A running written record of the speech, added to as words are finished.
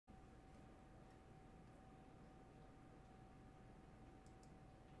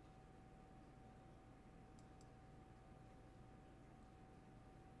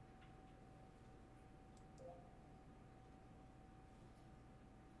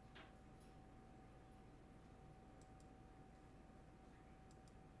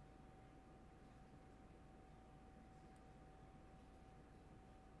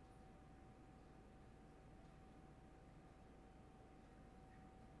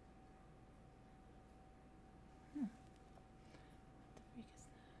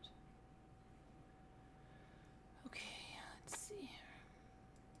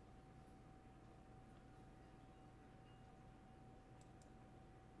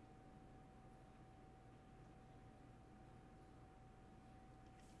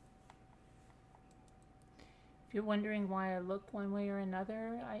If you're wondering why I look one way or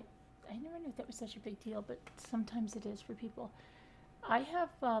another, I never knew that was such a big deal, but sometimes it is for people. I have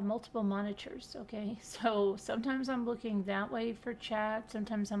multiple monitors, okay? So sometimes I'm looking that way for chat,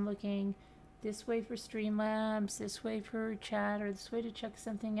 sometimes I'm looking this way for Streamlabs, this way for chat, or this way to check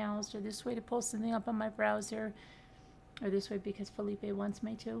something else, or this way to pull something up on my browser, or this way because Felipe wants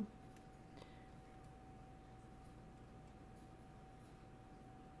me to.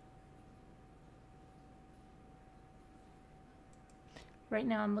 Right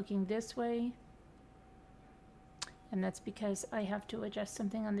now I'm looking this way, and that's because I have to adjust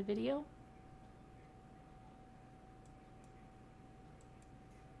something on the video.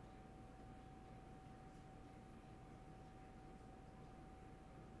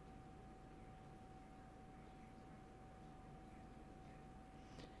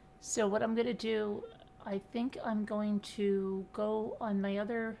 So what I'm going to do, I think I'm going to go on my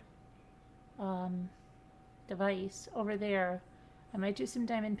other device over there. I might do some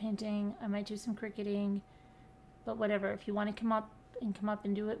diamond painting, I might do some cricketing, but whatever. If you want to come up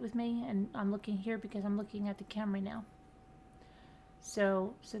and do it with me, and I'm looking here because I'm looking at the camera now.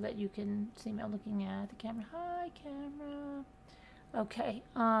 So that you can see me looking at the camera. Hi, camera. Okay.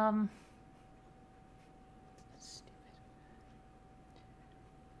 Stupid.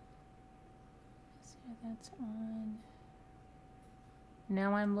 See if that's on.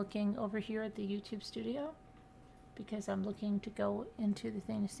 Now I'm looking over here at the YouTube studio because I'm looking to go into the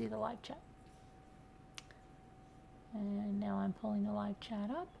thing to see the live chat. And now I'm pulling the live chat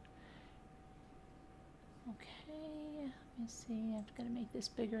up. Okay, let me see. I've got to make this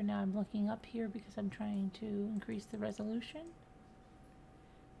bigger. Now I'm looking up here because I'm trying to increase the resolution.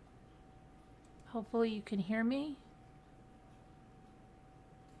 Hopefully you can hear me.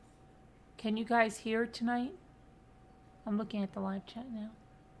 Can you guys hear tonight? I'm looking at the live chat now.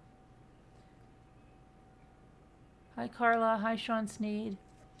 Hi Carla, hi Sean Sneed.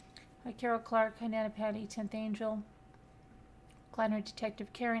 Hi Carol Clark, hi Nana Patty, 10th Angel. Kleiner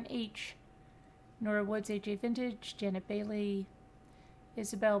Detective Karen H. Nora Woods, AJ Vintage, Janet Bailey,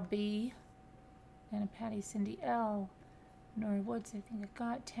 Isabel B. Nana Patty, Cindy L. Nora Woods, I think I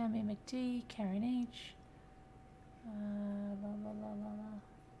got. Tammy McD, Karen H. La, la, la, la,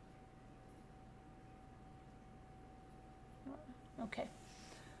 la. Okay.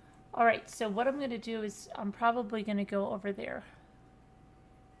 All right, so what I'm going to do is I'm probably going to go over there.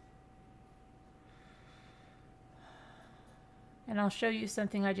 And I'll show you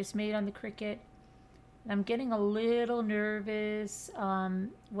something I just made on the Cricut. And I'm getting a little nervous.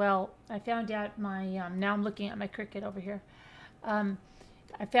 Well, I found out my, now I'm looking at my Cricut over here. I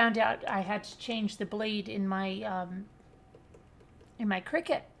found out I had to change the blade in my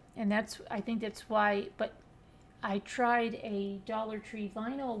Cricut. And I think that's why, but I tried a Dollar Tree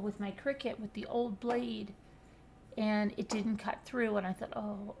vinyl with my Cricut with the old blade, and it didn't cut through, and I thought,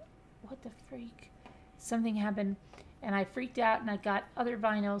 oh, what the freak? Something happened, and I freaked out, and I got other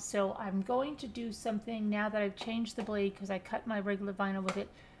vinyl, so I'm going to do something now that I've changed the blade, because I cut my regular vinyl with it,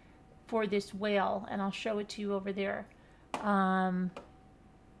 for this whale, and I'll show it to you over there.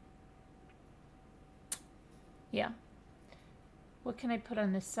 Yeah. What can I put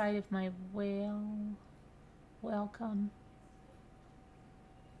on the side of my whale? Welcome.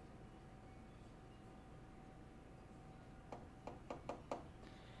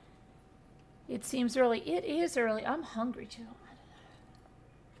 It seems early. It is early. I'm hungry too.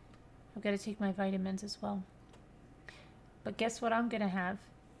 I've got to take my vitamins as well. But guess what I'm going to have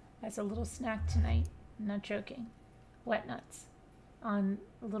as a little snack tonight? I'm not joking. Wet nuts. On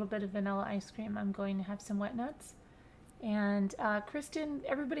a little bit of vanilla ice cream, I'm going to have some wet nuts. And Kristen,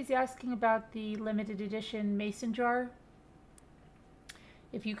 everybody's asking about the limited edition mason jar.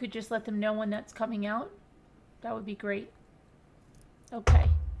 If you could just let them know when that's coming out, that would be great. Okay.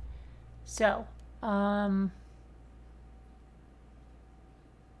 So, hi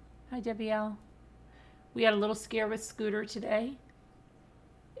WL. We had a little scare with Scooter today.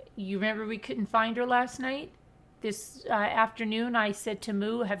 You remember we couldn't find her last night? This afternoon, I said to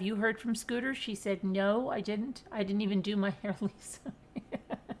Moo, have you heard from Scooter? She said, no, I didn't. I didn't even do my hair, Lisa.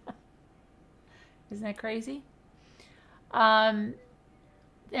 Isn't that crazy? Thank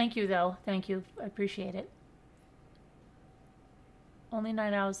you, though. Thank you. I appreciate it. Only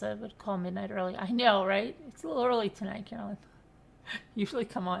 9 hours, I would call midnight early. I know, right? It's a little early tonight, Carolyn. Usually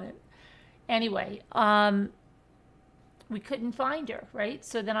come on it. Anyway, we couldn't find her, right?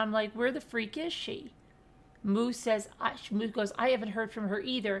 So then I'm like, where the freak is she? Moo says, Moo goes, I haven't heard from her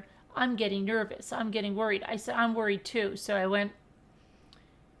either. I'm getting nervous. I'm getting worried. I said, I'm worried too. So I went,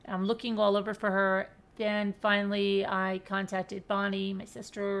 I'm looking all over for her. Then finally I contacted Bonnie, my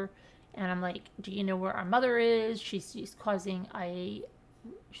sister, And I'm like, do you know where our mother is? She's causing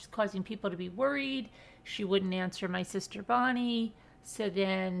people to be worried. She wouldn't answer my sister Bonnie. So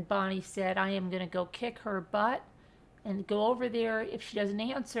then Bonnie said, I am going to go kick her butt and go over there if she doesn't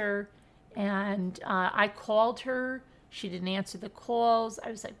answer. And I called her. She didn't answer the calls.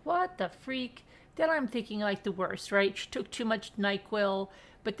 I was like, what the freak? Then I'm thinking like the worst, right? She took too much NyQuil.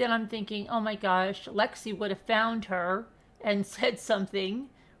 But then I'm thinking, oh my gosh, Lexi would have found her and said something,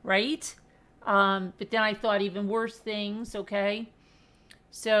 right? But then I thought even worse things, okay?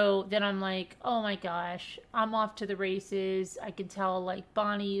 So then I'm like, oh my gosh, I'm off to the races. I can tell like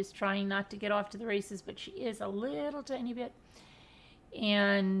Bonnie is trying not to get off to the races, but she is a little tiny bit.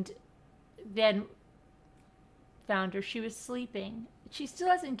 And then found her. She was sleeping. She still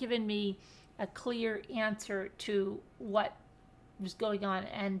hasn't given me a clear answer to what was going on.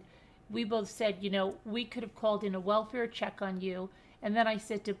 And we both said, you know, we could have called in a welfare check on you. And then I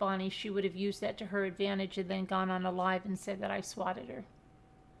said to Bonnie she would have used that to her advantage and then gone on a live and said that I swatted her.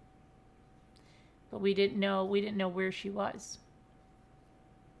 But we didn't know where she was.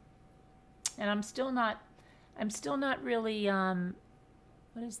 And I'm still not really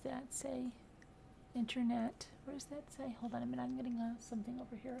what does that say? Internet. What does that say? Hold on a minute, I'm getting something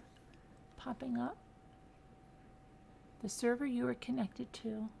over here popping up. The server you are connected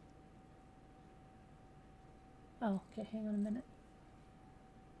to. Oh, okay, hang on a minute.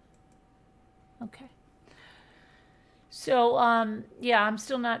 Okay. So, yeah, I'm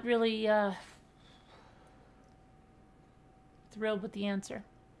still not really thrilled with the answer.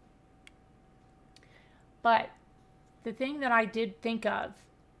 But the thing that I did think of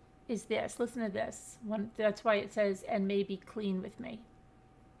is this. Listen to this. That's why it says, and maybe clean with me.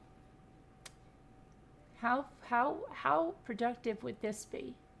 How productive would this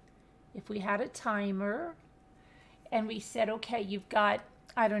be if we had a timer and we said, okay, you've got,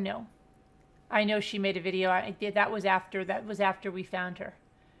 I don't know. I know she made a video. I did. That was after we found her.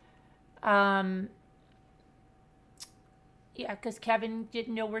 Yeah, because Kevin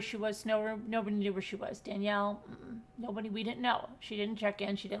didn't know where she was. Nobody knew where she was. Danielle, nobody. We didn't know. She didn't check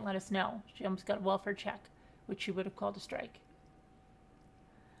in. She didn't let us know. She almost got a welfare check, which she would have called a strike.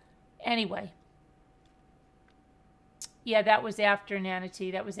 Anyway. Yeah, that was after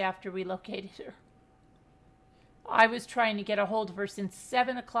Nanity. That was after we located her. I was trying to get a hold of her since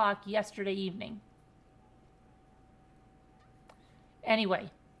 7 o'clock yesterday evening.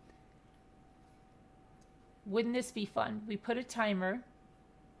 Anyway, wouldn't this be fun? We put a timer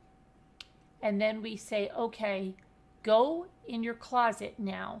and then we say, okay, go in your closet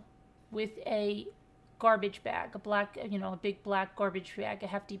now with a garbage bag, a big black garbage bag, a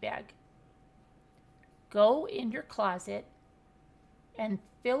hefty bag. Go in your closet and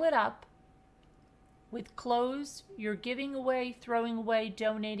fill it up with clothes you're giving away, throwing away,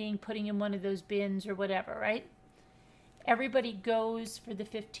 donating, putting in one of those bins or whatever, right? Everybody goes for the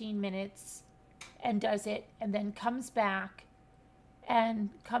 15 minutes and does it, and then comes back and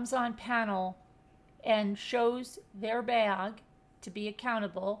comes on panel and shows their bag to be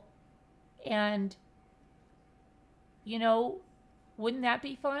accountable. And, you know, wouldn't that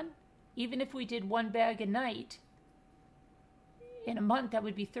be fun? Even if we did one bag a night, in a month that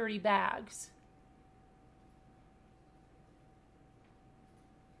would be 30 bags.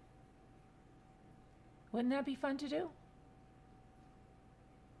 Wouldn't that be fun to do?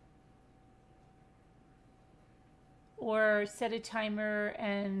 Or set a timer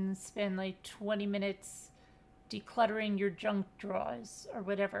and spend like 20 minutes decluttering your junk drawers or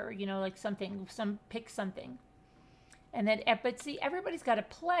whatever, you know, like pick something. And then, but see, everybody's got to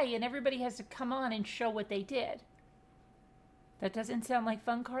play and everybody has to come on and show what they did. That doesn't sound like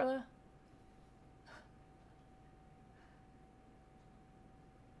fun, Carla?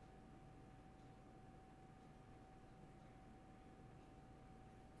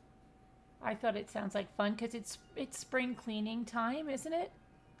 I thought it sounds like fun because it's spring cleaning time, isn't it?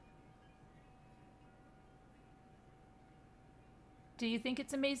 Do you think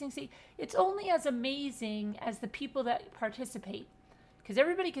it's amazing? See, it's only as amazing as the people that participate. Because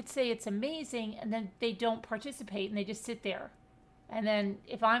everybody could say it's amazing and then they don't participate and they just sit there. And then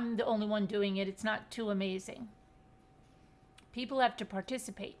if I'm the only one doing it, it's not too amazing. People have to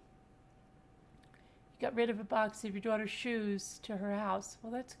participate. You got rid of a box of your daughter's shoes to her house.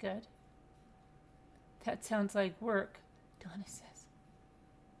 Well, that's good. That sounds like work, Donna says.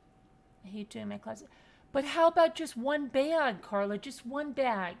 I hate doing my closet. But how about just one bag, Carla? Just one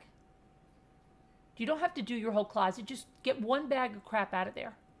bag. You don't have to do your whole closet. Just get one bag of crap out of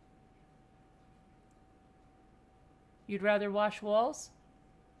there. You'd rather wash walls?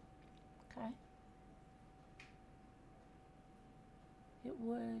 Okay. It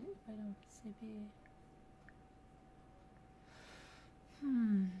would if I don't CB.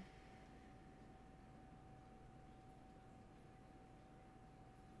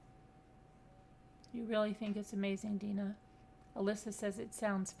 You really think it's amazing, Dina? Alyssa says it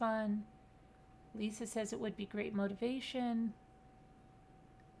sounds fun. Lisa says it would be great motivation.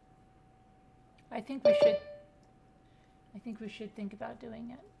 I think we should think about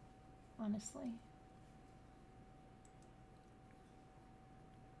doing it, honestly.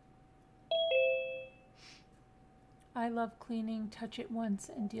 I love cleaning. Touch it once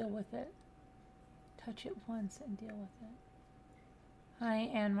and deal with it. Touch it once and deal with it. Hi,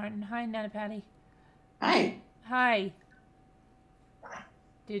 Ann Martin. Hi, Nana Patty. Hi. Hi.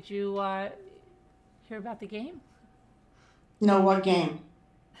 Did you hear about the game? No, what game?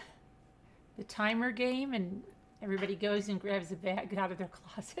 The timer game, and everybody goes and grabs a bag out of their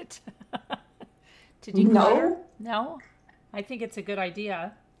closet to declutter? No? I think it's a good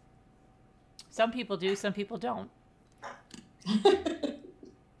idea. Some people do, some people don't.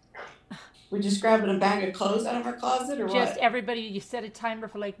 We just grabbing a bag of clothes out of our closet, or just what? Everybody, you set a timer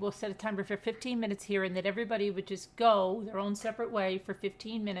for we'll set a timer for 15 minutes here, and that everybody would just go their own separate way for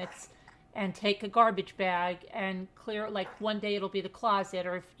 15 minutes and take a garbage bag and clear, one day it'll be the closet,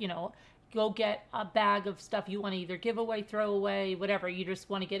 or go get a bag of stuff you want to either give away, throw away, whatever, you just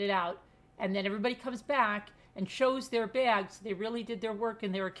want to get it out. And then everybody comes back and shows their bags. They really did their work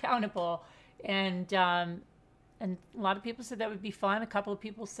and they're accountable. And a lot of people said that would be fun. A couple of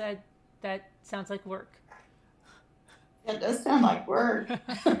people said that sounds like work. It does sound like work.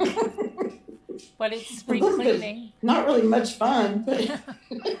 But it's spring cleaning. Not really much fun, but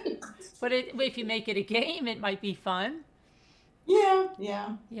but if you make it a game, it might be fun. Yeah.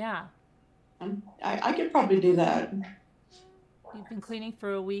 I could probably do that. You've been cleaning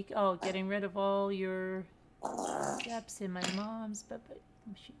for a week. Oh, getting rid of all your steps in my mom's.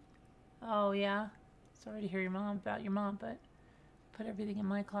 Oh yeah. Sorry to hear about your mom, but put everything in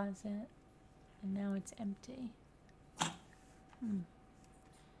my closet, and now it's empty.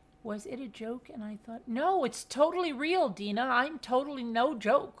 Was it a joke? And I thought, no, it's totally real, Dina. I'm totally no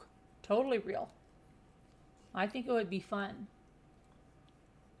joke. Totally real. I think it would be fun.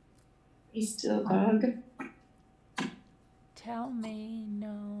 He's still a dog. Tell me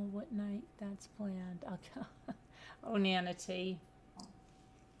no what night that's planned. Oh, Nana T.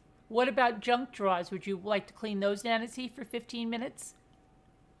 What about junk drawers? Would you like to clean those, Nana T, for 15 minutes?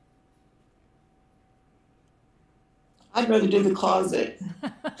 I'd rather do the closet.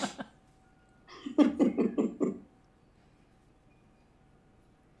 I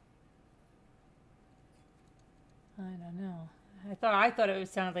don't know. I thought it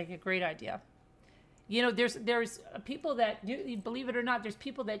sounded like a great idea. There's people that do, believe it or not, there's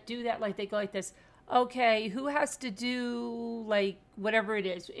people that do that, they go like this. Okay, who has to do whatever it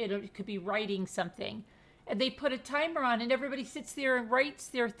is? It could be writing something. And they put a timer on and everybody sits there and writes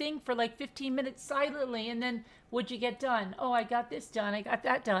their thing for 15 minutes silently, and then what'd you get done? Oh, I got this done. I got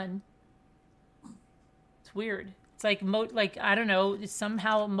that done. It's weird. It's I don't know, it's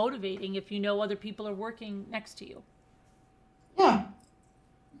somehow motivating if you know other people are working next to you. Yeah.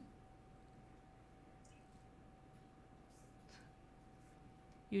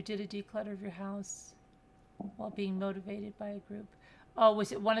 You did a declutter of your house while being motivated by a group. Oh,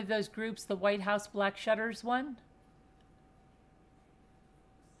 was it one of those groups, the White House Black Shutters one?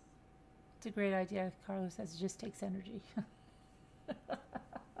 It's a great idea. Carlos says it just takes energy.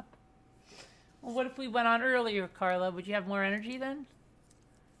 Well, what if we went on earlier, Carla? Would you have more energy then?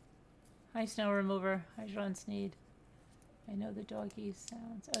 Hi, Snow Remover. Hi, Jean Sneed. I know the doggies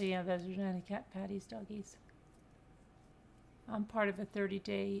sounds. Oh, yeah, those are Nana Patty's doggies. I'm part of a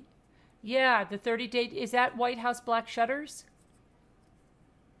 30-day. Yeah, the 30-day. Is that White House Black Shutters?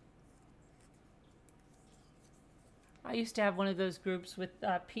 I used to have one of those groups with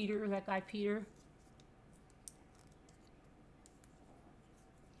Peter, that guy Peter.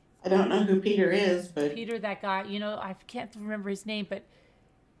 I don't know who Peter is, but... Peter, that guy, I can't remember his name, but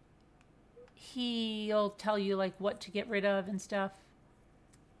he'll tell you, what to get rid of and stuff.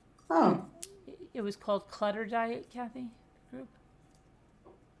 Oh. It was called Clutter Diet, Kathy, the group.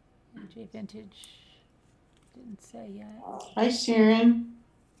 J Vintage didn't say yet. Hi, Sharon.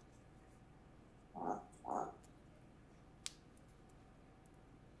 Hi,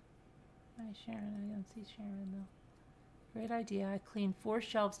 Sharon. I don't see Sharon, though. Great idea. I cleaned 4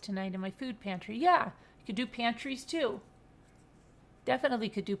 shelves tonight in my food pantry. Yeah, you could do pantries, too. Definitely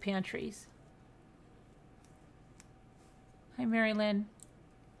could do pantries. Hi, Mary Lynn.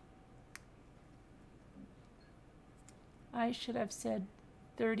 I should have said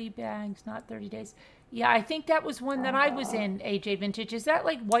 30 bags, not 30 days. Yeah, I think that was one that I was in, AJ Vintage. Is that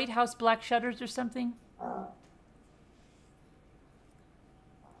like White House Black Shutters or something?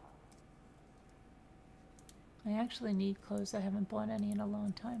 I actually need clothes. I haven't bought any in a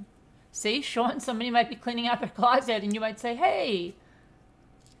long time. See, Sean, somebody might be cleaning out their closet and you might say, hey,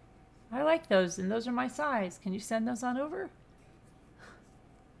 I like those and those are my size. Can you send those on over?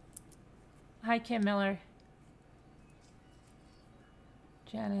 Hi, Kim Miller.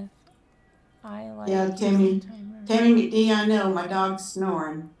 Janet, I like... Yeah, Tammy McD, I know. My dog's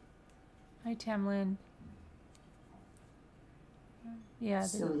snoring. Hi, Tamlin. Yeah.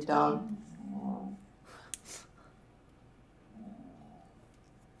 Silly dog.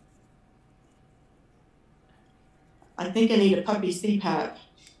 I think I need a puppy CPAP.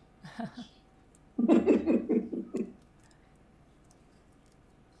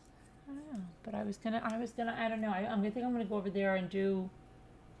 But I don't know. I think I'm gonna go over there and I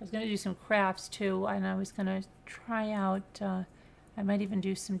was gonna do some crafts too, and I was gonna try out, I might even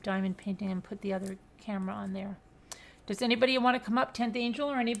do some diamond painting and put the other camera on there. Does anybody want to come up, 10th Angel,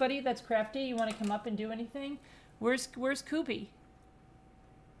 or anybody that's crafty, you want to come up and do anything? Where's Koopy?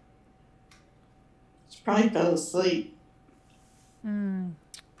 She probably fell asleep.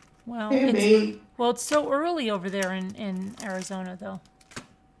 Well, it's so early over there in Arizona, though.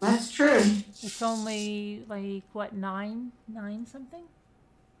 That's true. It's only like, what, 9 something?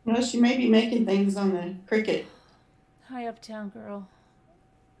 Well, she may be making things on the Cricut. Hi, Uptown Girl.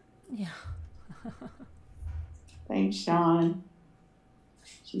 Yeah. Thanks, Sean.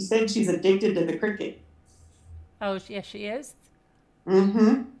 She said she's addicted to the Cricut. Oh, yeah, she is?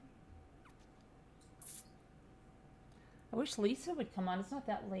 Mm-hmm. I wish Lisa would come on. It's not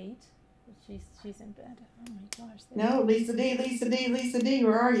that late. But she's in bed. Oh my gosh. No, Lisa D,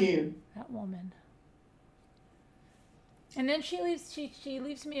 where are you? That woman. And then she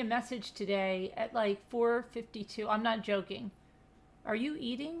leaves me a message today at like 4:52. I'm not joking. Are you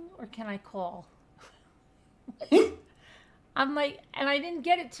eating or can I call? I'm like, and I didn't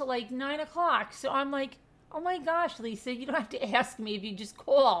get it till like 9 o'clock. So I'm like, oh my gosh, Lisa, you don't have to ask me if you just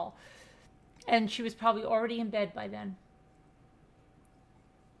call. And she was probably already in bed by then.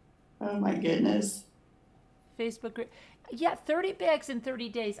 Oh my goodness. Facebook group. Yeah, 30 bags in 30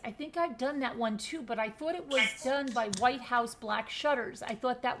 days. I think I've done that one too, but I thought it was done by White House Black Shutters. I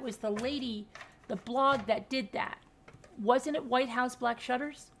thought that was the lady, the blog that did that. Wasn't it White House Black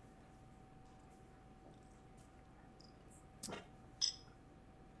Shutters?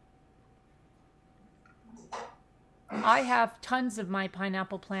 I have tons of my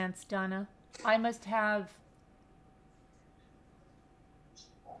pineapple plants, Donna. I must have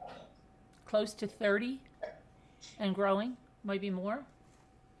close to 30 and growing, maybe more.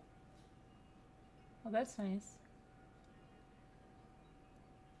 Oh, that's nice.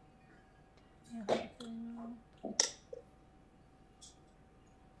 Yeah, but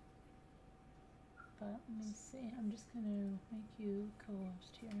let me see. I'm just going to make you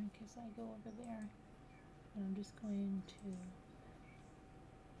co-host here in case I go over there. And I'm just going to...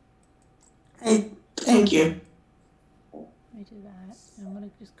 Hey, thank you. Let me do that. And I'm going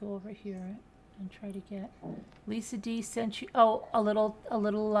to just go over here and try to get... Lisa D sent you... Oh, a little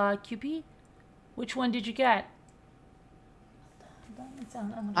QP? Which one did you get?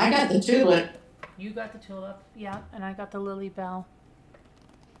 I got the tulip. You got the tulip, yeah, and I got the lily bell.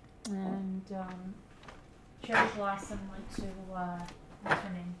 And cherry blossom went to what's her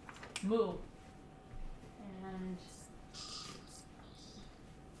name? Moo. And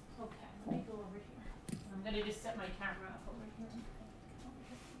okay, let me go over here. I'm gonna just set my camera up over here.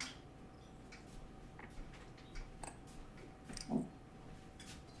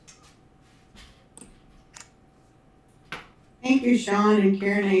 Thank you, Sean and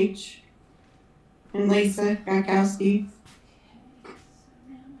Karen H. and Lisa Gakowski.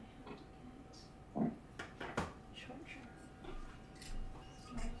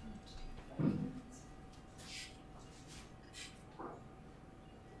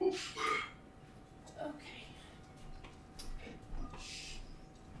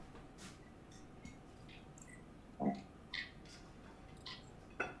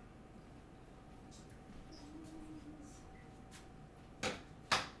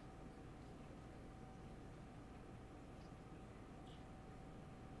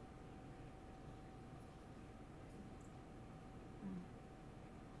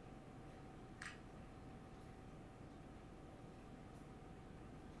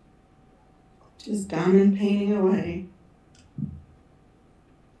 Just diamond painting away.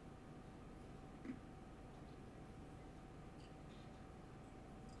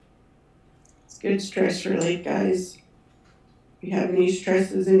 It's good stress relief, guys. If you have any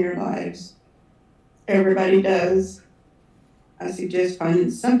stresses in your lives, everybody does. I suggest finding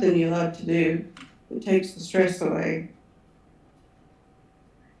something you love to do that takes the stress away.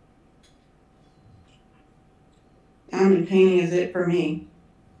 Diamond painting is it for me.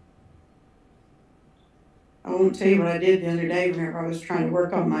 I won't tell you what I did the other day whenever I was trying to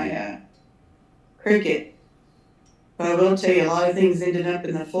work on my Cricut. But I will tell you a lot of things ended up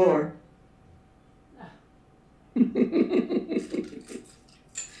in the floor.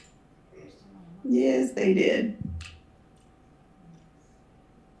 Yes, they did.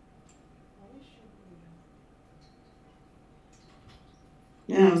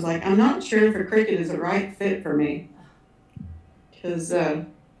 And I was like, I'm not sure if a Cricut is a right fit for me. Because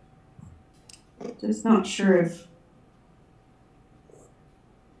just not sure if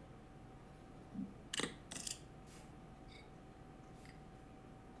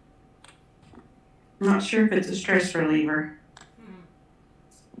it's a stress reliever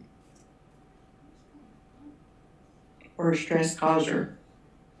or a stress causer.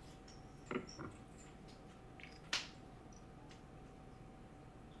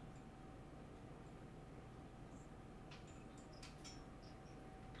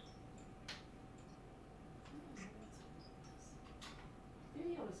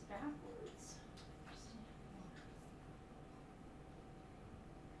 Video is backwards.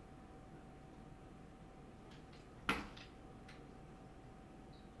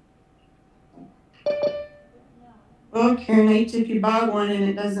 Well, Karen H., if you buy one and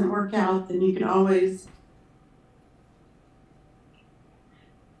it doesn't work out, then you can always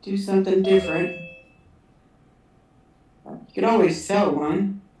do something different. You could always sell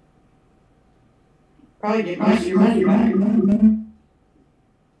one. Probably get most of your money back.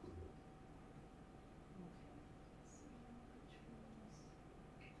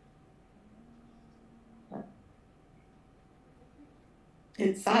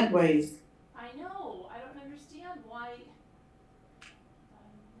 It's sideways. I know. I don't understand why. This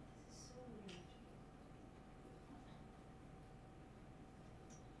is so weird.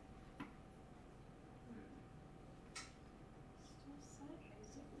 Still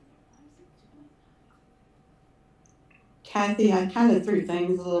sideways over there. Why is it doing that? Kathy, I kind of threw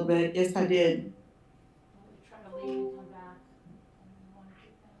things a little bit. Yes, I did. I'm going to try to leave and come back. I don't want to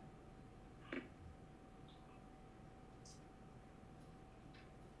do that.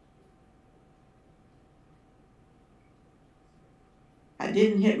 I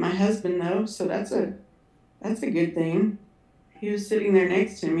didn't hit my husband though, so that's a good thing. He was sitting there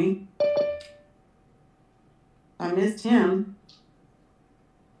next to me. I missed him.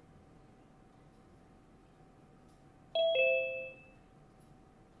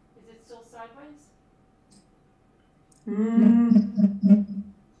 Is it still sideways?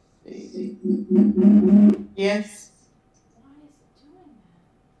 Yes. Why is it doing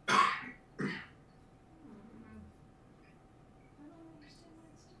that? I don't understand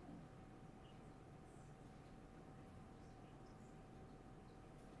what it's doing.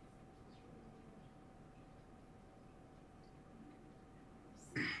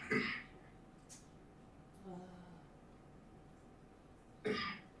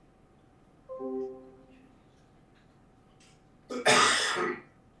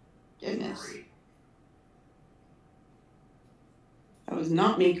 Goodness. That was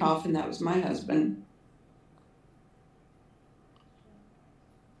not me coughing, that was my husband.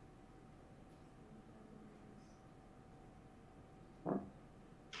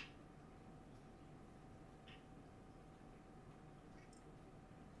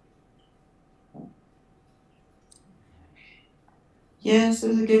 Yes, it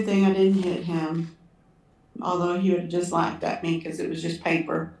was a good thing I didn't hit him. Although he would have just laughed at me because it was just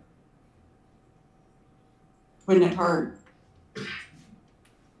paper. Wouldn't it hurt? I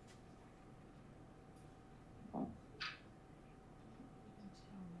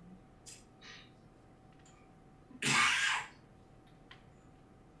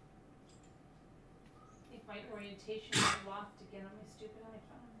think my orientation is locked again on my stupid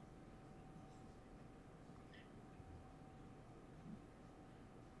iPhone.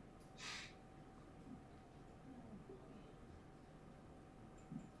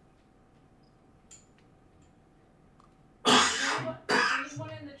 Does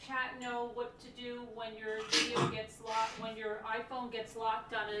anyone in the chat know what to do when your video gets locked, when your iPhone gets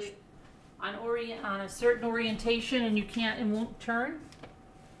locked on a certain orientation and you can't and won't turn?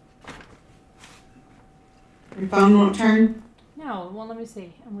 Your phone won't turn? No, well let me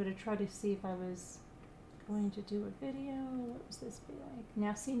see. I'm gonna try to see if I was going to do a video. What was this be like?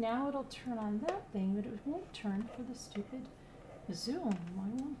 Now see, now it'll turn on that thing, but it won't turn for the stupid Zoom. Why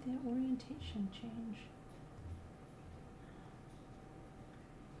won't the orientation change?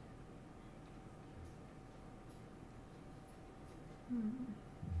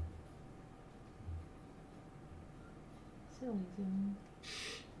 Silly Zoom.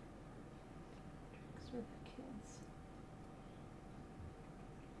 Tricks with the kids.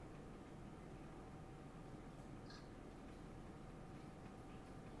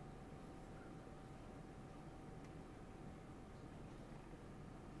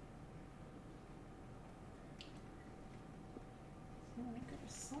 So I'm gonna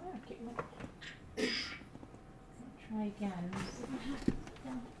slack it. Try again.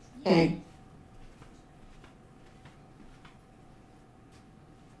 Okay.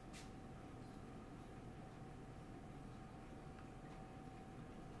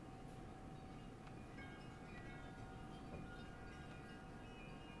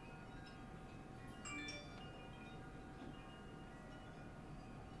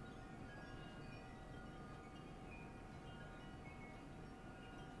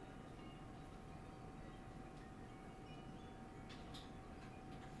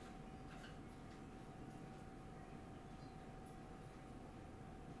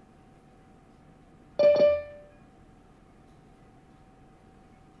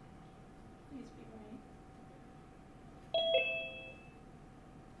 Please be right.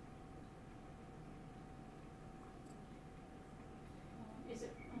 Is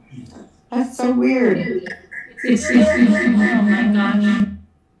it? That's so weird. It's still. Oh my gosh.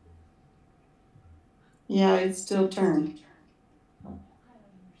 Yeah, it's still turned. I don't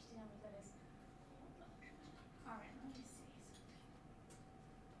understand what that is. All right, let me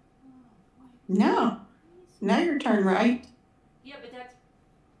see. No. Now you're turned right. Yeah, but that's.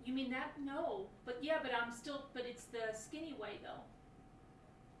 You mean that? No. But yeah, but I'm still. But it's the skinny way though.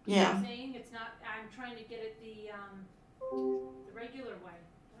 You know what Yeah. I'm saying it's not. I'm trying to get it the regular way.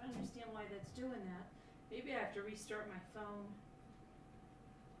 I don't understand why that's doing that. Maybe I have to restart my phone.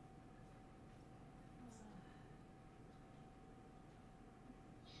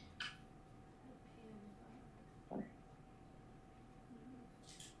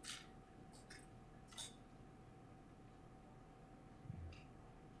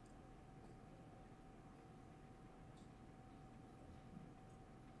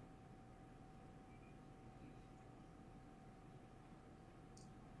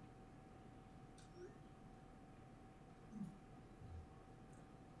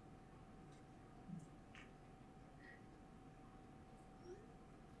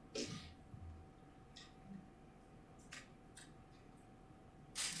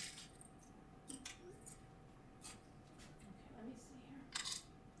 Let me see here.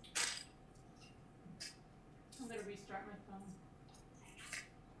 I'm gonna restart my phone.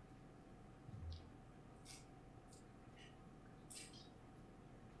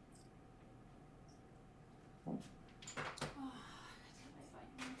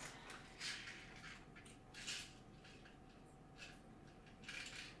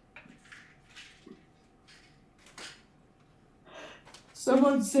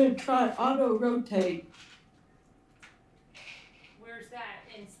 Someone said try auto rotate. Where's that?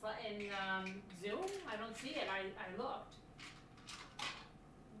 In Zoom? I don't see it. I looked.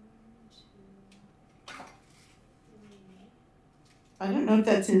 1, 2, 3. I don't know if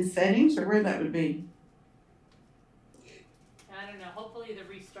that's in settings or where that would be. I don't know. Hopefully the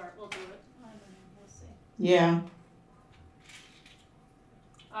restart will do it. I don't know. We'll see. Yeah.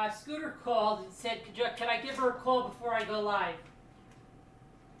 Scooter called and said, could I give her a call before I go live?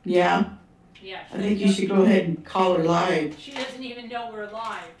 Yeah. Yeah. I think you should go ahead and call her live. She doesn't even know we're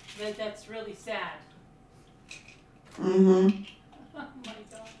live. That's really sad. Mm-hmm. Oh my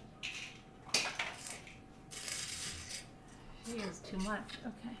God. She is too much.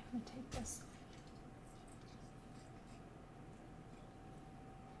 Okay, I'm gonna take this.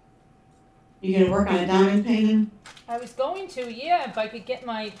 You gonna work on a diamond painting? I was going to, yeah, if I could get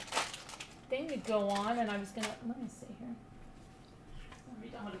my thing to go on, and I was gonna. Let me see here.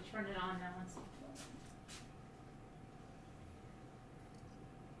 I'm gonna turn it on now. Let's see.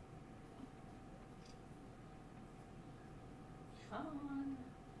 Come on.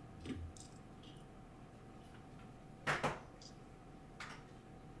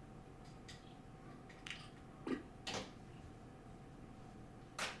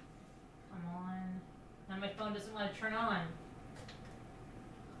 Come on. Now my phone doesn't want to turn on.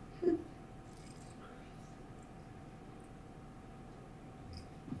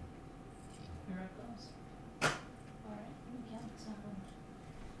 Here it goes. All right, let me count this out.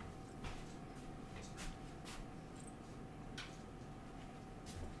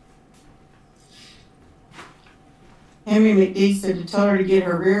 Henry McD said to tell her to get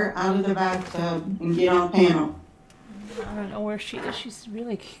her rear out of the bathtub and get on panel. I don't know where she is. She's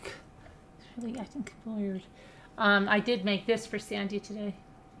really, I think, weird. I did make this for Sandy today.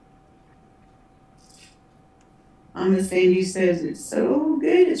 I'm the same. You says it's so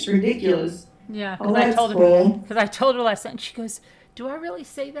good, it's ridiculous. Yeah, Oh, that's cool. because I told her last night. And she goes, "Do I really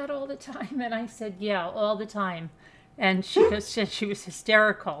say that all the time?" And I said, "Yeah, all the time." And she goes, she was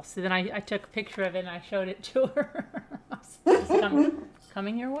hysterical. So then I took a picture of it and I showed it to her. This is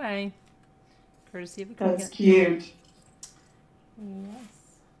coming your way, courtesy of a That's cricket. cute.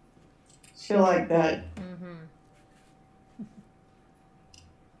 Yes. She'll like that. Mm-hmm.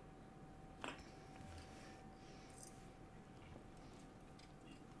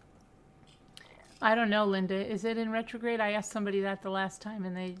 I don't know, Linda. Is it in retrograde? I asked somebody that the last time,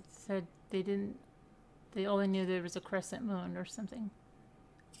 and they said they didn't. They only knew there was a crescent moon or something.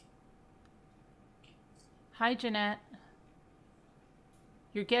 Hi, Jeanette.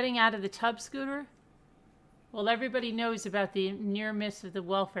 You're getting out of the tub scooter? Well, everybody knows about the near miss of the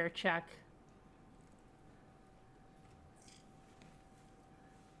welfare check.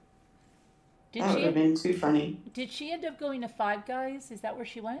 That would have been too funny. Did she end up going to Five Guys? Is that where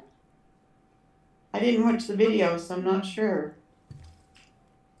she went? I didn't watch the video, so I'm not sure.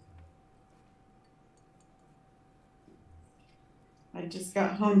 I just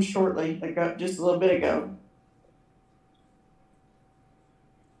got home shortly, like just a little bit ago.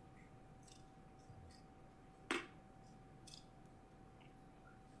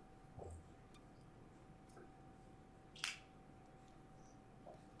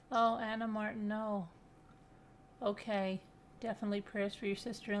 Oh, Anna Martin, no. Okay. Definitely prayers for your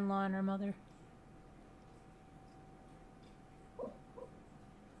sister-in-law and her mother.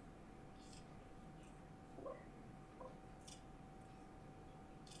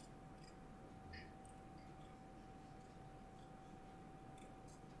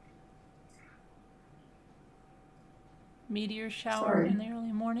 Meteor shower Sorry. in the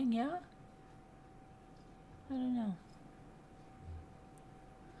early morning, yeah? I don't know.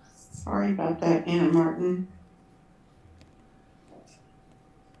 Sorry about that, Anna Martin.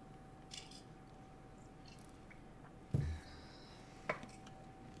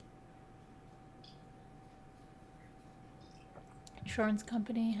 Insurance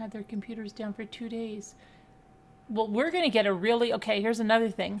company had their computers down for 2 days. Well, we're going to get a really, okay, here's another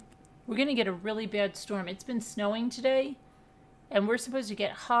thing. We're going to get a really bad storm. It's been snowing today, and we're supposed to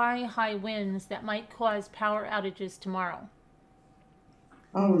get high winds that might cause power outages tomorrow.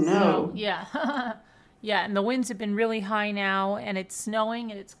 Oh no. So, yeah. Yeah, and the winds have been really high now, and it's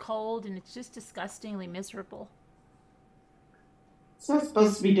snowing, and it's cold, and it's just disgustingly miserable. It's not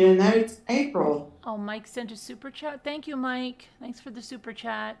supposed to be doing that. It's April. Oh, Mike sent a super chat. Thank you, Mike. Thanks for the super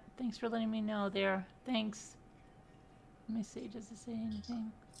chat. Thanks for letting me know there. Thanks. Let me see. Does it say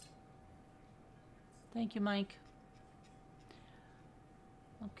anything? Thank you, Mike.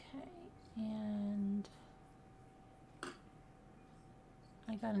 Okay, and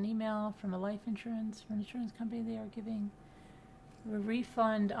I got an email from an insurance company. They are giving a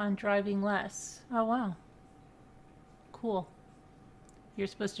refund on driving less. Oh, wow. Cool. You're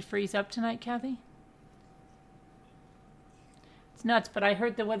supposed to freeze up tonight, Kathy? It's nuts, but I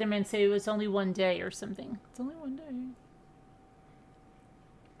heard the weatherman say it was only 1 day or something. It's only 1 day.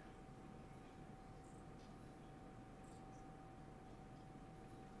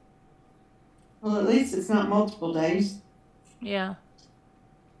 Well, at least it's not multiple days. Yeah.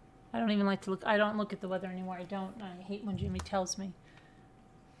 I don't even like to look. I don't look at the weather anymore. I don't. I hate when Jimmy tells me.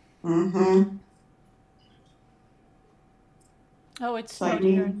 Mm-hmm. Oh, it snowed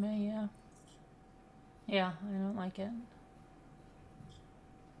here in May, yeah. Yeah, I don't like it.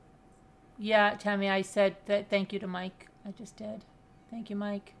 Yeah, Tammy, I said that thank you to Mike. I just did. Thank you,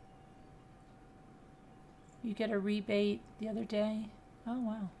 Mike. You get a rebate the other day. Oh,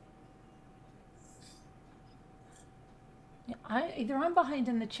 wow. Yeah, either I'm behind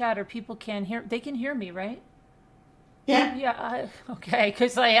in the chat or people can't hear. They can hear me, right? Yeah. Yeah, okay,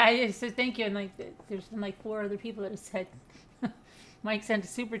 because I said thank you, and like there's been like 4 other people that have said Mike sent a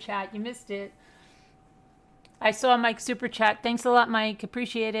super chat. You missed it. I saw Mike's super chat. Thanks a lot, Mike.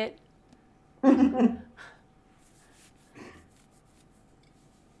 Appreciate it.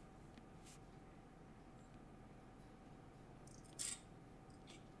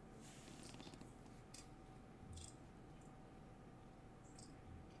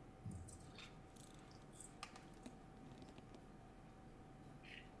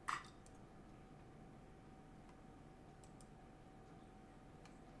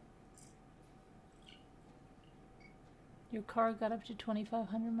 Your car got up to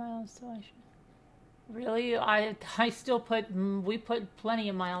 2,500 miles, so I should. Really? I still we put plenty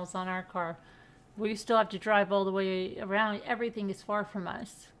of miles on our car. We still have to drive all the way around. Everything is far from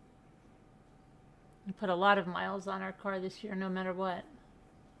us. We put a lot of miles on our car this year, no matter what.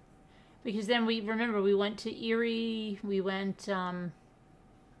 Because then we went to Erie. We went. Where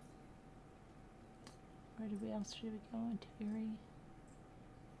else did we go? Into Erie.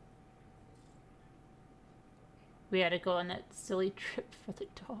 We had to go on that silly trip for the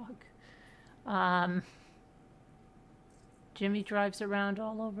dog. Jimmy drives around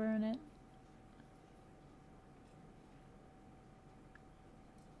all over in it.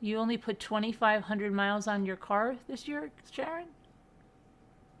 You only put 2,500 miles on your car this year, Sharon?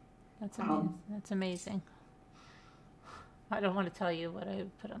 That's amazing. That's amazing. I don't want to tell you what I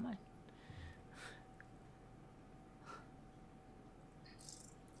put on mine.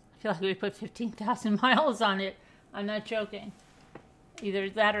 I feel like we put 15,000 miles on it. I'm not joking. Either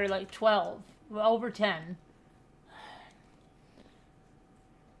that or like 12. Well, over 10.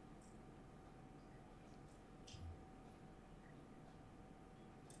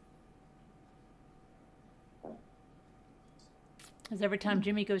 Because every time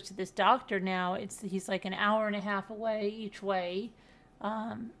Jimmy goes to this doctor now, he's like an hour and a half away each way.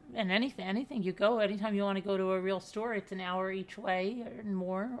 And anything you go, anytime you want to go to a real store, it's an hour each way or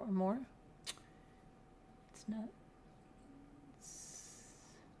more. It's not.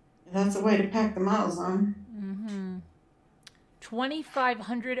 That's a way to pack the miles on.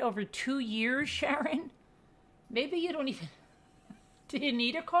 2,500 over 2 years, Sharon? Maybe you don't even. Do you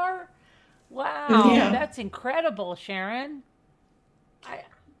need a car? Wow, Yeah. That's incredible, Sharon.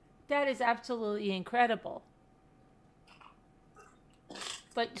 That is absolutely incredible.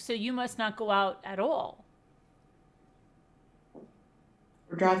 But so you must not go out at all.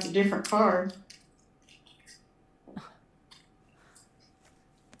 Or drive a different car.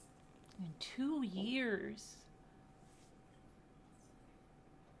 In 2 years.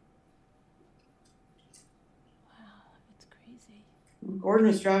 Wow, that's crazy. Gordon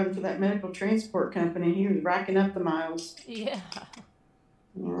was driving for that medical transport company. He was racking up the miles. Yeah.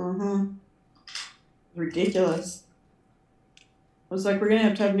 Ridiculous. Looks like we're gonna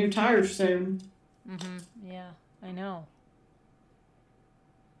have to have new tires soon. Yeah, I know.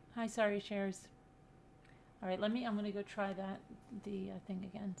 Hi, sorry, shares. All right, I'm gonna go try the thing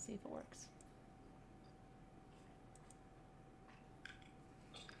again, see if it works.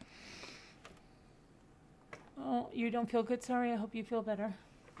 Oh, you don't feel good? Sorry, I hope you feel better.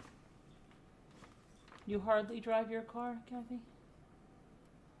 You hardly drive your car, Kathy?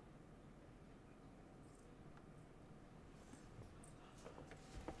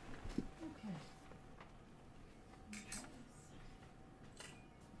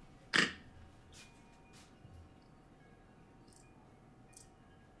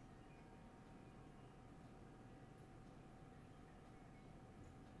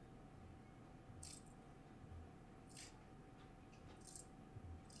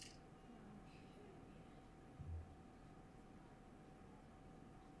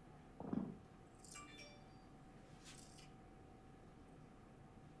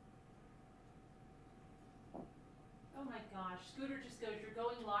 Oh my gosh, Scooter just goes, you're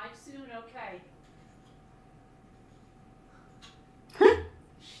going live soon? Okay.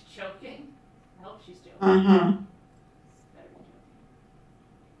 She's joking? I hope she's joking. Better be joking.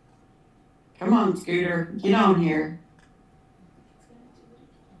 Come on, Scooter. Get on here.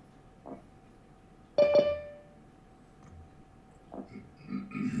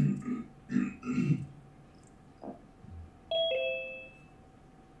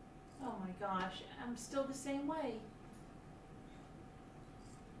 Oh my gosh, I'm still the same way.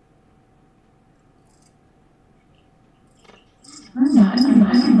 I'm not. I don't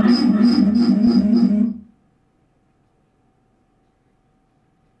understand this.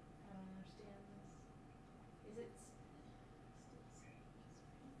 Is it?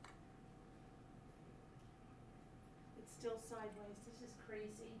 It's still sideways. This is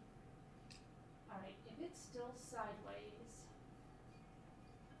crazy. All right, if it's still sideways.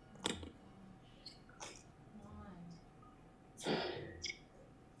 Oh my gosh. Come on.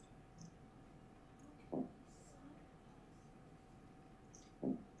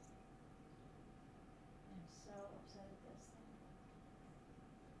 I'm so upset at this thing.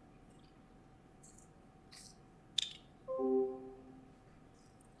 Oh,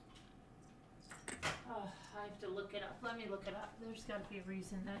 I have to look it up. Let me look it up. There's got to be a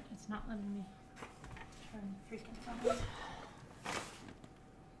reason that it's not letting me turn the freaking phone.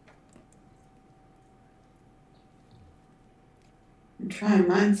 I'm trying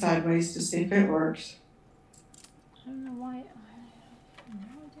mine sideways to see if it works. I don't know why. I have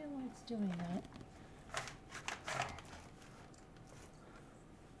no idea why it's doing that.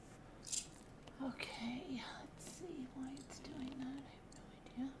 Okay, let's see why it's doing that. I have no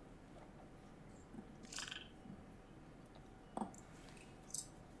idea.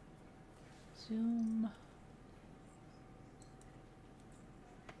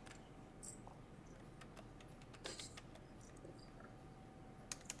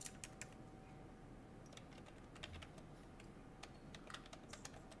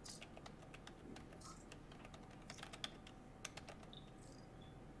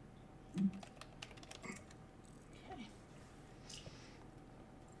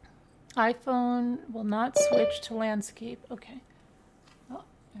 iPhone will not switch to landscape. Okay. Oh,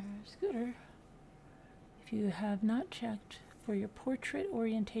 there's Scooter. If you have not checked for your portrait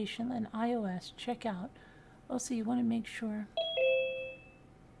orientation in iOS, check out. Also, you want to make sure.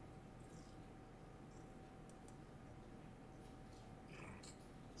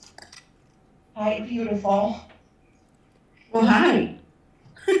 Hi, beautiful. Well, hi.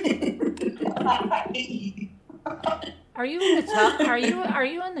 Are you in the tub? Are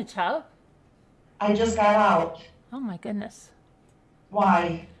you in the tub? I just got out. Oh my goodness.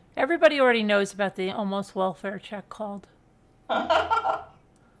 Why? Everybody already knows about the almost welfare check called.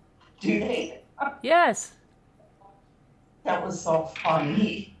 Do they? Yes. That was so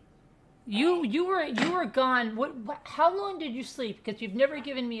funny. You were gone. What? How long did you sleep? Because you've never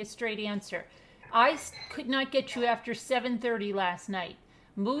given me a straight answer. I could not get you after 7:30 last night.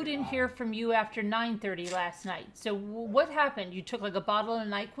 Moo didn't hear from you after 9:30 last night. So what happened? You took like a bottle of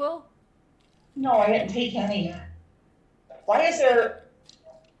NyQuil? No, I didn't take any. Why is there...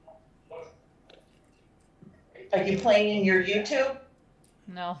 Are you playing in your YouTube?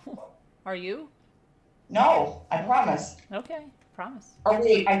 No. Are you? No, I promise. Okay, promise. Oh,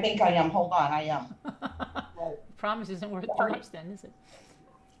 wait, I think I am. Hold on, I am. Promise isn't worth too much then, is it?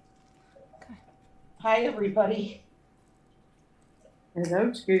 Okay. Hi, everybody.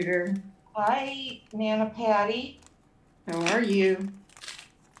 Hello, Scooter. Hi, Nana Patty. How are you?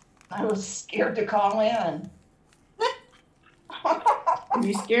 I was scared to call in. Are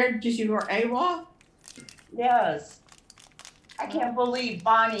you scared because you were AWOL? Yes. I can't believe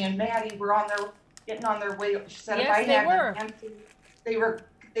Bonnie and Maddie were getting on their way. She said Yes, if I they had were.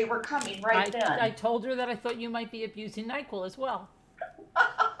 They were coming right then. I told her that I thought you might be abusing NyQuil as well.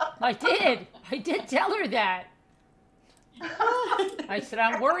 I did tell her that. I said,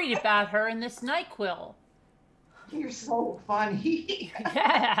 I'm worried about her and this NyQuil. You're so funny.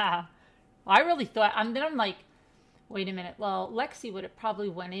 Yeah. I really thought, then I'm like, wait a minute. Well, Lexi would have probably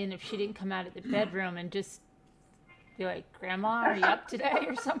went in if she didn't come out of the bedroom and just be like, Grandma, are you up today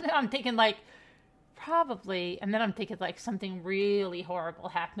or something? I'm thinking like, probably. And then I'm thinking like something really horrible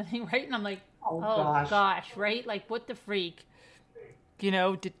happening, right? And I'm like, oh gosh, right? Like, what the freak? You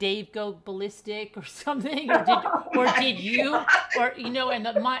know, did Dave go ballistic or something, or did you, or you know,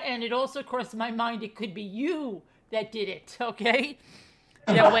 and it also crossed my mind it could be you that did it, okay?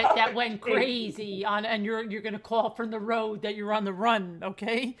 That went crazy and you're gonna call from the road that you're on the run,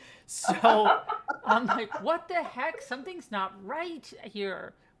 okay? So I'm like, what the heck? Something's not right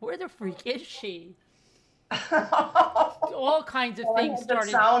here. Where the freak is she? All kinds of things started.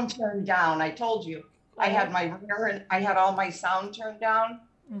 The sound turned down. I told you. I had my rear and I had all my sound turned down.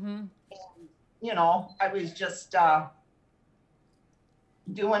 Mm-hmm. And, you know, I was just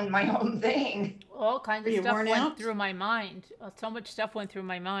doing my own thing. All kinds of stuff went through my mind. So much stuff went through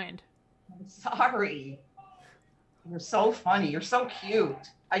my mind. I'm sorry. You're so funny. You're so cute.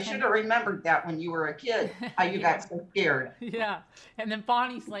 I should have remembered that when you were a kid, how you got so scared. Yeah. And then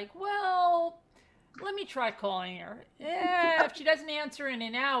Bonnie's like, well, let me try calling her. Yeah, if she doesn't answer in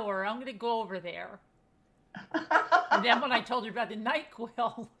an hour, I'm going to go over there. And then when I told her about the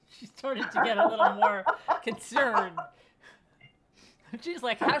NyQuil, she started to get a little more concerned. She's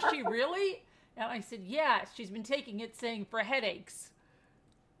like, has she really? And I said, yeah, she's been taking it saying for headaches.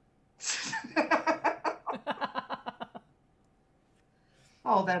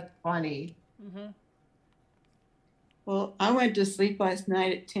 Oh, that's funny. Mm-hmm. Well, I went to sleep last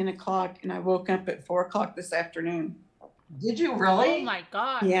night at 10 o'clock and I woke up at 4 o'clock this afternoon. Did you really? Oh my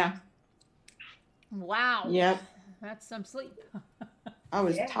God. Yeah. Wow. Yep. That's some sleep. I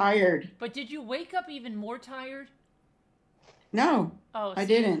was tired. But did you wake up even more tired? No, I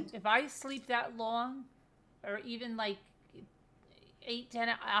didn't. If I sleep that long, or even like 8, 10,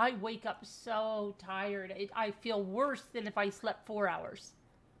 I wake up so tired. I feel worse than if I slept 4 hours.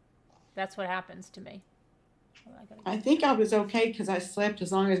 That's what happens to me. I think I was okay because I slept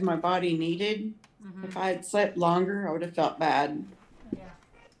as long as my body needed. Mm-hmm. If I had slept longer, I would have felt bad. Yeah.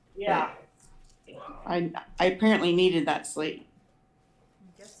 Yeah. I apparently needed that sleep.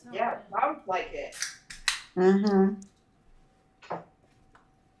 I guess so. Yeah, sounds like it. Mm-hmm.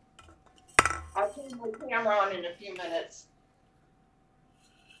 I'll turn my camera on in a few minutes.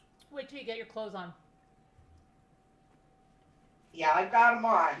 Wait till you get your clothes on. Yeah, I've got them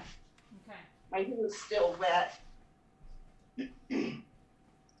on. Okay. My hair is still wet.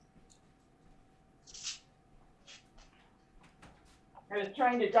 I was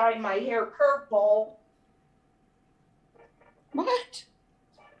trying to dye my hair purple. What?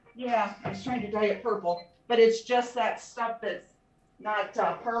 Yeah, I was trying to dye it purple, but it's just that stuff that's not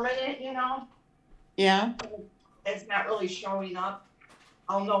permanent, you know? Yeah. It's not really showing up.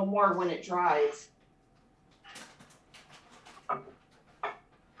 I'll know more when it dries.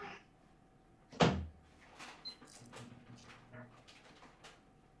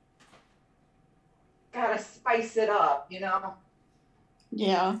 Gotta spice it up, you know?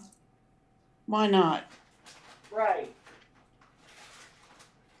 Yeah. Why not? Right.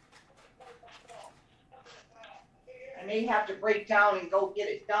 I may have to break down and go get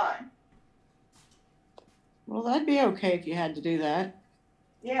it done. Well, that'd be okay if you had to do that.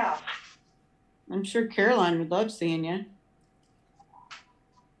 Yeah. I'm sure Caroline would love seeing you.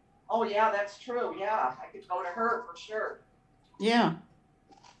 Oh, yeah, that's true. Yeah, I could go to her for sure. Yeah.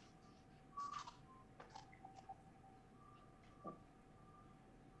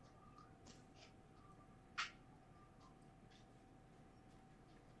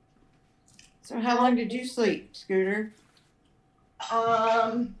 So how long did you sleep, Scooter?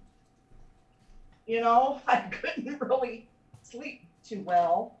 You know, I couldn't really sleep too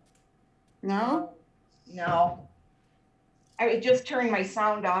well. No? No. I had just turned my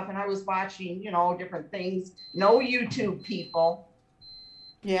sound off and I was watching, you know, different things. No YouTube, people.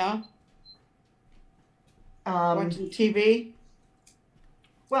 Yeah. Watching TV?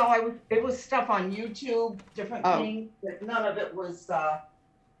 Well, it was stuff on YouTube, different Oh. things, but none of it was,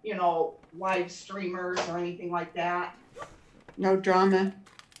 you know, live streamers or anything like that. No drama?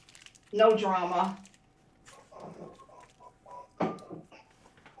 No drama.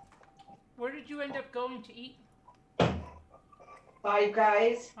 Where did you end up going to eat? Five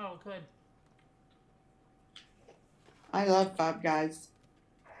Guys. Oh, good. I love Five Guys.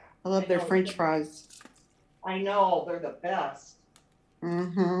 I love their French fries. I know, they're the best.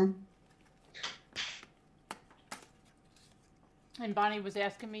 Mm-hmm. And Bonnie was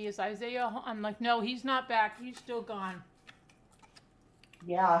asking me, is Isaiah home? I'm like, no, he's not back. He's still gone.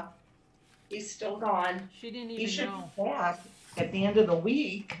 Yeah, he's still gone. She didn't He even should know. be back at the end of the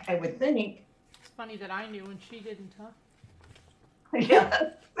week, I would think. It's funny that I knew and she didn't, huh? Yeah.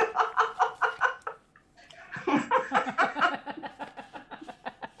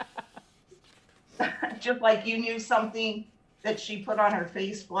 Just like you knew something that she put on her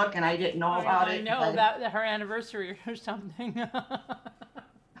Facebook and I didn't know about it. I know about her anniversary or something.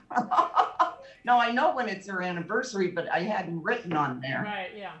 No, I know when it's her anniversary, but I hadn't written on there.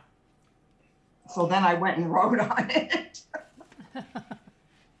 Right, yeah. So then I went and wrote on it. Oh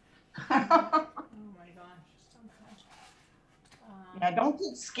my gosh. Yeah, don't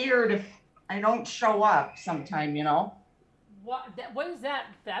get scared if I don't show up sometime, you know. What is that?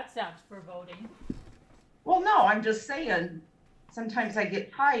 That sounds foreboding. Well, no, I'm just saying, sometimes I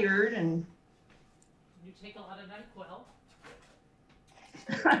get tired and You take a lot of NyQuil.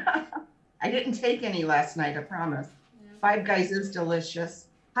 I didn't take any last night, I promise. Yeah. Five Guys is delicious.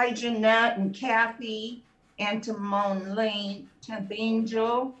 Hi, Jeanette and Kathy, Antimone Lane, 10th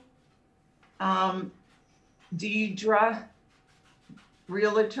Angel, Deidre,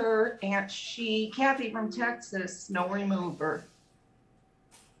 Realtor, Aunt She, Kathy from Texas, Snow Remover,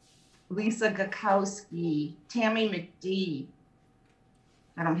 Lisa Gakowski, Tammy McD.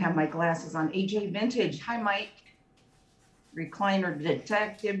 I don't have my glasses on. AJ Vintage. Hi, Mike. Recliner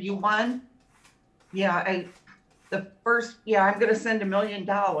Detective. You won? Yeah, I'm going to send $1 million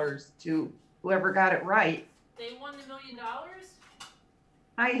to whoever got it right. They won the $1 million?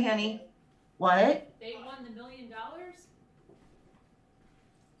 Hi, Henny. What? They won the $1 million?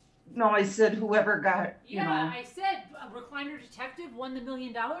 No, I said whoever got, Yeah, I said Recliner Detective won the $1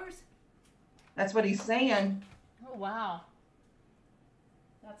 million? That's what he's saying. Oh, wow.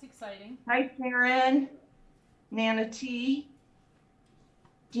 That's exciting. Hi, Sharon, Nana T,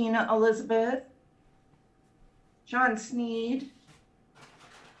 Dina Elizabeth, John Sneed,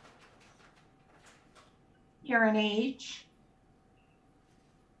 Karen H.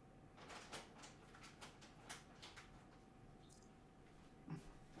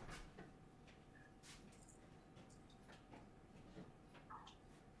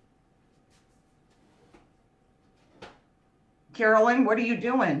 Carolyn, what are you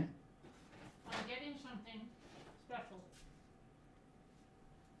doing? I'm getting something special.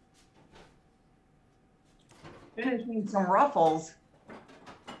 Finishing some ruffles.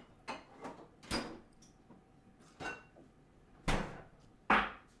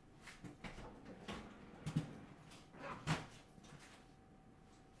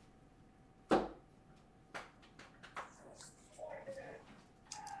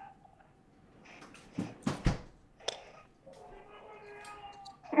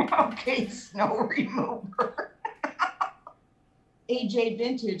 Okay, Snow Remover. AJ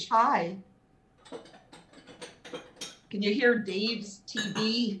Vintage, hi. Can you hear Dave's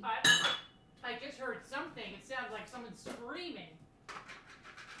TV? I just heard something. It sounds like someone screaming.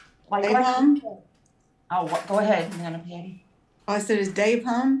 Like, Dave home? Oh, go ahead, Nana Patty. I said, is Dave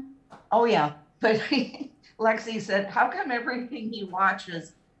home? Oh, yeah. But Lexi said, how come everything he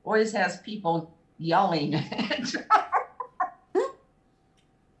watches always has people yelling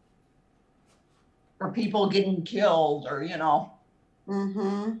or people getting killed or, you know.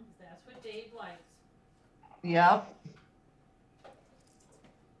 Mm-hmm. That's what Dave likes. Yep.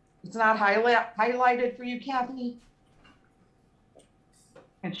 It's not highlighted for you, Kathy?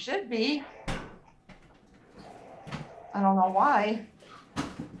 It should be. I don't know why.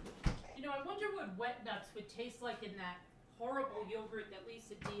 You know, I wonder what wet nuts would taste like in that horrible yogurt that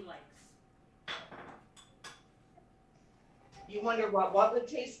Lisa D likes. You wonder what would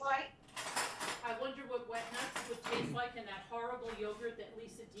taste like? I wonder what wet nuts would taste like in that horrible yogurt that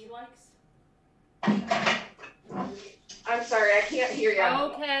Lisa D likes. I'm sorry, I can't hear you.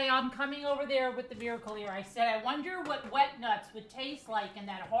 Okay, I'm coming over there with the miracle here. I said, I wonder what wet nuts would taste like in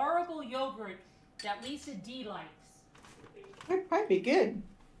that horrible yogurt that Lisa D likes. That'd probably be good.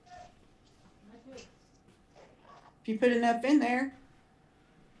 If you put enough in there.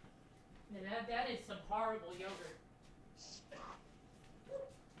 Yeah, that is some horrible yogurt.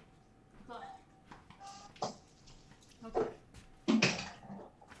 Okay.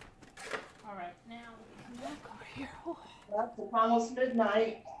 All right, now we can back over here. Oh, It's almost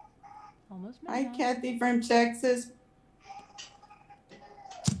midnight. almost Hi, midnight. Kathy from Texas.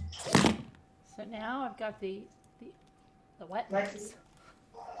 So now I've got the wet nuts.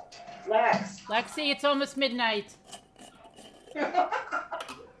 Lex. Lexi, it's almost midnight.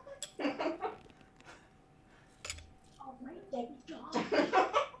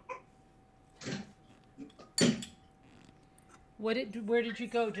 Where did you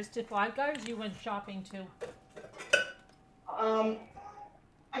go? Just to Five Guys? You went shopping too?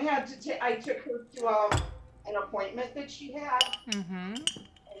 I took her to an appointment that she had, Mm-hmm. and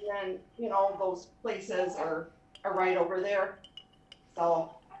then, you know, those places are right over there.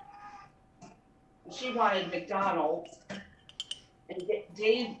 So she wanted McDonald's, and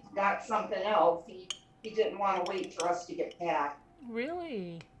Dave got something else. He didn't want to wait for us to get back.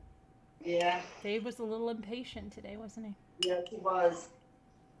 Really? Yeah, Dave was a little impatient today, wasn't he? yes, he was.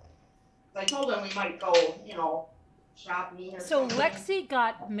 I told him we might go, you know, shopping or So something. Lexi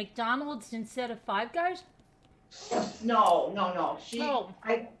got McDonald's instead of Five Guys? No. Oh.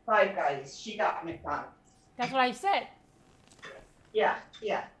 I got Five Guys. She got McDonald's. That's what I said. Yeah.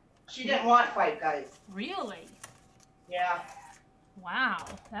 She didn't want Five Guys. Really? Yeah. Wow,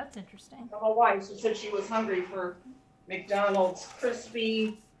 that's interesting. I don't know why. She said she was hungry for McDonald's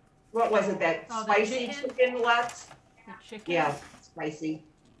crispy. What was it? That Oh, the spicy chicken, Lex? The chicken? Yeah, spicy.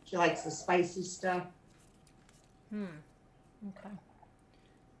 She likes the spicy stuff. Okay.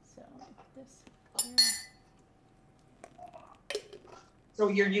 So this here. So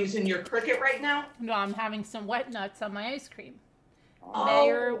you're using your Cricket right now? No, I'm having some wet nuts on my ice cream. Oh.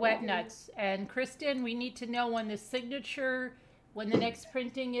 Mayor wet nuts. And Kristen, we need to know when the next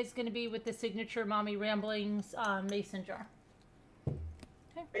printing is going to be with the signature Mommy Ramblings mason jar.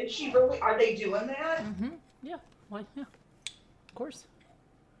 Is she really? Are they doing that? Mm-hmm. Yeah. Why? Yeah. Of course.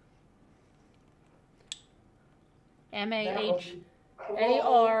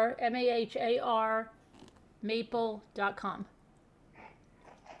 MAHAR maple.com.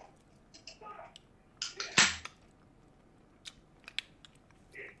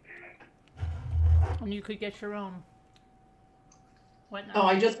 And you could get your own. What Oh, now?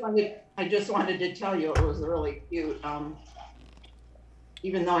 I just wanted to tell you it was really cute.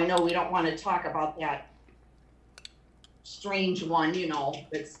 Even though I know we don't want to talk about that strange one, you know,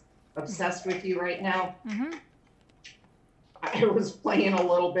 that's obsessed with you right now. Mm-hmm. I was playing a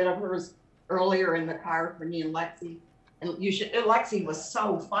little bit of hers earlier in the car for me and Lexi. And Lexi was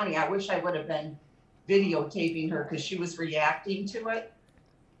so funny. I wish I would have been videotaping her because she was reacting to it.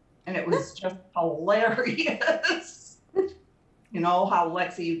 And it was just hilarious. You know, how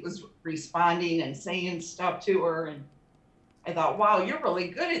Lexi was responding and saying stuff to her. And I thought, wow, you're really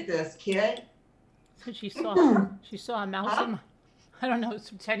good at this, kid. So she saw a mouse in my, I don't know,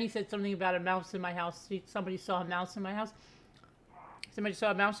 Tenny said something about a mouse in my house. Somebody saw a mouse in my house. Somebody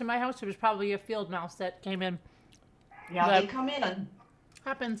saw a mouse in my house. It was probably a field mouse that came in. Yeah, But they come in.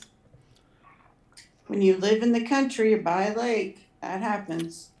 happens. When you live in the country or by a lake, that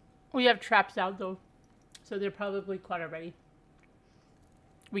happens. We have traps out though, so they're probably caught already.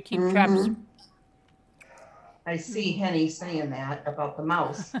 We keep traps. I see Henny saying that about the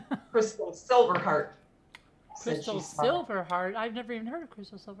mouse. Crystal Silverheart. said she Crystal saw it. Silverheart. I've never even heard of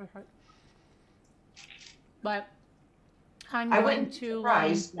Crystal Silverheart. But I wouldn't be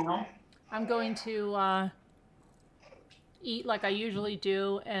surprised, you know. I'm going to eat like I usually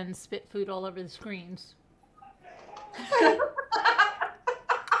do and spit food all over the screens.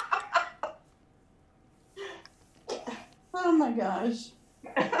 Oh my gosh.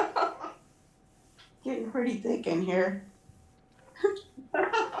 Getting pretty thick in here.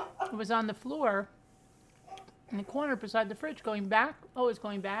 It was on the floor in the corner beside the fridge going back. Oh, it's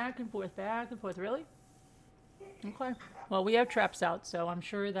going back and forth, really? Okay. Well, we have traps out, so I'm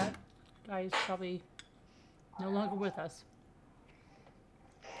sure that guy is probably no longer with us.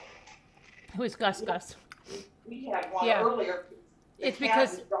 It was Gus. We had one Yeah. earlier. The It's cat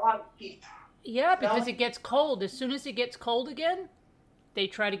because- and dog keep- Yeah, because it gets cold. As soon as it gets cold again, they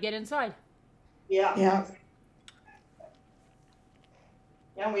try to get inside. Yeah. Yeah.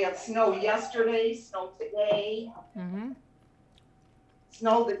 And we had snow yesterday, snow today, Mm-hmm.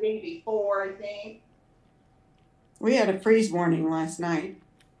 snow the day before, I think. We had a freeze warning last night.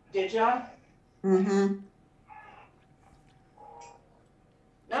 Did ya? Mm-hmm.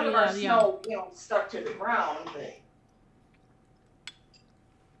 None of Yeah, our snow, stuck to the ground, but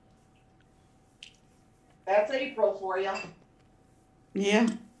that's April for you. Yeah.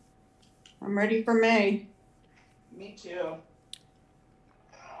 I'm ready for May. Me too.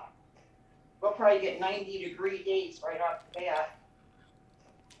 We'll probably get 90-degree days right off the bat.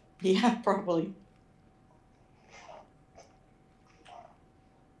 Yeah, probably.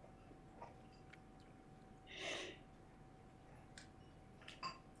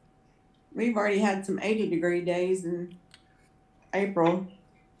 We've already had some 80-degree days in April.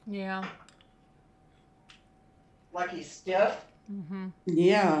 Yeah. Lucky stiff. Mm-hmm.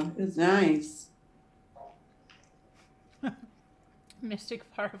 Yeah, it's nice. Mystic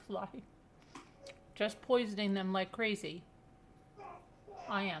firefly. Just poisoning them like crazy.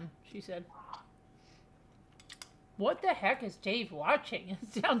 I am, she said. What the heck is Dave watching?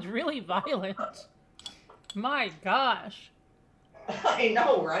 It sounds really violent. My gosh. I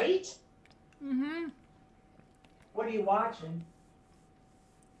know, right? Mm-hmm. What are you watching?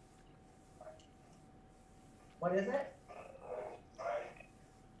 What is it?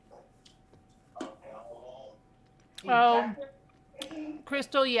 Oh.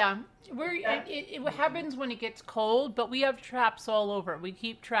 Crystal, yeah. It happens when it gets cold, but we have traps all over. We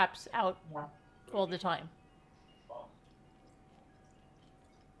keep traps out all the time.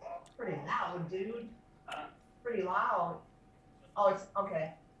 Pretty loud, dude. Pretty loud. Oh, it's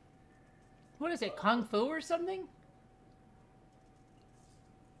okay. What is it, Kung Fu or something?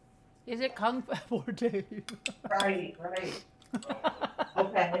 Is it Kung Fu? Poor Dave. Right.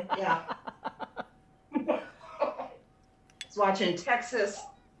 Okay, yeah. He's watching Texas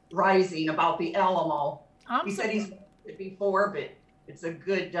Rising about the Alamo. He said he's watched it before, but it's a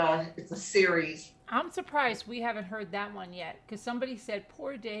good, it's a series. I'm surprised we haven't heard that one yet, because somebody said,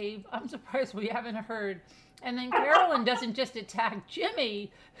 poor Dave. I'm surprised we haven't heard. And then Carolyn doesn't just attack Jimmy.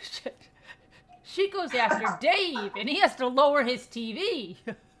 She goes after Dave, and he has to lower his TV.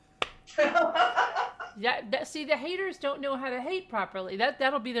 Yeah, see, the haters don't know how to hate properly.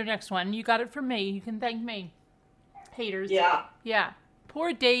 That'll be their next one. You got it from me. You can thank me. Haters. Yeah. Yeah.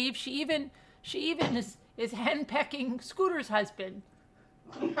 Poor Dave. She even is henpecking Scooter's husband.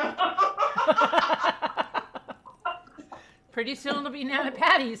 Pretty soon it'll be Nana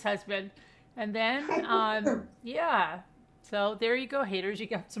Patty's husband. And then, yeah. So there you go, haters. You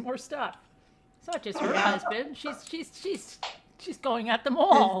got some more stuff. It's not just her husband. She's going at them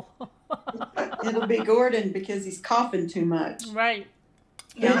all. It'll be Gordon because he's coughing too much. Right.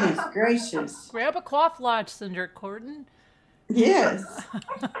 Goodness gracious. Grab a cough lozenge, Gordon. Yes.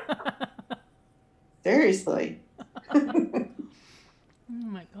 Seriously. Oh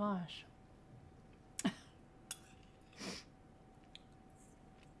my gosh.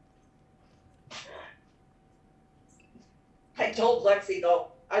 I told Lexi,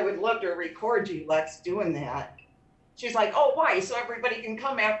 though, I would love to record you, Lex, doing that. She's like, oh, why? So everybody can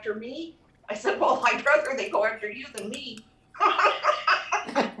come after me? I said, well, I'd rather they go after you than me.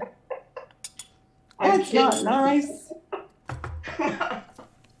 That's not nice.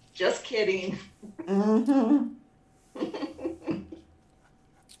 Just kidding. Mm-hmm. Okay,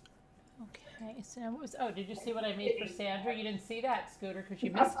 so what was, did you see what I made for Sandra? You didn't see that, Scooter, because you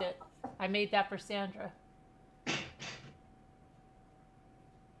missed it. I made that for Sandra.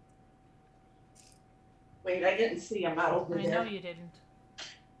 Wait, I didn't see him out over I there. know you didn't.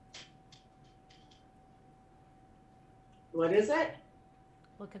 What is it?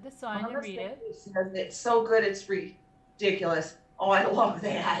 Look at the sign and read it. It's so good, it's ridiculous. Oh, I love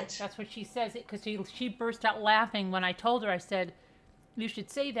that. That's what she says, because she burst out laughing when I told her. I said, you should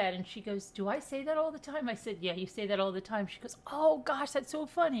say that. And she goes, do I say that all the time? I said, yeah, you say that all the time. She goes, oh, gosh, that's so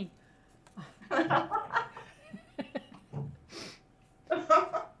funny.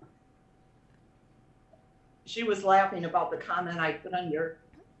 she was laughing about the comment I put on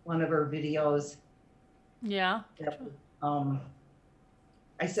one of her videos. Yeah.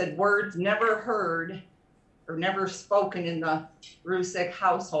 I said words never heard or never spoken in the Rusick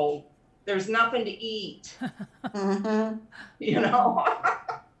household. There's nothing to eat. Mm-hmm. You know.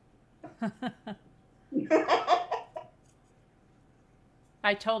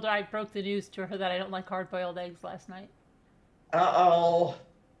 I told her, I broke the news to her that I don't like hard-boiled eggs last night. Uh-oh.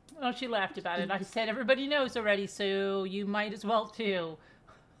 Oh, she laughed about it. I said, everybody knows already, so you might as well too.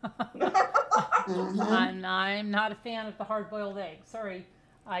 Mm-hmm. I'm not a fan of the hard-boiled eggs. Sorry,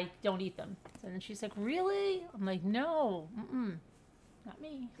 I don't eat them. And then she's like, really? I'm like, no, not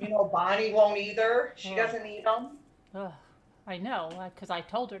me. You know, Bonnie won't either. She doesn't eat them. Ugh, I know, because I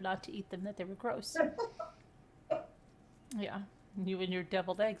told her not to eat them, that they were gross. Yeah, you and your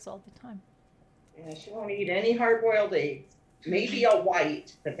deviled eggs all the time. Yeah, she won't eat any hard-boiled eggs. Maybe a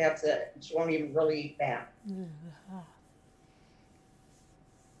white, but that's it. She won't even really eat that.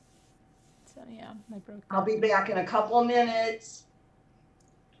 So yeah, I broke that. I'll be back in a couple of minutes.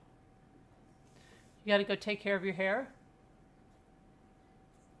 You got to go take care of your hair?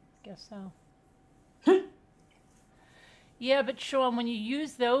 Guess so. Yeah, but Sean, when you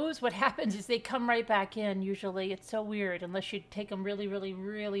use those, what happens is they come right back in usually. It's so weird unless you take them really, really,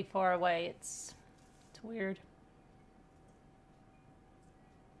 really far away. It's weird.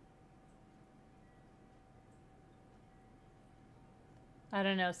 I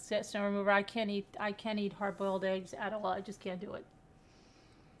don't know. Snow remover. I can't eat hard-boiled eggs at all. I just can't do it.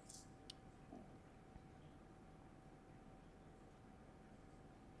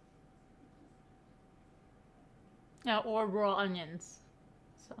 Or raw onions.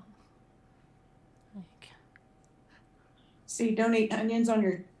 So, like, So you don't eat onions on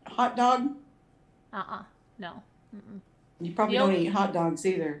your hot dog? no. Mm-mm. You probably don't eat hot dogs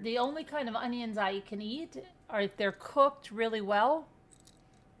either. The only kind of onions I can eat are if they're cooked really well.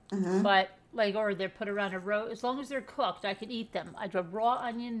 Mm-hmm. But like, or they're put around a roast. As long as they're cooked, I can eat them. A raw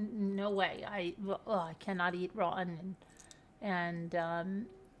onion, no way. I cannot eat raw onion. And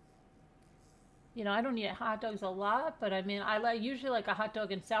you know, I don't eat hot dogs a lot, but I mean, I usually like a hot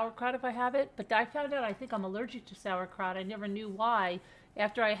dog and sauerkraut if I have it. But I found out I think I'm allergic to sauerkraut. I never knew why.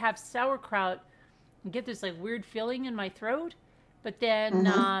 After I have sauerkraut, I get this like weird feeling in my throat. But then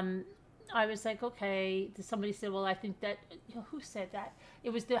I was like, okay. Somebody said, well, I think that, who said that? It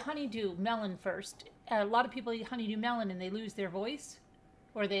was the honeydew melon first. A lot of people eat honeydew melon and they lose their voice,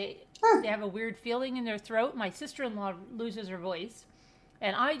 or they have a weird feeling in their throat. My sister-in-law loses her voice,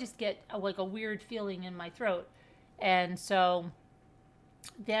 and I just get like a weird feeling in my throat. And so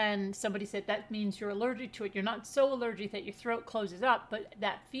then somebody said that means you're allergic to it. You're not so allergic that your throat closes up, but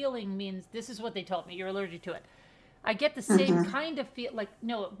that feeling means, this is what they told me, you're allergic to it. I get the same kind of feel, like,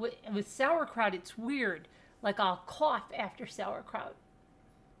 no, with sauerkraut, it's weird. Like, I'll cough after sauerkraut.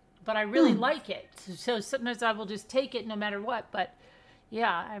 But I really like it. So sometimes I will just take it no matter what. But,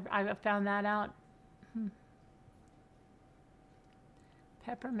 yeah, I found that out.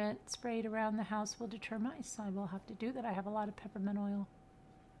 Peppermint sprayed around the house will deter mice. I will have to do that. I have a lot of peppermint oil.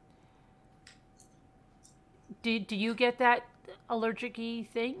 Do you get that allergic-y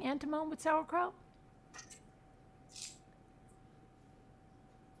thing, Antimone, with sauerkraut?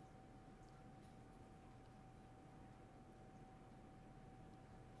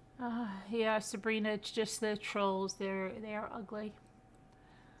 Yeah, Sabrina, it's just the trolls. They are ugly.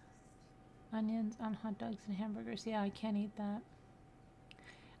 Onions on hot dogs and hamburgers. Yeah, I can't eat that.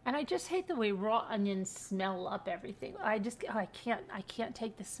 And I just hate the way raw onions smell up everything. I can't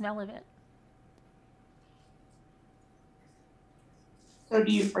take the smell of it. So are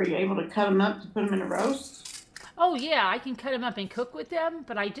you able to cut them up to put them in a roast? Oh yeah, I can cut them up and cook with them,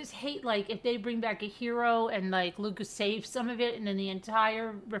 but I just hate, like, if they bring back a hero and like Lucas saves some of it and then the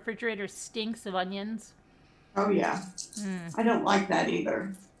entire refrigerator stinks of onions. Oh yeah. I don't like that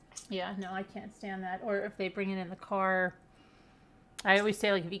either. Yeah, no, I can't stand that. Or if they bring it in the car. I always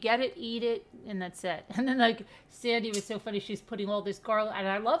say, like, if you get it, eat it, and that's it. And then, like, Sandy was so funny. She's putting all this garlic, and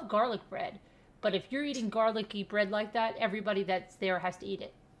I love garlic bread. But if you're eating garlicky bread like that, everybody that's there has to eat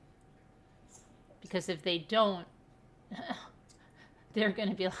it. Because if they don't, they're going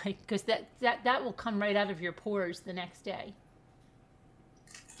to be like, because that will come right out of your pores the next day.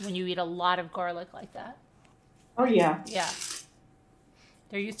 When you eat a lot of garlic like that. Oh, yeah. Yeah.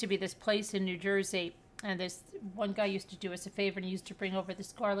 There used to be this place in New Jersey, and this one guy used to do us a favor, and he used to bring over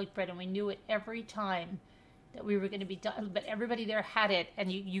this garlic bread, and we knew it every time that we were going to be done. But everybody there had it,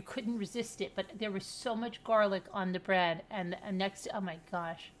 and you couldn't resist it. But there was so much garlic on the bread, and next, oh my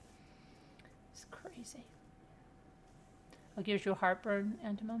gosh. It's crazy. Oh, gives you heartburn,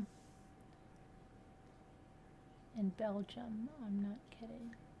 Antimum? in Belgium. I'm not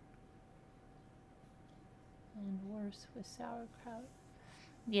kidding. And worse with sauerkraut.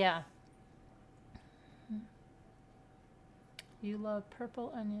 Yeah. You love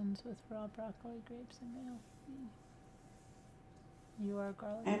purple onions with raw broccoli, grapes, and mayo. You are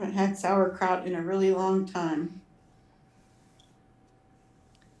garlic. I haven't had sauerkraut in a really long time.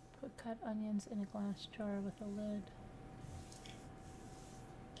 Put cut onions in a glass jar with a lid.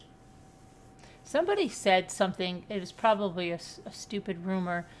 Somebody said something, it was probably a stupid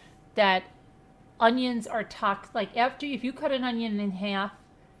rumor, that onions are toxic. Like if you cut an onion in half,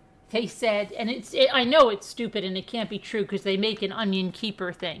 they said, and I know it's stupid and it can't be true because they make an onion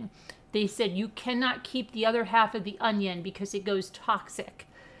keeper thing. They said you cannot keep the other half of the onion because it goes toxic.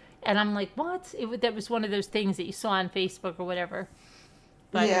 And I'm like, what? That was one of those things that you saw on Facebook or whatever.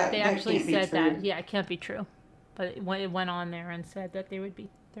 But Yeah, they that actually can't be said true. that. Yeah, it can't be true. But it went on there and said that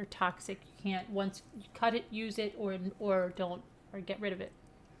they're toxic. You can't, once you cut it, use it, or don't, or get rid of it.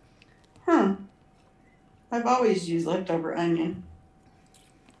 Huh. I've always used leftover onion.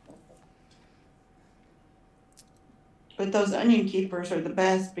 But those onion keepers are the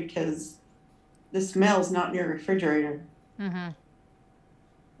best because the smell's not in your refrigerator. Mm-hmm.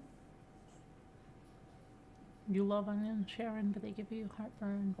 You love onions, Sharon, but they give you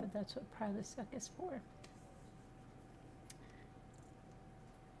heartburn, but that's what Prilosec is for.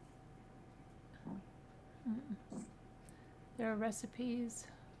 There are recipes.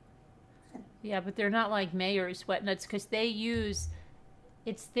 Yeah, but they're not like Mayer's wet nuts because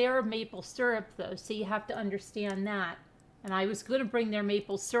it's their maple syrup though, so you have to understand that. And I was going to bring their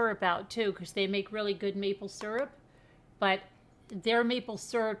maple syrup out too because they make really good maple syrup, but their maple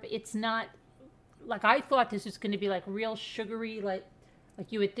syrup, it's not, like I thought this was going to be like real sugary, like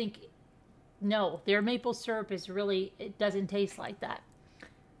you would think. No, their maple syrup is really, it doesn't taste like that.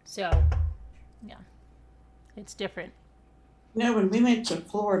 So, yeah, it's different. You know, when we went to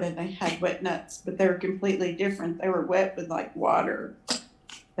Florida, they had wet nuts, but they were completely different. They were wet with like water.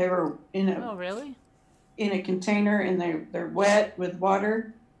 They were Oh, really? in a container, and they're wet with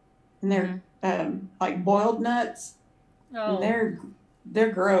water, and they're like boiled nuts. Oh, And they're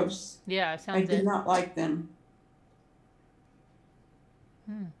gross. yeah, I sounds did it. not like them.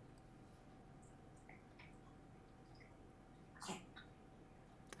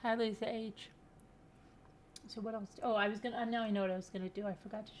 Hadley's the age. So what else? Oh, now I know what I was gonna do. I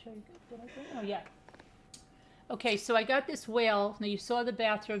forgot to show you. Did I do? Oh, yeah. Okay, so I got this whale. Now you saw the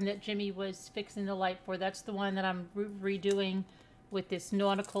bathroom that Jimmy was fixing the light for. That's the one that I'm redoing with this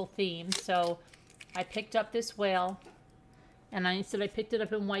nautical theme. So I picked up this whale, and I said I picked it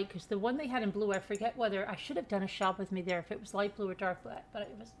up in white because the one they had in blue, I forget whether I should have done a shop with me there if it was light blue or dark blue, but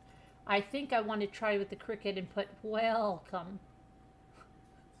it was. I think I want to try with the cricket and put welcome.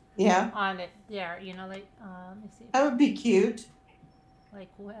 Yeah. On it there, you know, like let me see. That would be cute. Like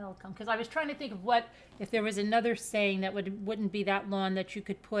welcome, because I was trying to think of if there was another saying that wouldn't be that long that you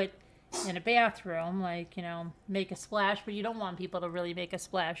could put in a bathroom, like, you know, make a splash, but you don't want people to really make a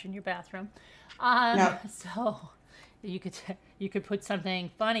splash in your bathroom. No. So you could put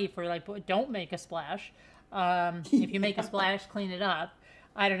something funny for like, don't make a splash. If you make a splash, clean it up.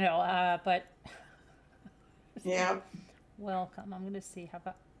 I don't know, but Yeah. welcome. I'm gonna see how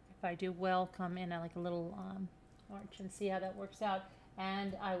about if I do welcome in like a little arch and see how that works out.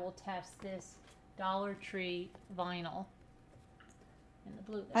 And I will test this Dollar Tree vinyl in the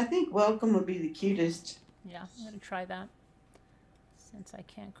blue there. I think welcome would be the cutest. Yeah, I'm going to try that since I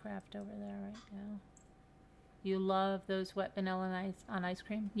can't craft over there right now. You love those wet vanilla on ice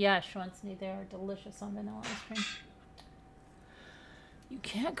cream? Yeah, Schwanzny, they are delicious on vanilla ice cream. You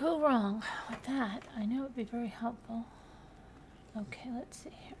can't go wrong with that. I know it would be very helpful. Okay, let's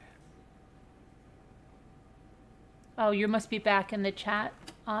see here. Oh, you must be back in the chat,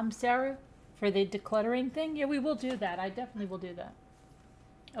 Sarah, for the decluttering thing? Yeah, we will do that. I definitely will do that.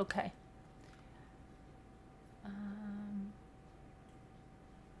 Okay. I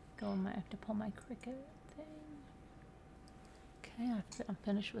have to pull my Cricut thing. Okay, I'm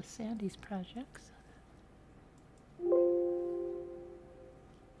finished with Sandy's projects.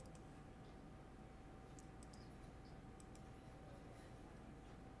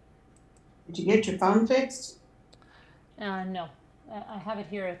 Did you get your phone fixed? No, I have it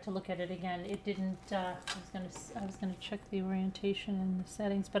here to look at it again. It didn't. I was gonna check the orientation and the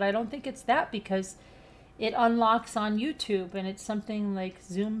settings, but I don't think it's that because it unlocks on YouTube and it's something like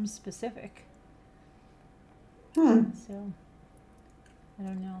Zoom specific. So I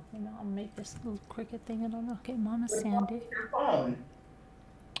don't know. I'll make this little Cricut thing. I don't know. Okay, Mama Sandy. Your phone.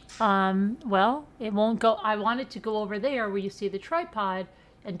 Well, it won't go. I wanted to go over there where you see the tripod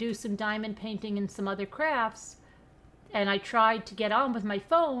and do some diamond painting and some other crafts, And I tried to get on with my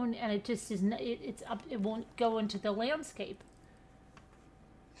phone, and it just isn't. It's up. It won't go into the landscape.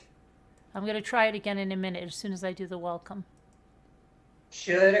 I'm gonna try it again in a minute as soon as I do the welcome.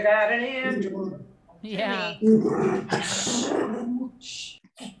 Should have got an Android. Yeah.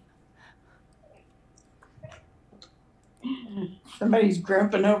 Somebody's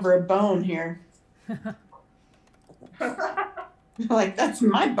grumping over a bone here. Like, that's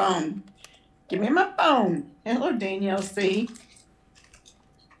my bone. Give me my bone. Hello, Danielle C.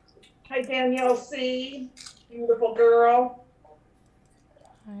 Hi, Danielle C. Beautiful girl.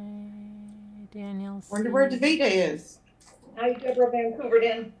 Hi, Daniel. Wonder where Davida is. Hi, Deborah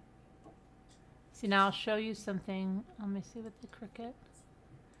Vancouverton. See, now I'll show you something. Let me see with the Cricut.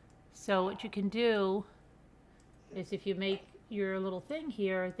 So what you can do is if you make your little thing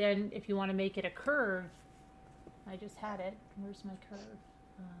here, then if you want to make it a curve, I just had it. Where's my curve?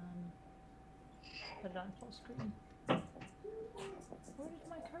 Put it on full screen. Where did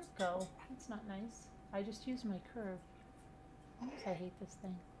my curve go? That's not nice. I just used my curve. Oops, I hate this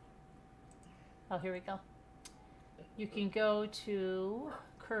thing. Oh, here we go. You can go to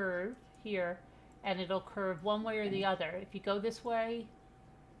curve here, and it'll curve one way or the other. If you go this way,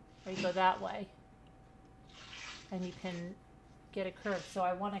 or you go that way, and you can get a curve. So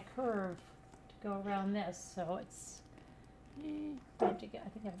I want a curve to go around this, so it's I think I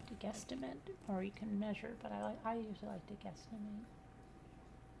have to guesstimate, or you can measure, but I usually like to guesstimate.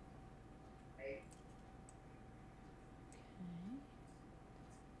 Okay.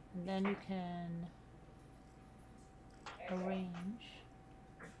 And then you can arrange.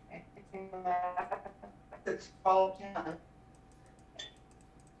 It's 12:10.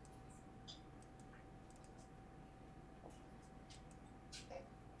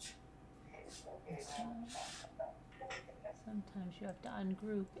 Sometimes you have to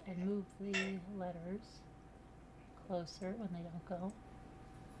ungroup and move the letters closer when they don't go.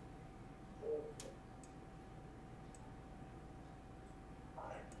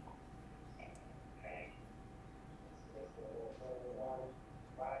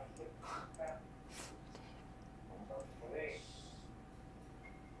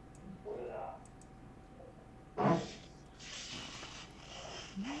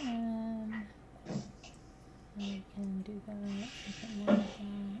 And I can do that, I can work that,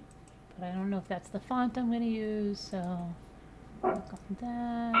 but I don't know if that's the font I'm going to use, so click on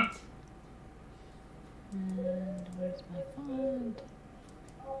that. And where's my font?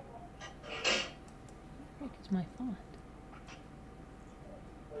 Where is my font?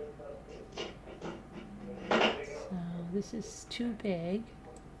 So this is too big.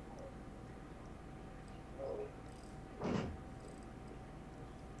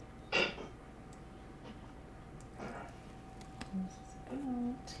 This is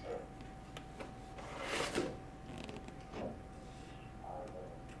about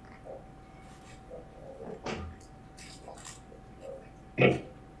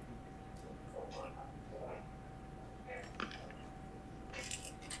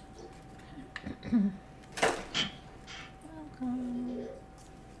welcome.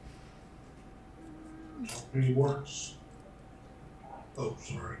 Any works? Oh,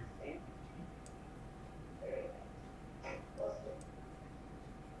 sorry.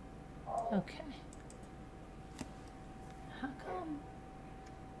 Okay. How come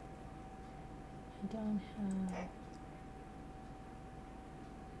I don't have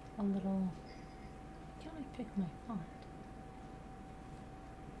a little, can't I pick my font?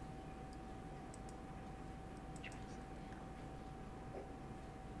 Try something else.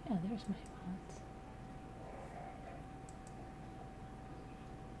 Yeah, there's my fonts.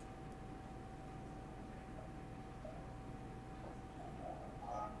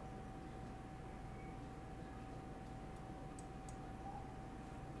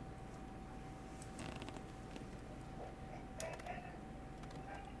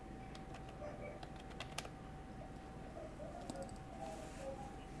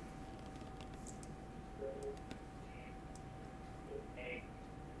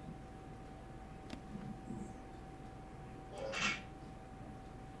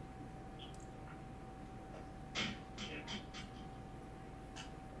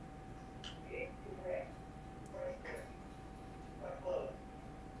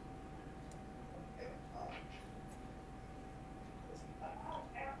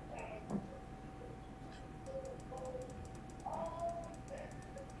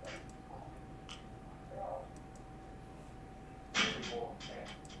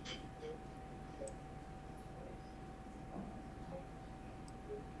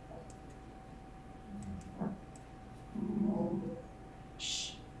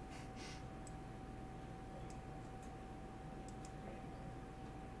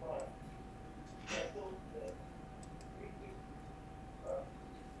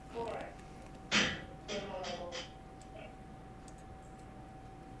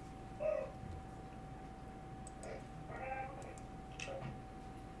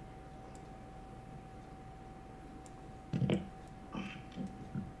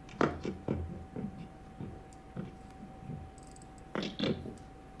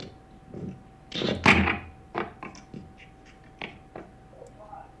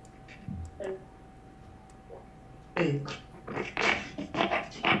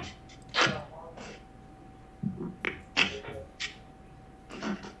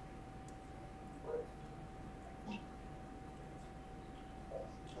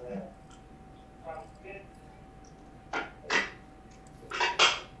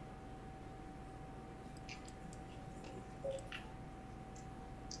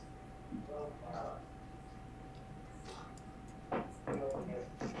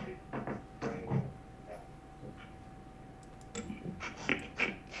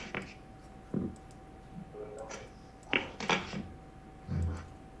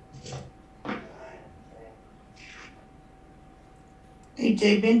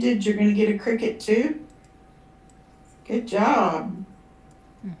 AJ Vintage, you're gonna get a cricket too? Good job.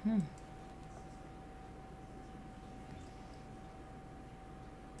 Mm-hmm.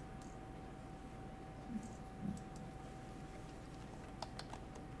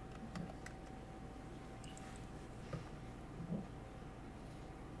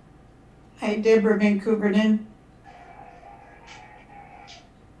 Hey, Deborah Vancouverden.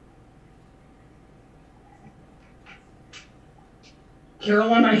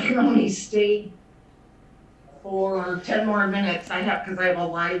 Carolyn, I can only stay for 10 more minutes. Because I have a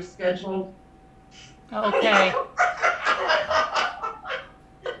live scheduled. Okay.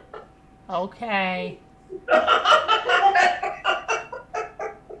 Okay.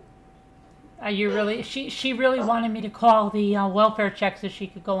 Are you really? She really wanted me to call the welfare check so she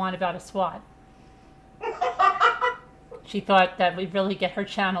could go on about a SWAT. She thought that we'd really get her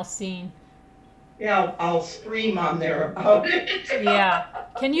channel seen. Yeah, I'll scream on there about it. Yeah.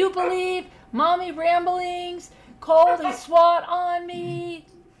 Can you believe Mommy Ramblings called a SWAT on me?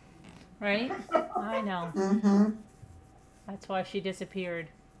 Right? I know. Mm-hmm. That's why she disappeared.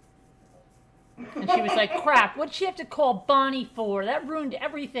 And she was like, crap, what'd she have to call Bonnie for? That ruined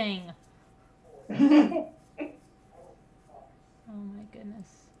everything. Oh my goodness.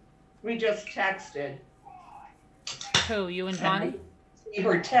 We just texted. Who, you and Bonnie? See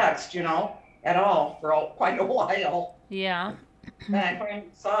her text, at all for quite a while. Yeah. And I finally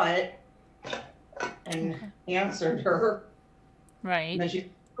saw it and answered her. Right. And then she's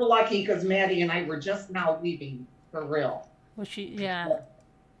lucky because Maddie and I were just now leaving for real. Well, yeah.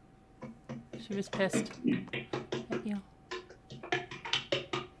 She was pissed at you.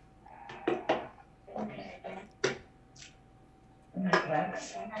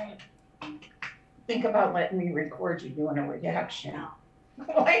 Think about letting me record you doing a reaction.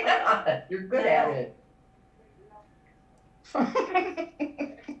 Why not? You're good at it.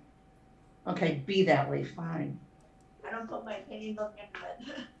 Okay, be that way, fine. I don't put my opinions on the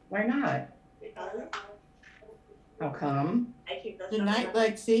internet. Why not? Because How come? I keep those. Good night,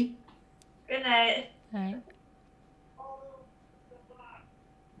 Lexi. Good night. Right.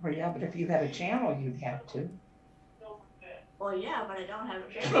 Well, yeah, but if you had a channel, you'd have to. Well, yeah, but I don't have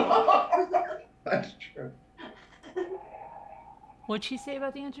a channel. That's true. What'd she say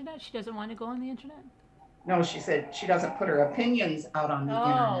about the internet? She doesn't want to go on the internet? No, she said she doesn't put her opinions out on the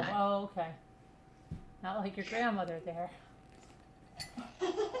internet. Oh, okay. Not like your grandmother there.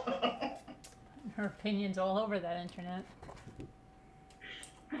 Her opinions all over that internet.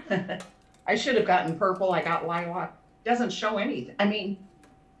 I should have gotten purple. I got lilac. Doesn't show anything. I mean,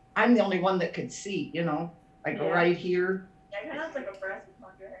 I'm the only one that could see, like Yeah. right here. Yeah, kind of like a brassy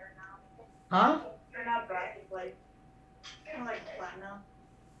on your hair now. Huh? Or not brassy, like kind of like platinum.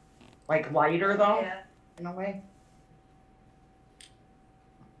 Like lighter though, Yeah. in a way.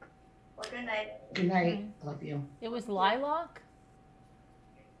 Well, good night. Good night. Love you. It was lilac?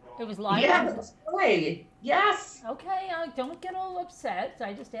 It was lilac? Yeah, that's right. Yes. Okay, don't get all upset.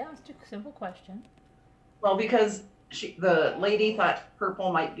 I just asked a simple question. Well, because the lady thought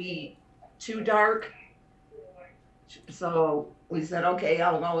purple might be too dark. So we said, okay,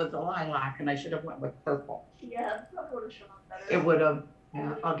 I'll go with the lilac, and I should have went with purple. Yeah, probably would have shown up better. It would have.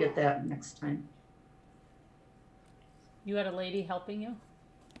 Yeah, I'll get that next time. You had a lady helping you?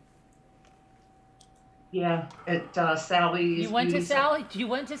 Yeah, at Sally's. You went to Beauty Sally? You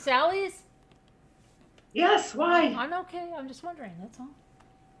went to Sally's? Yes, why? I'm okay. I'm just wondering. That's all.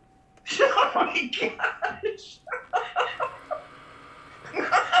 Oh my gosh.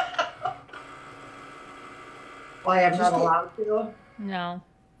 Why I'm not allowed to? No,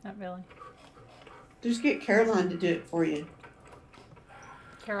 not really. Just get Caroline to do it for you.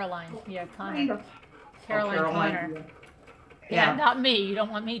 Caroline. Yeah, Kind Connor. of. Caroline Connor. Yeah, Yeah. not me. You don't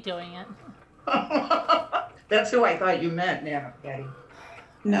want me doing it. That's who I thought you meant, Nana Patty.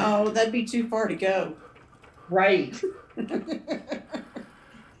 No, that'd be too far to go. Right.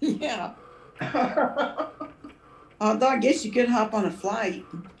 Yeah. Although I guess you could hop on a flight.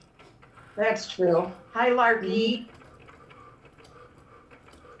 That's true. Hi, Larky.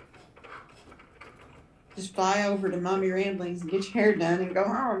 Just fly over to Mommy Ramblings and get your hair done and go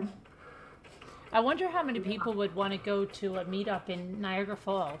home. I wonder how many people would want to go to a meetup in Niagara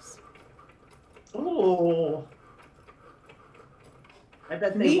Falls. Oh. I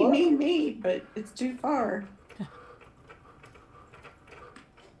bet they would. Me, but it's too far.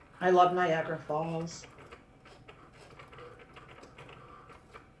 I love Niagara Falls.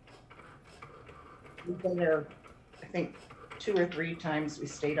 We've been there, I think, 2 or 3 times. We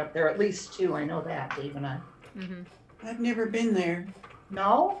stayed up there, at least 2. I know that, Dave and I. Mm-hmm. I've never been there.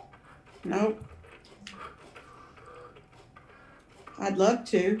 No? Nope. I'd love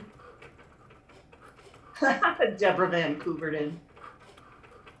to. Deborah Van Couverton.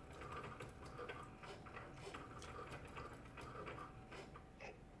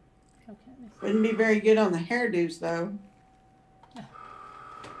 Okay, let me see. Wouldn't be very good on the hairdos though.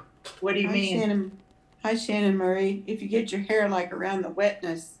 What do you mean? Hi Shannon Marie. If you get your hair like around the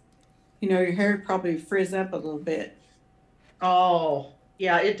wetness, you know, your hair would probably frizz up a little bit. Oh,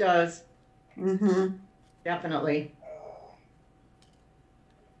 yeah, it does. Mm-hmm. Definitely.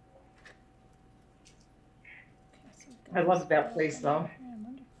 Okay, so we've got I love this that row place, in though. here. I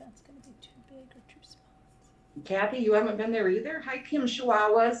wonder if that's going to be too big or too small. Kathy, you haven't been there either? Hi, Kim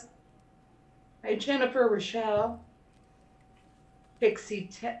Chihuahuas. Hi, Jennifer Rochelle. Hixie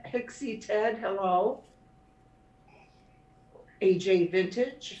Ted, hello. AJ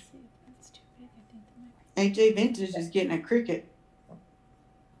Vintage. Let's see if that's too big. I think that might be. AJ Vintage is getting a Cricut.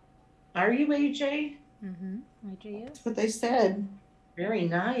 Are you AJ? Mm-hmm. AJ is. That's what they said. Very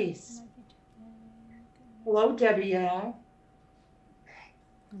nice. Might be too big. Hello, Debbie Al.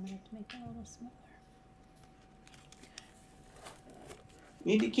 I'm gonna have to make that a little smaller.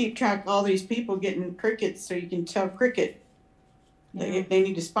 You need to keep track of all these people getting Cricuts so you can tell Cricut Yeah. they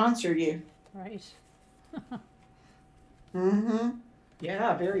need to sponsor you. Right. Mm-hmm.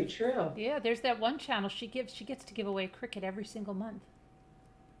 Yeah, very true. Yeah, there's that one channel she gets to give away a Cricut every single month.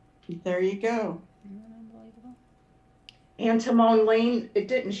 There you go. Isn't that unbelievable? And Timon Lane, it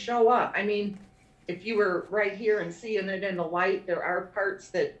didn't show up. I mean, if you were right here and seeing it in the light, there are parts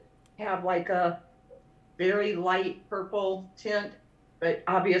that have like a very light purple tint, but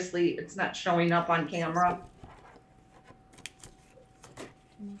obviously it's not showing up on camera. To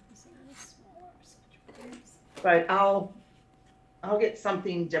make this a little smaller, switch rooms. But I'll get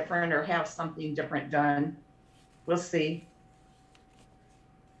something different or have something different done. We'll see.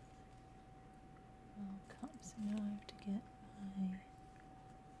 Oh, come. So now I have to get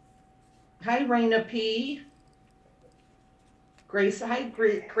my. Hi, Raina P. Grace, hi,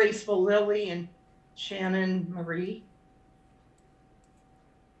 Graceful Lily and Shannon Marie.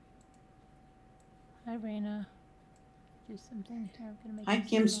 Hi, Raina. Do something here. I'm gonna make. Hi it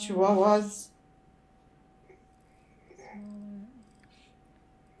Kim's smaller. Chihuahuas. Smaller.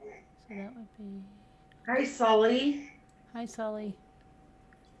 So that would be. Hi, Sully. Hi, Sully.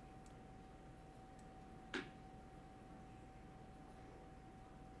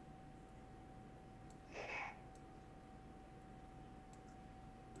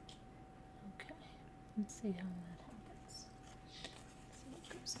 Okay. Let's see how that happens. Let's see what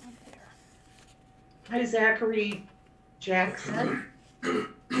goes on there. Hi, Zachary Jackson.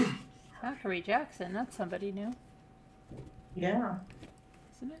 Zachary Jackson. That's somebody new, Yeah.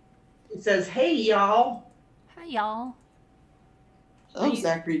 isn't it? It says, hey, y'all. Hi, y'all. Oh, you-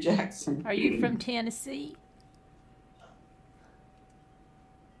 Zachary Jackson. Are you from Tennessee?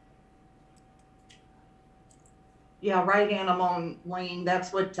 Yeah, right, Anna Lane.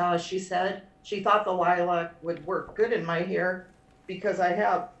 That's what she said. She thought the lilac would work good in my hair because I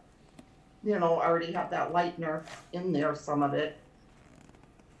have, you know, already have that lightener in there, some of it.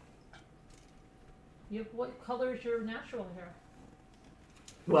 What color is your natural hair?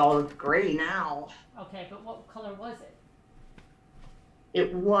 Well, it's gray now. Okay, but what color was it?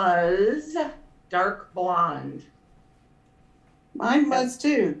 It was dark blonde. Mine was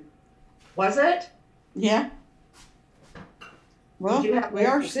too. Was it? Yeah. Well, Did you have we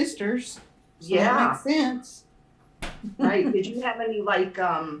are like- sisters. So Yeah. that makes sense. Right. Did you have any like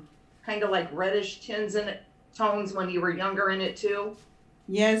kind of like reddish tones when you were younger in it too?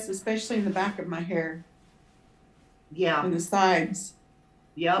 Yes, especially in the back of my hair Yeah. and the sides.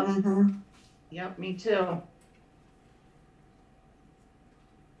 Yep. Mm-hmm. Yep, me too.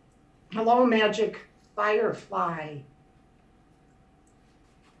 Hello, Magic Firefly.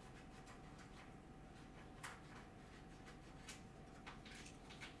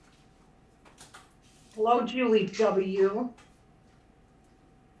 Hello, Julie W.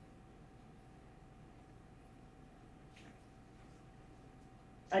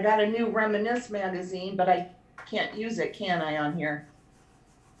 I got a new Reminisce magazine, but I can't use it, can I, on here?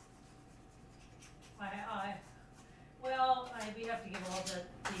 We have to give all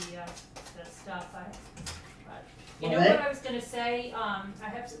the stuff. But you What? know what I was gonna say?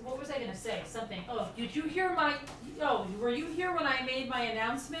 What was I gonna say? Something. Oh, did you hear my? Oh, were you here when I made my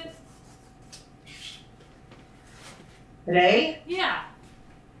announcement? Today? Yeah.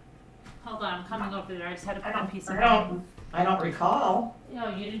 Hold on, I'm coming over there. I just had to put a piece of. I don't recall. No,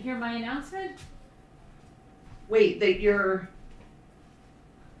 you didn't hear my announcement? Wait, that you're.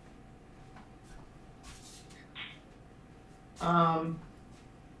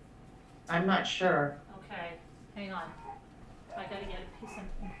 I'm not sure. Okay, hang on. I gotta get a piece of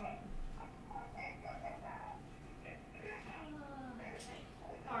something.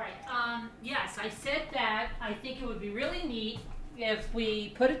 All right. Yes, I said that I think it would be really neat if we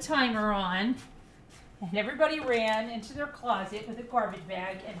put a timer on and everybody ran into their closet with a garbage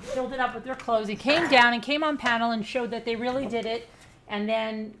bag and filled it up with their clothes and came down and came on panel and showed that they really did it. And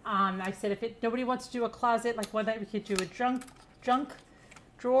then I said if nobody wants to do a closet, like one night we could do a junk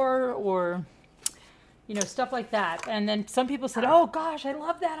drawer or stuff like that. And then some people said, oh gosh, I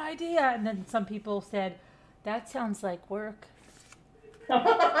love that idea. And then some people said, that sounds like work.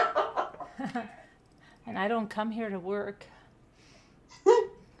 And I don't come here to work.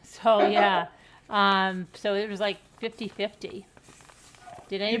 So yeah. So it was like 50-50.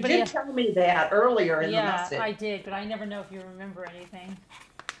 Did anybody? You did tell me that earlier in the message. Yeah, I did, but I never know if you remember anything.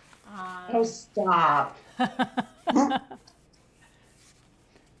 Oh, stop. Let's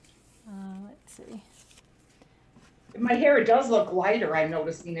see. My hair does look lighter, I'm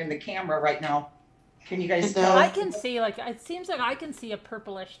noticing in the camera right now. Can you guys tell? I can see, it seems like I can see a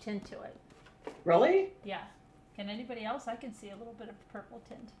purplish tint to it. Really? Yeah. Can anybody else? I can see a little bit of purple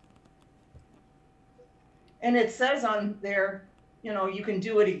tint. And it says on there, you can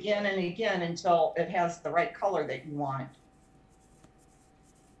do it again and again until it has the right color that you want.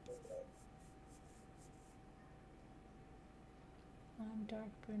 Dark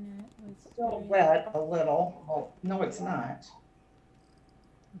brunette with Still wet a little. Oh, no, it's not.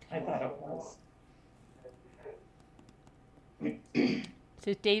 Okay. I thought it was.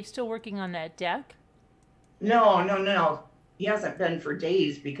 So is Dave still working on that deck? No. He hasn't been for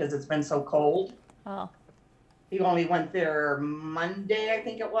days because it's been so cold. Oh. He only went there Monday, I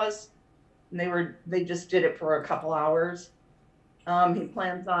think it was. And they just did it for a couple hours. He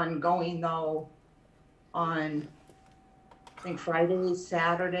plans on going though on I think Friday,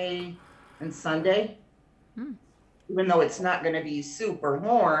 Saturday, and Sunday. Even though it's not going to be super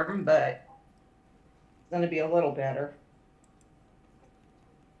warm, but it's going to be a little better.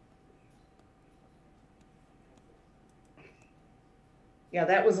 Yeah,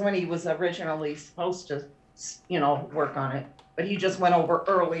 that was when he was originally supposed to, work on it. But he just went over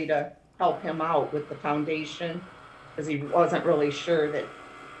early to help him out with the foundation because he wasn't really sure that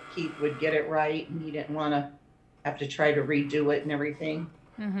Keith would get it right, and he didn't want to have to try to redo it and everything.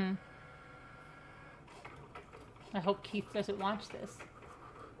 Mm-hmm. I hope Keith doesn't watch this.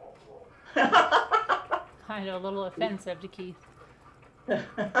 Kind of a little offensive to Keith.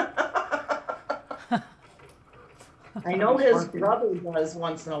 I know his brother does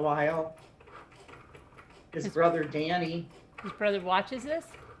once in a while. His brother Danny. His brother watches this?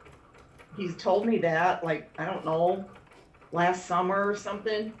 He's told me that, I don't know, last summer or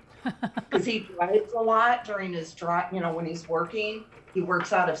something. Because he drives a lot during his drive, when he's working. He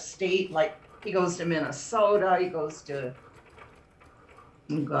works out of state, he goes to Minnesota, he goes to,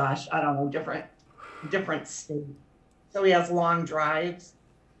 oh gosh, I don't know, different state. So he has long drives.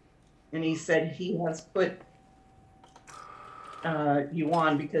 And he said he has put you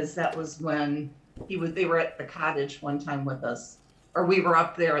on because that was when they were at the cottage one time with us. Or we were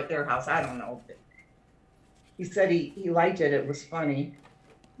up there at their house, I don't know. He said he liked it, it was funny.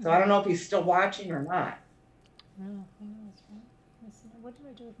 So I don't know if he's still watching or not. No, who knows, right? What did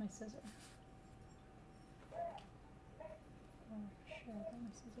I do with my scissor? Oh, sure, I got my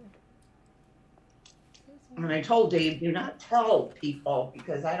scissor. And I told Dave, do not tell people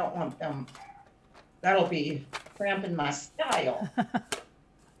because I don't want them, that'll be cramping my style. All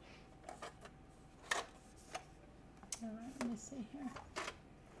right, let me see here.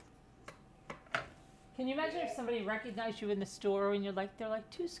 Can you imagine if somebody recognized you in the store and they're like,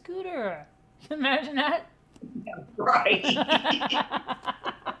 to Scooter? Can you imagine that? Right.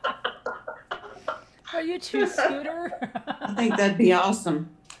 Are you to Scooter? I think that'd be awesome.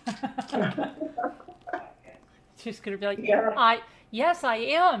 To Scooter be like, Yeah. Yes, I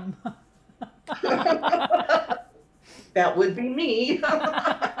am. That would be me.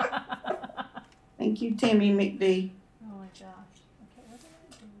 Thank you, Tammy McD. Oh my gosh. Okay, what did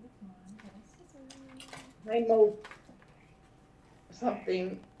I do with mine? Scissors. I know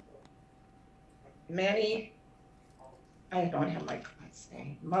something. Manny, I don't have my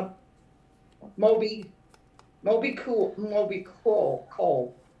name. Moby Cole.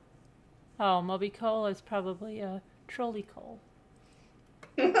 Oh, Moby Cole is probably a trolley Cole.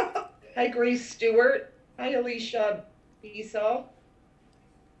 Hi, Grace Stewart. Hi, Alicia Biso.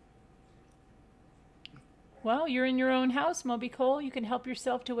 Well, you're in your own house, Moby Cole. You can help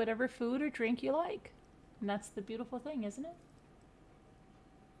yourself to whatever food or drink you like. And that's the beautiful thing, isn't it?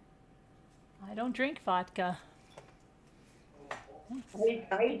 I don't drink vodka.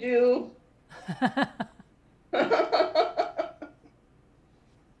 I do.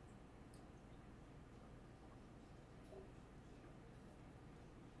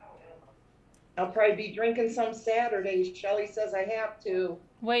 I'll probably be drinking some Saturdays. Shelly says I have to.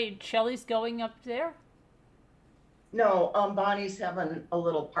 Wait, Shelly's going up there? No, Bonnie's having a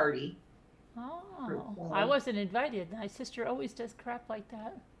little party. Oh, I wasn't invited. My sister always does crap like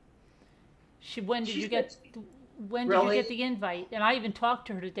that. When did you get the invite? And I even talked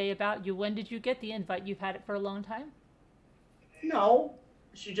to her today about you. When did you get the invite? You've had it for a long time? No,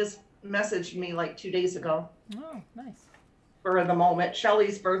 she just messaged me like 2 days ago. Oh, nice. For the moment.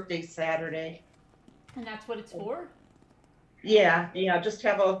 Shelly's birthday's Saturday. And that's what it's for? Yeah, just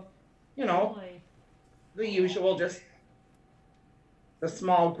have a, Really? the usual, just the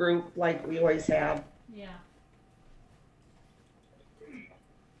small group like we always have. Yeah.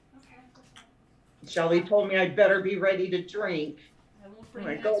 Shelly told me I'd better be ready to drink I won't when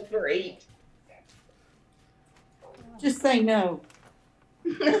bring I go for 8. Just say no.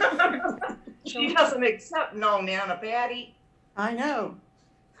 She doesn't accept no, man, a Patty. I know.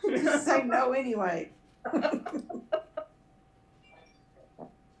 Just say no anyway.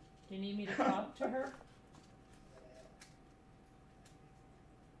 Do you need me to talk to her?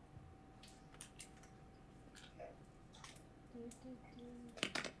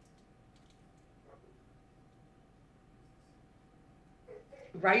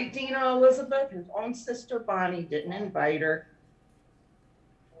 Right, Dina Elizabeth? His own sister Bonnie didn't invite her.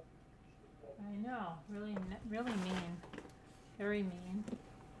 I know, really mean. Very mean.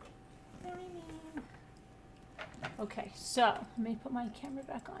 Very mean. Okay, so let me put my camera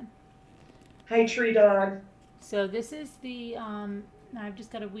back on. Hi, Tree Dog. So this is the, I've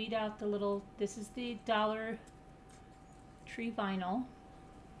just got to weed out the little, this is the Dollar Tree vinyl.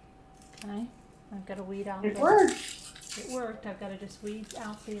 Okay, I've got to weed out. It worked. It worked. I've got to just weed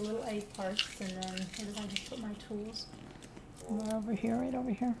out the little A parts, and then where did I just put my tools? They're over here, right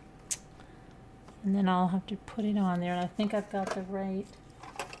over here. And then I'll have to put it on there, and I think I've got the right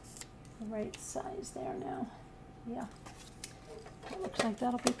size there now. Yeah, it looks like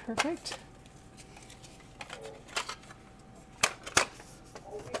that'll be perfect.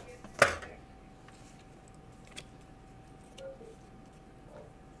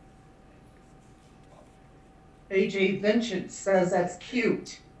 AJ Vincent says that's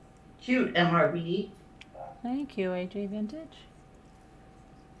cute. Cute, MRB. Thank you, AJ Vintage.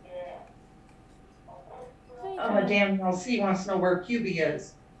 Danielle C wants to know where QB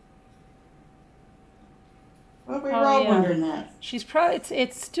is. Well, we were all wondering that. She's probably,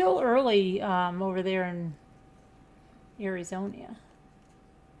 it's still early over there in Arizona.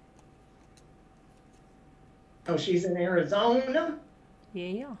 Oh, she's in Arizona?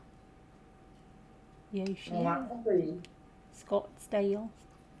 Yeah. Yeah, she Wow. Scottsdale.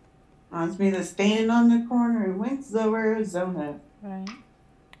 Reminds me of the standing on the corner in Winslow, Arizona. Right.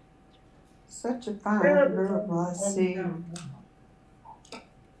 Such a fine girl I see.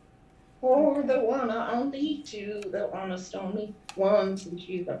 For the one I only two that wanna stone me once, and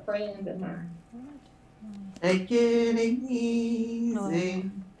she's a friend of mine. Take it easy.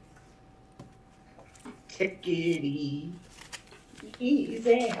 Take it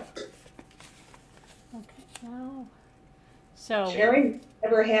easy. Okay, now. So. Sherry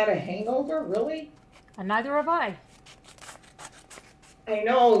never had a hangover, really? Neither have I. I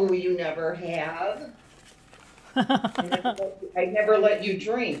know you never have. I never let you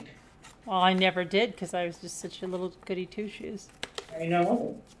drink. Well, I never did because I was just such a little goody two shoes. I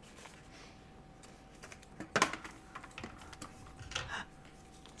know.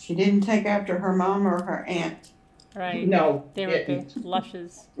 She didn't take after her mom or her aunt. Right. No. They were the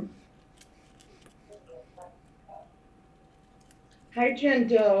lushes. Hi, Jen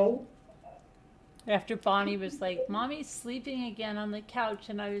Doe. After Bonnie was like, Mommy's sleeping again on the couch,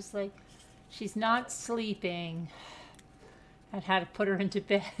 and I was like, she's not sleeping. I had to put her into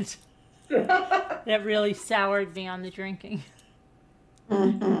bed. That really soured me on the drinking.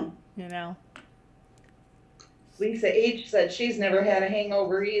 Mm-hmm. You know? Lisa H said she's never had a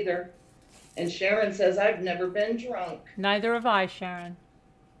hangover either. And Sharon says, I've never been drunk. Neither have I, Sharon.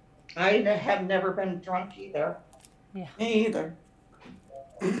 I have never been drunk either. Yeah. Me either.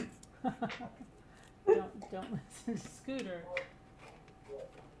 Don't listen to Scooter.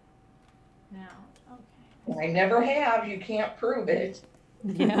 Now, okay. I never have. You can't prove it.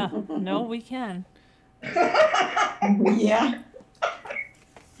 Yeah, no, we can. Yeah.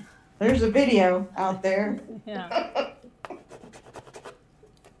 There's a video out there. Yeah.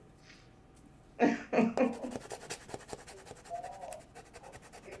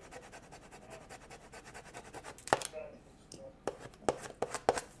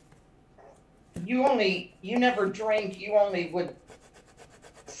 You never drank, you only would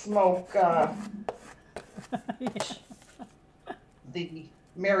smoke the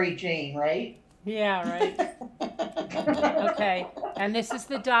Mary Jane, right? Yeah, right. Okay, and this is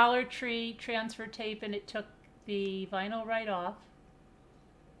the Dollar Tree transfer tape, and it took the vinyl right off.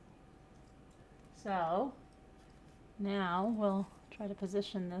 So now we'll try to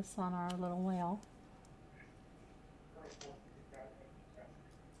position this on our little whale.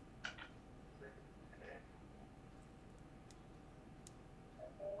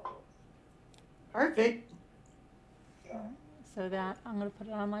 Perfect. So that I'm going to put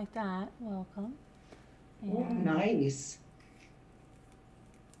it on like that. Welcome. Oh, nice.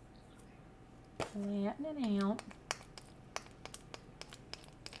 Flatten it out.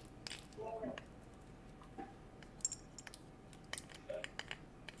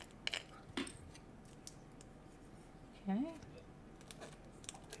 Okay.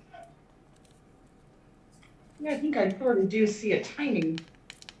 Yeah, I think I sort of do see a tiny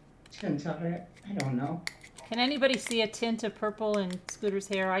tint of it. I don't know. Can anybody see a tint of purple in Scooter's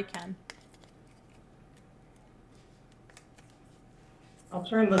hair? I can. I'll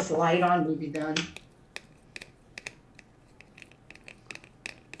turn this light on, we'll be done.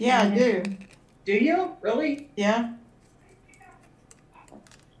 Yeah, I do. Do you? Really? Yeah.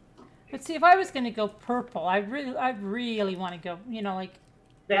 But see, if I was going to go purple, I really want to go, you know, like.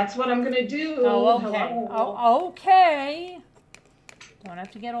 That's what I'm gonna do. Oh, okay. Hello. Oh, okay. Don't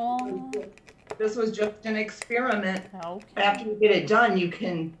have to get all. This was just an experiment. Okay. After you get it done, you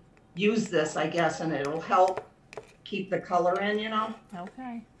can use this, I guess, and it'll help keep the color in, you know?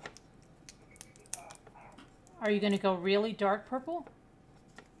 Okay. Are you going to go really dark purple?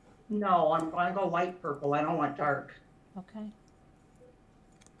 No, I'm gonna go light purple. I don't want dark. Okay.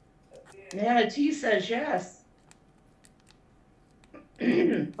 Manatee says yes.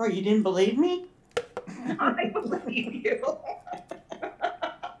 Oh, you didn't believe me? I believe you.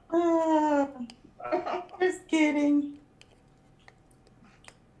 Just kidding.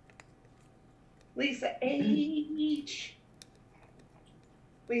 Lisa H.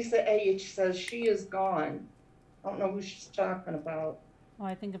 Lisa H says she is gone. I don't know who she's talking about. Oh,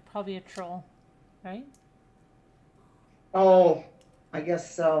 I think it's probably a troll, right? Oh, I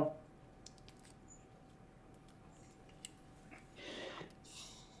guess so.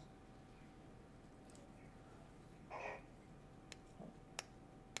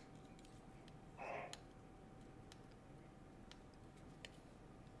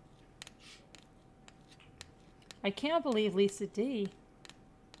 I can't believe Lisa D.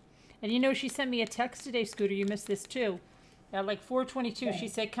 And you know, she sent me a text today, Scooter. You missed this too. At like 4:22, she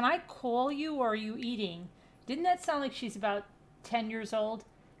said, "Can I call you or are you eating?" Didn't that sound like she's about 10 years old?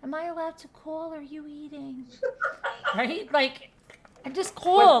 Am I allowed to call or are you eating? Right? Like, just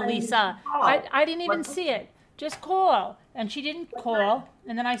call, Lisa. I didn't even see it. Just call. And she didn't call.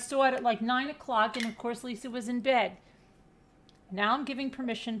 And then I saw it at like 9 o'clock. And of course, Lisa was in bed. Now I'm giving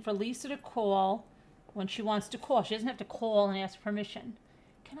permission for Lisa to call when she wants to call. She doesn't have to call and ask permission.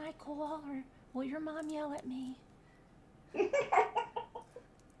 Can I call or will your mom yell at me?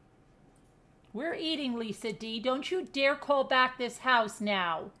 We're eating, Lisa D. Don't you dare call back this house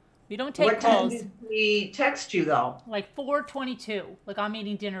now. We don't take What time calls. did we text you though? Like 4:22. Like I'm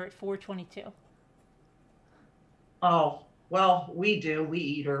eating dinner at 4:22. Oh, well, we do. We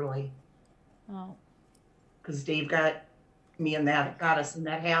eat early. Oh. Because Dave got us in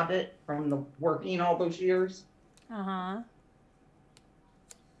that habit from the working all those years. Uh-huh.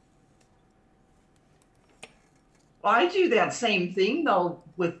 Well, I do that same thing though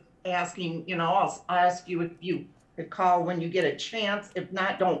with asking, you know, I'll ask you if you could call when you get a chance. If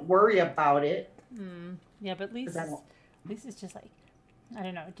not, don't worry about it. Yeah, but Lisa's just like, I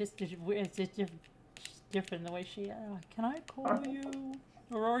don't know, it's just different the way she, can I call you?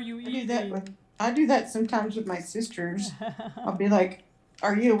 Or are you eating? I do that sometimes with my sisters. I'll be like,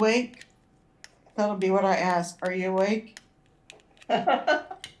 are you awake? That'll be what I ask. Are you awake?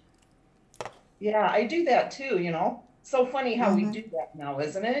 Yeah, I do that too, you know. So funny how we do that now,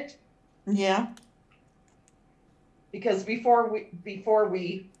 isn't it? Yeah. Because before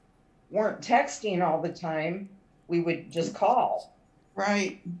we weren't texting all the time, we would just call.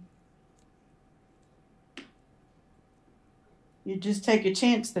 Right. You just take a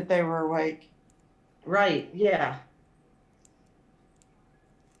chance that they were awake. Right, yeah.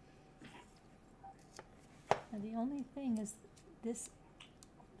 And the only thing is this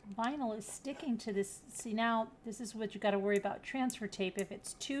vinyl is sticking to this. See, now this is what you got to worry about transfer tape. If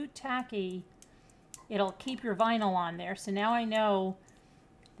it's too tacky, it'll keep your vinyl on there. So now I know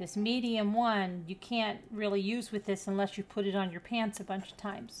this medium one you can't really use with this unless you put it on your pants a bunch of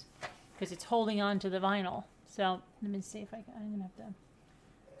times because it's holding on to the vinyl. So let me see if I'm gonna have to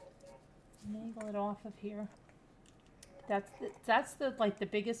angle it off of here. That's the like the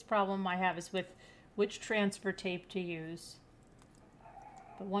biggest problem I have is with which transfer tape to use.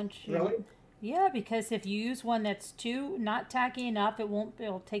 But once you, Really? yeah, because if you use one that's too not tacky enough,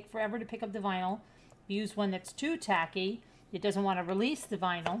 it'll take forever to pick up the vinyl. If you use one that's too tacky, it doesn't want to release the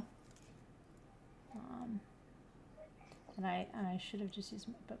vinyl. And I should have just used,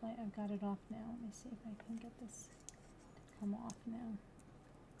 but I've got it off now. Let me see if I can get this to come off now.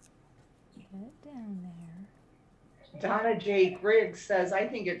 Get it down there. Donna J. Griggs says, I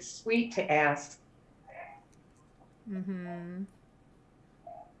think it's sweet to ask. Mm-hmm.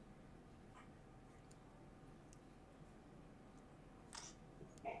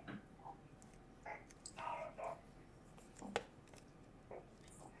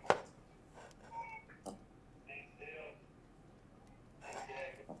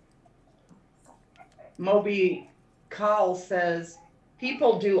 Moby Call says,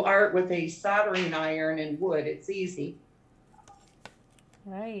 people do art with a soldering iron and wood. It's easy.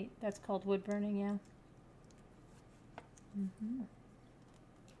 Right, that's called wood burning, yeah. Mm-hmm.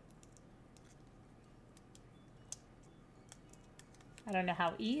 I don't know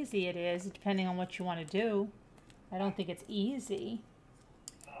how easy it is, depending on what you want to do. I don't think it's easy.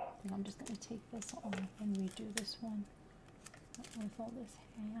 And I'm just going to take this off and redo this one. With all this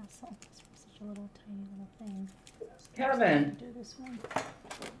hassle, this was such a little tiny little thing. Kevin. Do this one.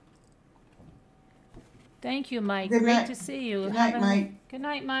 Thank you, Mike. Good Great night. to see you. Good night, Mike. Good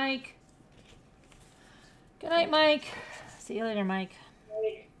night, Mike. Good night, Mike. See you later, Mike.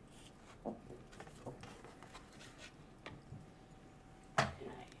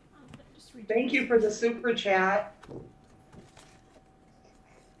 Thank you for the super chat.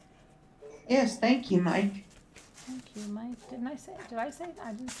 Yes, thank you, Mike. Thank you, Mike. Did I say?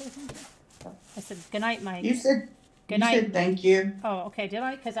 I didn't say thank you. I said good night, Mike. You said Good you night. said thank you. Oh, okay. Did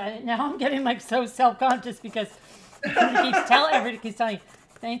I? Because now I'm getting like so self-conscious because everybody keeps telling me,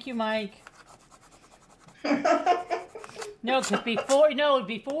 thank you, Mike. No, because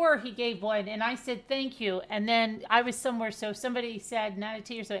before he gave one, and I said thank you, and then I was somewhere, so somebody said, Nana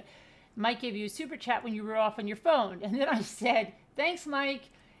T or something, Mike gave you a super chat when you were off on your phone, and then I said thanks, Mike,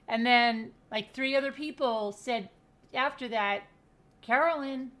 and then like 3 other people said after that,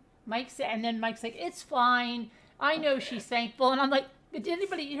 Carolyn, Mike said, and then Mike's like, it's fine, I know she's thankful, and I'm like, did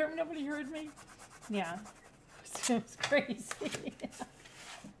anybody hear? Nobody heard me. Yeah, so it's crazy.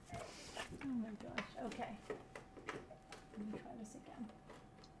 Oh my gosh. Okay. Let me try this again.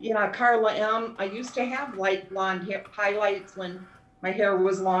 Yeah, Carla M. I used to have light blonde hair highlights when my hair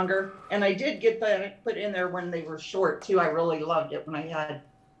was longer, and I did get that put in there when they were short too. I really loved it when I had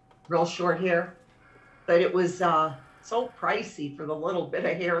real short hair, but it was so pricey for the little bit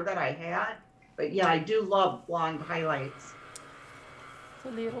of hair that I had. But yeah, I do love blonde highlights. It's a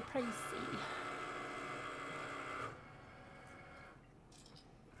little pricey.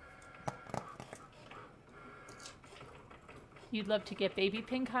 You'd love to get baby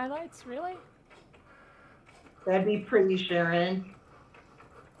pink highlights, really? That'd be pretty, Sharon.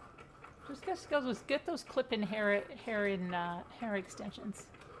 Just get those clip-in hair extensions.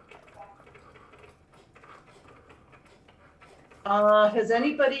 Has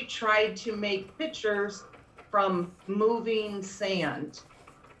anybody tried to make pictures from moving sand?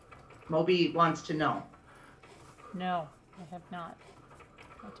 Moby wants to know. No, I have not.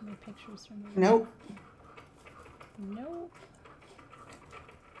 Got to make pictures from you. Nope. Nope.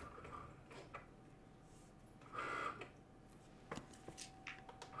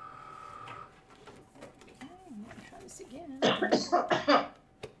 Okay, I'm gonna try this again. Transfer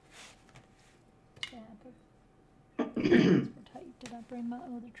type. Did I bring my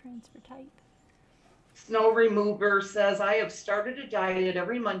other transfer type? Snow Remover says, I have started a diet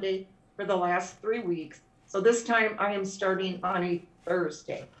every Monday for the last 3 weeks. So this time I am starting on a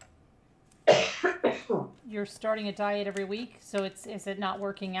Thursday. You're starting a diet every week, so is it not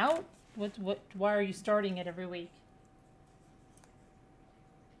working out? Why are you starting it every week?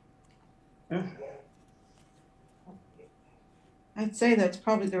 I'd say that's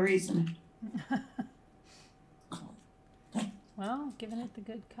probably the reason. Well, giving it the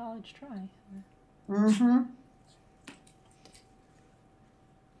good college try. Mm-hmm.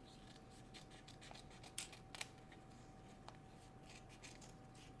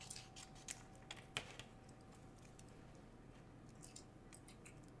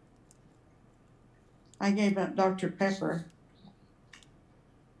 I gave up Dr. Pepper.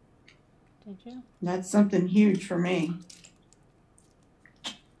 Did you? That's something huge for me.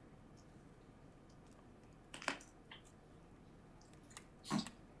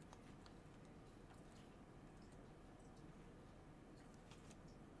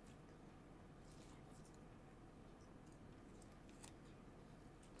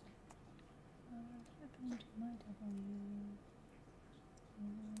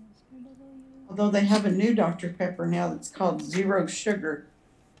 Although they have a new Dr. Pepper now that's called Zero Sugar.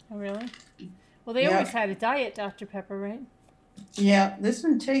 Oh, really? Well, they Yep. always had a diet Dr. Pepper, right? Yeah, this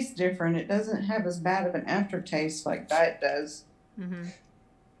one tastes different. It doesn't have as bad of an aftertaste like Diet does. Mm-hmm.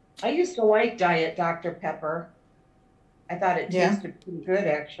 I used to like Diet Dr. Pepper. I thought it Yeah. tasted pretty good,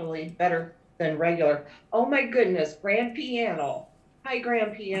 actually, better than regular. Oh my goodness, Grand Piano. Hi,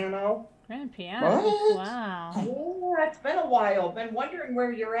 Grand Piano. Grand piano. What? Wow. Yeah, it's been a while. Been wondering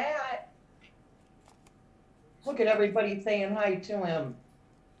where you're at. Look at everybody saying hi to him.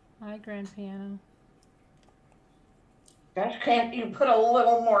 Hi, grand piano. Gosh, can't you put a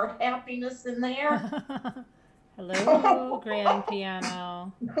little more happiness in there? Hello, grand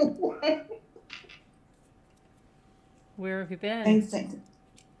piano. Where have you been? Thanks.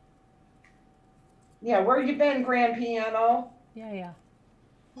 Yeah, where you been, Grand Piano? Yeah.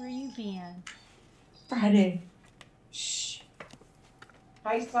 Where you been? Friday. Shh.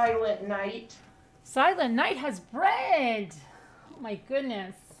 Hi, Silent Night. Silent Night has bread. Oh my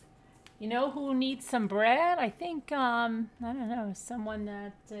goodness. You know who needs some bread? I think, I don't know, someone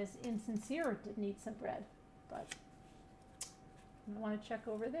that is insincere that needs some bread. But I want to check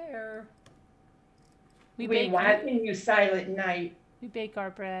over there. We watching you, Silent Night. We bake our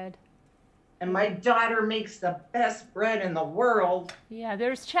bread. And my daughter makes the best bread in the world. Yeah,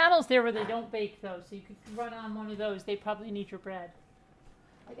 there's channels there where they don't bake those, so you could run on one of those. They probably need your bread.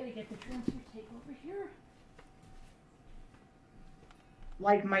 I gotta get the transfer tape over here.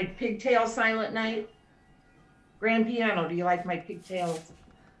 Like my pigtail, Silent Night? Grand Piano, do you like my pigtails?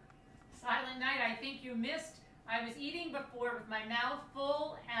 Silent Night, I think you missed. I was eating before with my mouth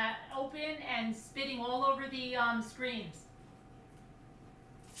full, open, and spitting all over the screens.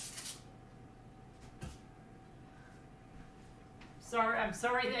 I'm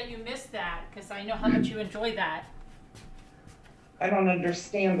sorry that you missed that, because I know how much you enjoy that. I don't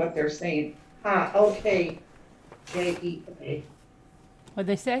understand what they're saying. Okay. J-E-A. What'd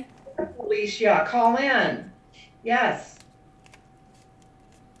they say? Alicia, call in. Yes.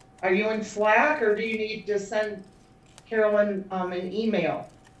 Are you in Slack or do you need to send Carolyn an email?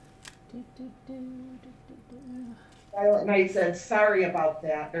 Silent Night said, sorry about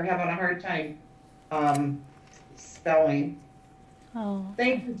that. They're having a hard time spelling. Oh.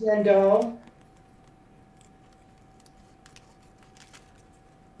 Thank you, Jendo.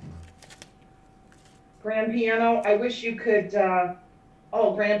 Grand Piano, I wish you could,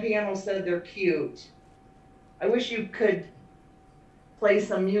 Grand Piano said they're cute. I wish you could play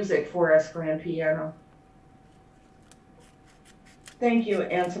some music for us, Grand Piano. Thank you,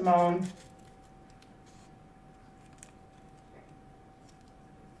 Aunt Simone.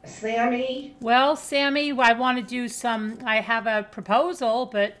 Sammy? Well, Sammy, I want to do I have a proposal,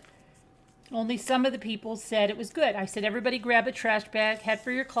 but only some of the people said it was good. I said, everybody grab a trash bag, head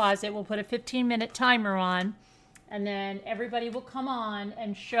for your closet. We'll put a 15-minute timer on, and then everybody will come on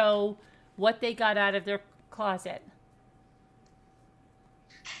and show what they got out of their closet.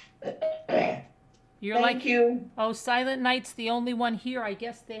 You're Thank you. Oh, Silent Night's the only one here. I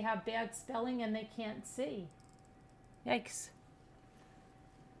guess they have bad spelling and they can't see. Yikes.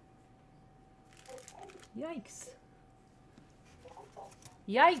 Yikes.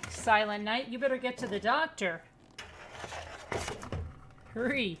 Yikes, Silent Night. You better get to the doctor.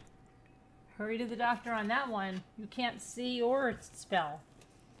 Hurry. Hurry to the doctor on that one. You can't see or spell.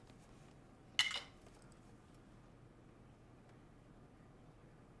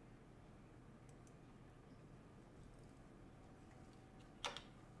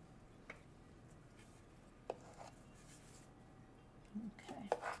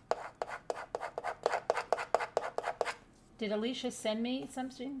 Did Alicia send me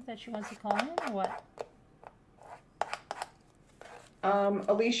something that she wants to call in or what?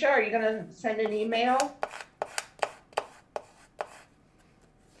 Alicia, are you going to send an email?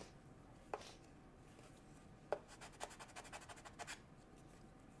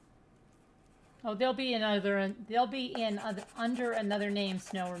 Oh, they'll be in under another name,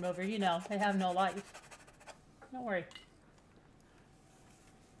 Snow Remover. You know, they have no life. Don't worry.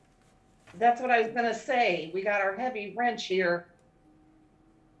 That's what I was going to say. We got our heavy wrench here.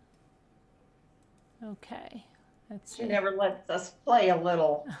 Okay. She never lets us play a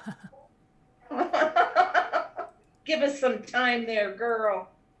little. Give us some time there, girl.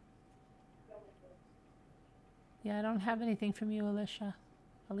 Yeah, I don't have anything from you, Alicia.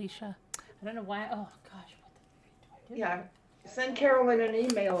 I don't know why. Oh, gosh. What the freak do I do? Yeah. Send Carolyn an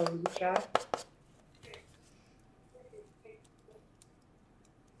email, Alicia.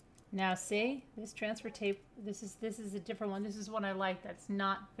 Now see, this transfer tape, this is a different one. This is one I like that's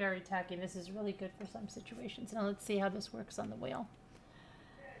not very tacky. This is really good for some situations. Now let's see how this works on the wheel.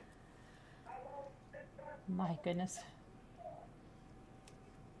 My goodness.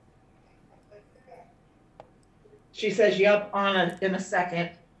 She says, yep, in a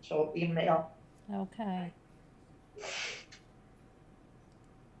second. She'll email. Okay.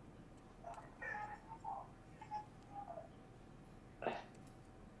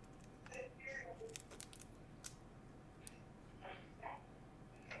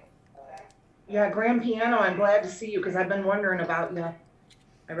 Yeah, grand piano, I'm glad to see you because I've been wondering about you.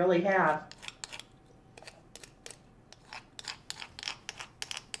 I really have.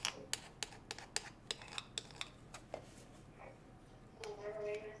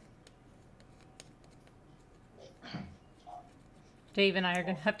 Dave and I are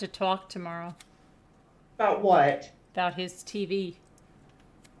going to have to talk tomorrow About what? about his TV.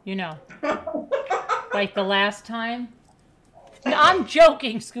 You know, like the last time. No, I'm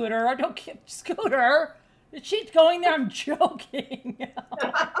joking, Scooter. I don't get Scooter. She's going there. I'm joking.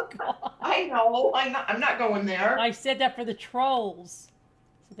 Oh, God. I know. I'm not going there. I said that for the trolls,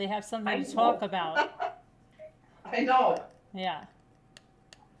 so they have something to talk about. I know. Yeah.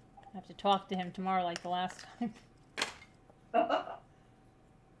 I have to talk to him tomorrow, like the last time.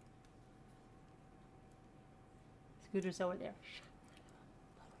 Scooter's over there.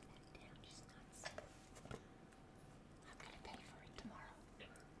 She's nuts. I'm gonna pay for it tomorrow.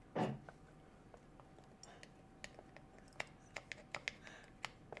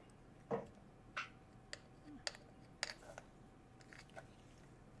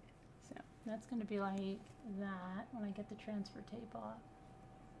 So that's gonna be like that when I get the transfer tape off.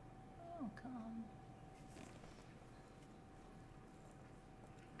 Oh, come.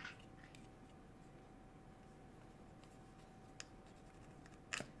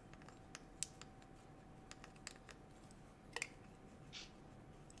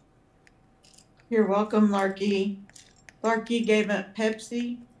 You're welcome, Larky. Larky gave up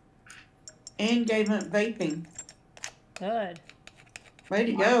Pepsi and gave up vaping. Good. Way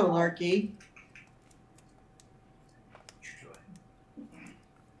to go, Larky.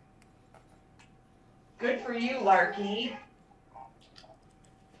 Good for you, Larky.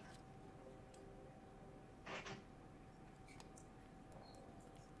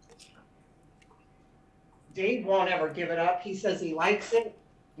 Dave won't ever give it up. He says he likes it,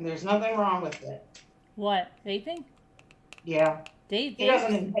 and there's nothing wrong with it. What? Vaping? Yeah. Dave He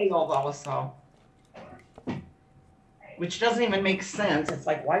doesn't inhale though, so. Which doesn't even make sense. It's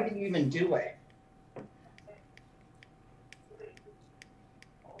like, why do you even do it?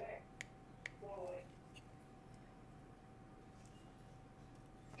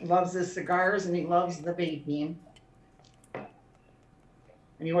 He loves his cigars and he loves the vaping. And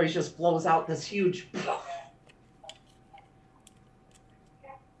he always just blows out this huge.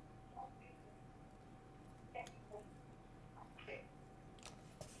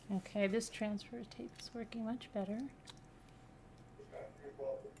 Okay, this transfer tape is working much better.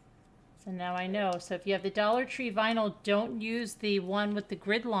 So now I know. So if you have the Dollar Tree vinyl, don't use the one with the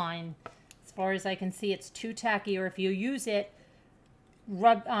grid line. As far as I can see, it's too tacky. Or if you use it,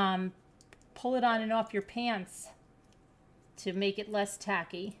 pull it on and off your pants to make it less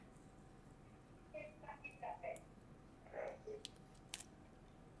tacky.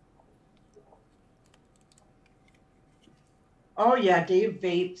 Oh yeah, Dave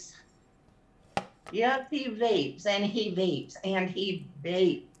vapes. Yep, he vapes and he vapes and he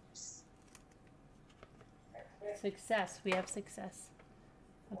vapes. Success. We have success.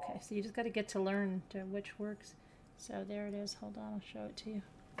 Okay, so you just got to get to learn which works. So there it is. Hold on, I'll show it to you.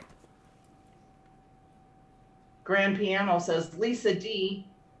 Grand Piano says, Lisa D,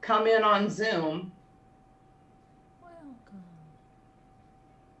 come in on Zoom. Welcome.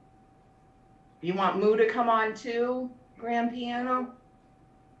 You want Moo to come on too, Grand Piano?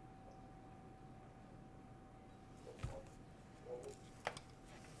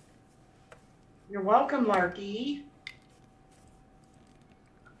 You're welcome, Larky.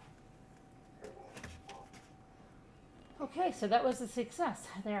 Okay, so that was a success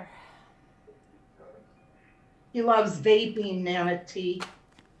there. He loves vaping, Nana T.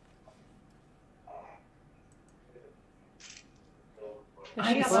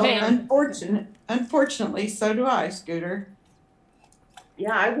 Well, unfortunately, so do I, Scooter.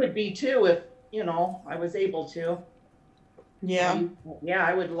 Yeah, I would be too if, you know, I was able to. Yeah. Yeah,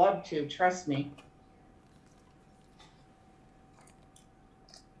 I would love to, trust me.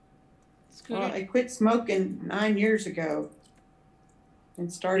 Scooter. Well, I quit smoking 9 years ago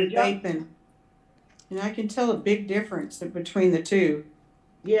and started Did ya? vaping. And I can tell a big difference between the two.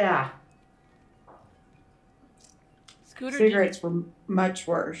 Yeah. Scooter, Cigarettes were much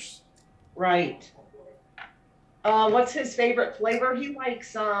worse. Right. What's his favorite flavor? He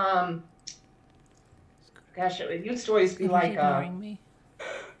likes gosh, it used to always be Scooter's like ignoring me.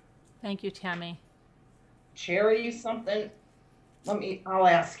 Thank you, Tammy. cherry something. I'll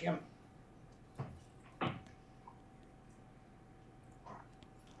ask him.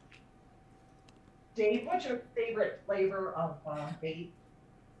 Dave, what's your favorite flavor of vape?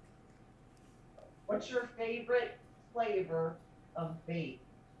 What's your favorite flavor of vape?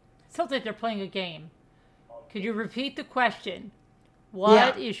 Sounds like they're playing a game. Could you repeat the question?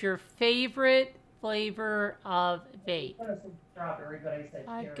 What is your favorite flavor of vape? I said strawberry, but I said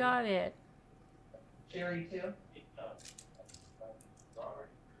I cherry. got it. Cherry too?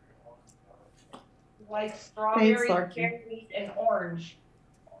 Like strawberry, Larky. cherry, and orange.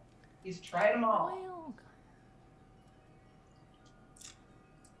 He's tried them all.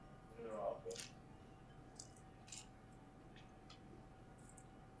 Well,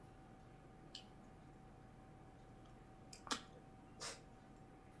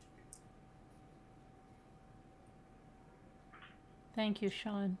 thank you,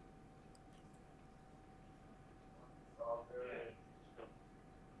 Sean.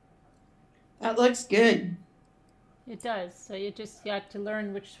 That looks good. It does. So you just got to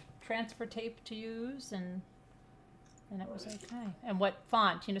learn which transfer tape to use, and it was okay. And what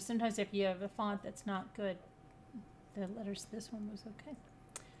font? You know, sometimes if you have a font that's not good, the letters. This one was okay.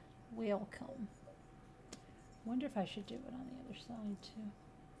 Welcome. Wonder if I should do it on the other side too.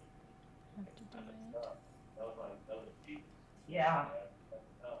 Have to do it. Yeah.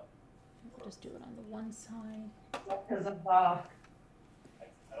 I'll just do it on the one side. Because of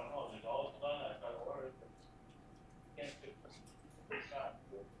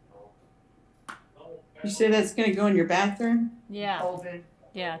You say that's going to go in your bathroom? Yeah. COVID.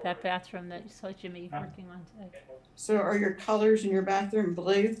 Yeah, that bathroom that you saw Jimmy working on today. So are your colors in your bathroom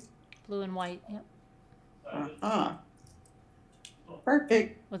blue? Blue and white, yep. Uh-huh.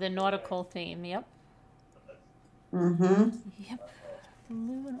 Perfect. With a nautical theme, yep. Mm-hmm. Yep.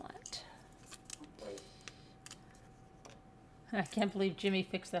 Blue and white. I can't believe Jimmy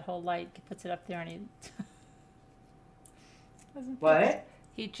fixed that whole light. He puts it up there and he What?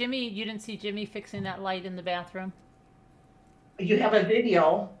 Jimmy, you didn't see Jimmy fixing that light in the bathroom? You have a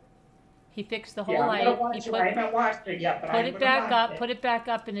video. He fixed the whole Yeah, light. I'm gonna watch He it. I haven't watched it yet, but put I'm it gonna back watch up, it. put it back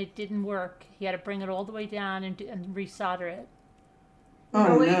up, and it didn't work. He had to bring it all the way down and resolder it.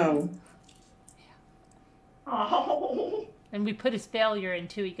 Oh, Really? no. Oh. And we put his failure in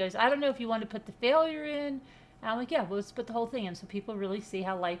too. He goes, I don't know if you want to put the failure in. And I'm like, yeah, well, let's put the whole thing in so people really see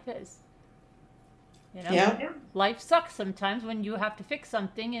how life is. You know? Yeah. Life sucks sometimes when you have to fix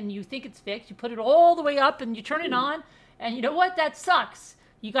something and you think it's fixed. You put it all the way up and you turn it on. And you know what? That sucks.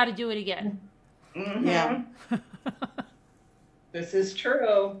 You got to do it again. Mm-hmm. Yeah. This is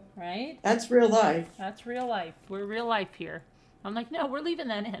true. Right? That's real life. That's real life. We're real life here. I'm like, no, we're leaving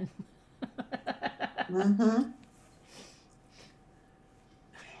that in. Mm-hmm.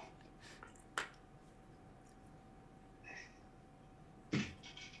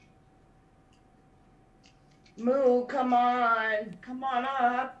 Moo, come on. Come on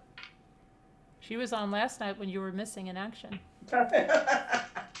up. She was on last night when you were missing in action.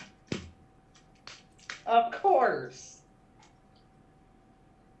 Of course.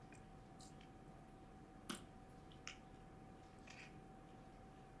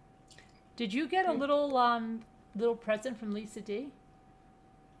 Did you get a little little present from Lisa D?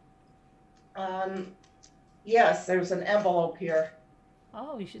 Yes, there's an envelope here.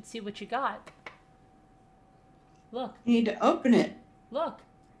 Oh, you should see what you got. Look, You need to open it. look.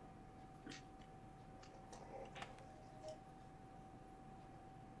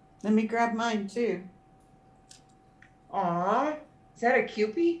 Let me grab mine too. Aw, is that a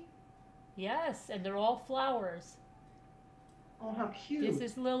Cupid? Yes, and they're all flowers. Oh, how cute.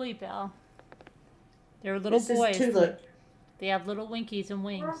 This is Lily Bell. They're little This boys. is Tulip. They have little winkies and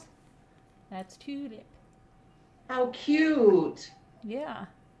wings. That's Tulip. How cute. Yeah.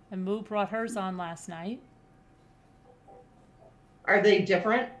 And Moo brought hers on last night. Are they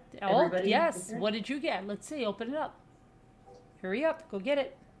different? Oh, Everybody yes. different? What did you get? Let's see. Open it up. Hurry up. Go get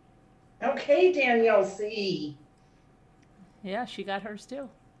it. Okay, Danielle C. Yeah, she got hers too.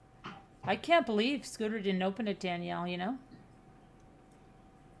 I can't believe Scooter didn't open it, Danielle, you know?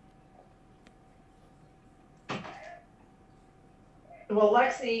 Well,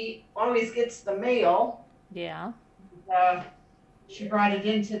 Lexi always gets the mail. Yeah. She brought it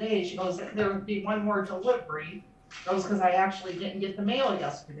in today. She goes, there would be one more delivery. That was because I actually didn't get the mail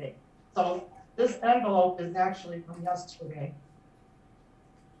yesterday. So this envelope is actually from yesterday.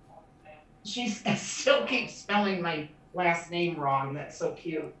 She still keeps spelling my last name wrong. That's so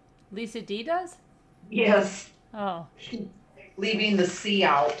cute. Lisa D does? Yes, Oh. leaving the C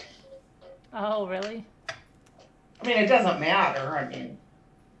out. Oh, really? I mean, it doesn't matter. I mean,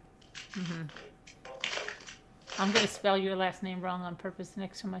 Mm-hmm. I'm going to spell your last name wrong on purpose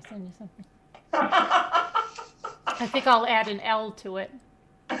next time I send you something. I think I'll add an L to it.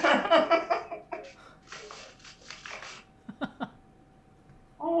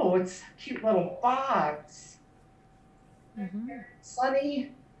 oh, it's a cute little box. Mm-hmm.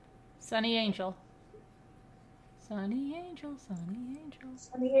 Sunny. Sunny Angel. Sunny Angel, Sunny Angel.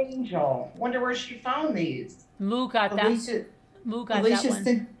 Sunny Angel. Wonder where she found these. Moo got that. Moo got that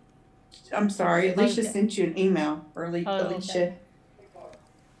one. I'm sorry, Alicia Okay. sent you an email for Oh, Alicia. okay.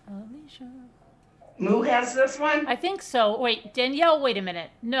 Alicia. Moo has this one? I think so. Wait, Danielle, wait a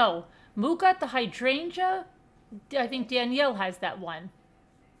minute. No. Moo got the hydrangea. I think Danielle has that one.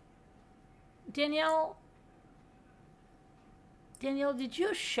 Danielle, did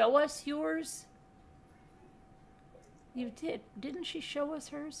you show us yours? You did. Didn't she show us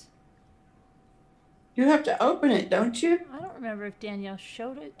hers? You have to open it, don't you? I don't remember if Danielle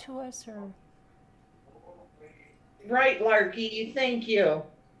showed it to us or... Right, Larky. Thank you.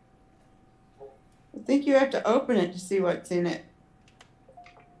 I think you have to open it to see what's in it.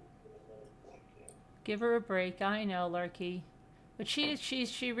 Give her a break. I know, Larky. But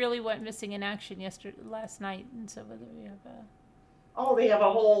she really went missing in action last night, and so whether we have a... Oh, they have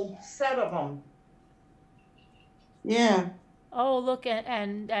a whole set of them. Yeah. Oh, look,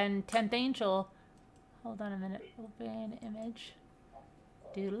 and 10th Angel. Hold on a minute. Open image.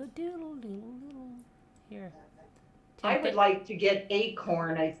 Doodle doodle doodle doodle. Here. I would like to get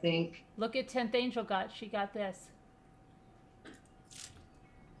Acorn, I think. Look at 10th Angel got. She got this.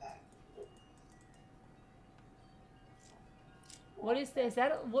 What is this? Is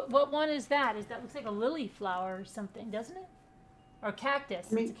that what one is that? Is that looks like a lily flower or something, doesn't it? Or cactus.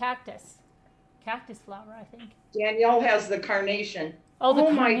 It's a cactus. Cactus flower, I think. Danielle has the carnation. Oh,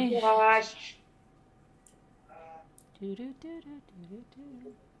 the carnation. My gosh. Do, do, do, do, do,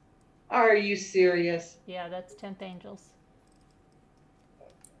 do. Are you serious? Yeah, that's 10th Angels.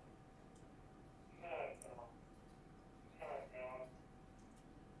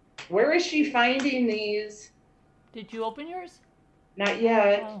 Where is she finding these? Did you open yours? Not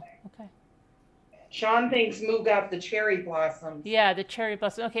yet. Oh, okay. Sean thinks Moo got the cherry blossoms. Yeah, the cherry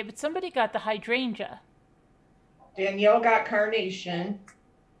blossom. Okay, but somebody got the hydrangea. Danielle got carnation.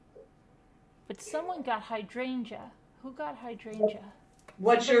 But someone got hydrangea. Who got hydrangea?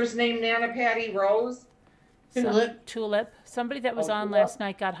 What's yours name, Nana Patty? Rose? Tulip. Tulip. Somebody that was on last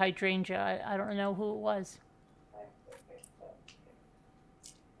night got hydrangea. I don't know who it was.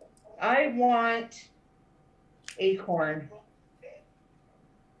 I want Acorn.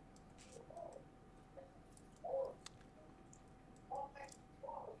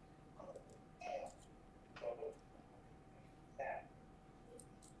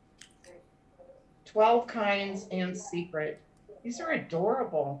 "12 Kinds" and Secret. These are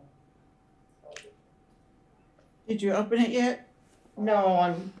adorable. Did you open it yet? No,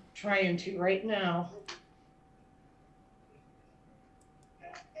 I'm trying to right now.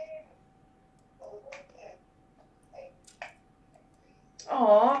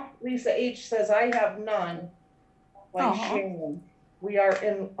 Aw, Lisa H says, I have none. Like Sharon. We are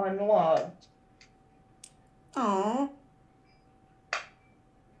unloved. Aw.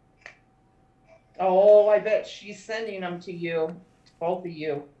 Oh, I bet she's sending them to you, to both of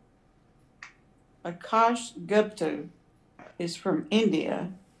you. Akash Gupta is from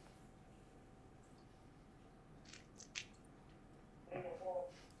India.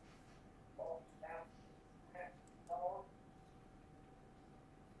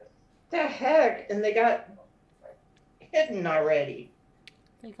 The heck? And they got hidden already.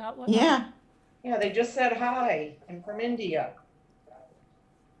 They got what? Yeah. Yeah, they just said hi. I'm from India.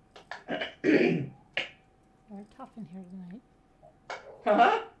 They're tough in here tonight.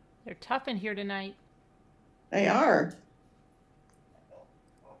 Huh? They're tough in here tonight. They are.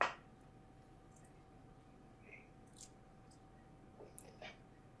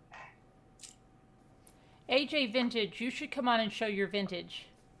 AJ Vintage, you should come on and show your vintage.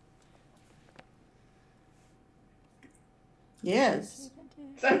 Yes.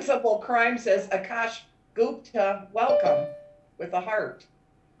 Sensible Crime says, Akash Gupta, welcome, with a heart.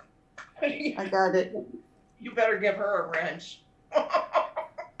 I got it. You better give her a wrench.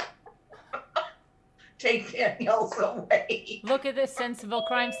 Take Danielle's away. Look at this. Sensible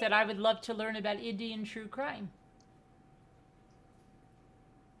Crime said, I would love to learn about Indian true crime.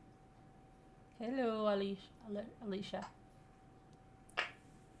 Hello, Alicia.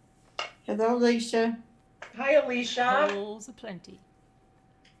 Hello, Alicia. Hi, Alicia. Trolls aplenty.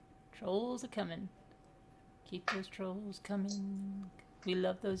 Trolls are coming. Keep those trolls coming. We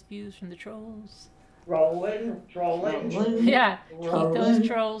love those views from the trolls. Rolling. Yeah, keep those Rolling.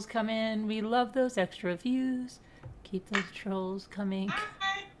 trolls coming. We love those extra views. Keep those trolls coming.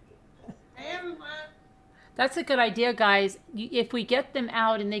 Hi. Hi, everyone. That's a good idea, guys. If we get them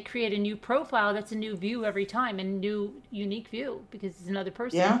out and they create a new profile, that's a new view every time, and a new unique view because it's another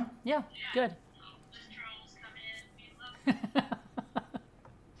person. Yeah. Yeah, good.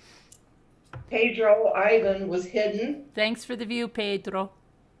 Pedro Ivan was hidden, Thanks for the view, Pedro.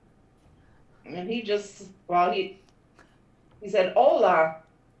 and he just, well, he said, hola,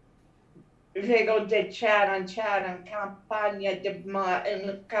 vengo de chat en campaña de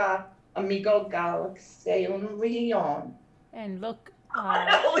amigo Galaxy un Leon. And look,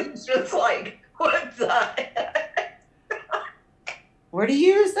 He's just like, what the heck? What are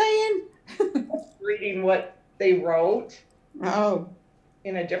you saying? Reading what they wrote Oh,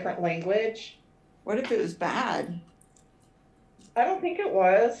 in a different language. what if it was bad? I don't think it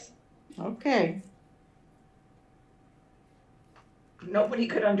was. Okay. Nobody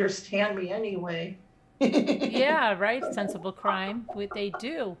could understand me anyway. yeah, right? Sensible crime. They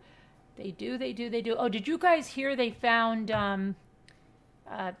do. They do. Oh, did you guys hear they found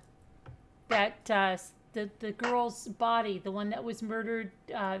that the girl's body, the one that was murdered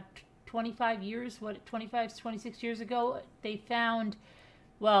 25 years, 26 years ago? They found,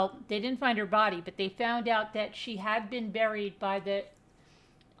 well, they didn't find her body, but they found out that she had been buried by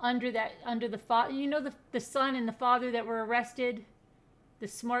under the father. You know, the son and the father that were arrested, the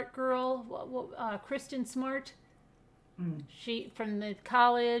Smart girl, Kristen Smart. She, from the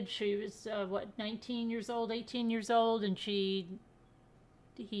college, she was 19 years old, 18 years old, and he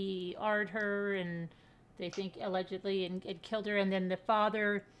R'd her, and they think allegedly, and killed her. And then the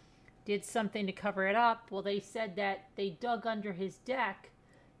father did something to cover it up. Well, they said that they dug under his deck,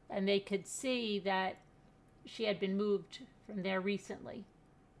 and they could see that she had been moved from there recently,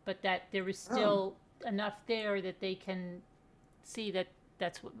 but that there was still enough there that they can see that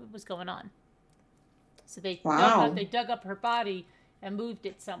that's what was going on. So they dug up her body and moved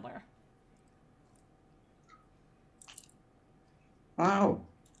it somewhere. Wow.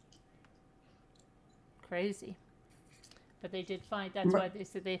 Crazy. But they did find, that's why they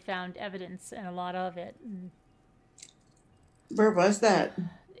said they found evidence, and a lot of it. And where was that?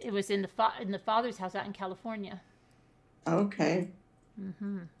 it was in the father's house out in California. Okay.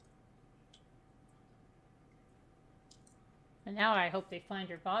 And now I hope they find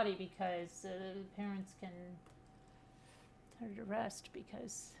her body because the parents can put her to rest,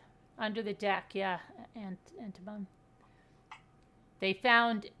 because under the deck, yeah, and Antibon. They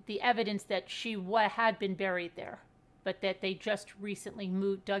found the evidence that she had been buried there, but that they just recently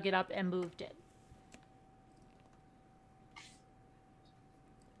dug it up and moved it.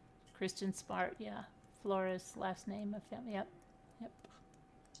 Kristen Smart, yeah. Flores, last name of family, yep.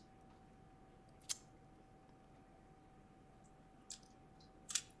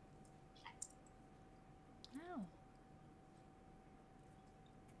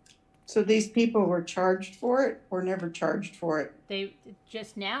 So these people were charged for it or never charged for it? They've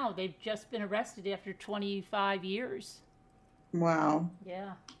just been arrested after 25 years. Wow.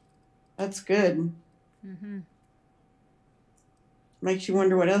 Yeah. That's good. Makes you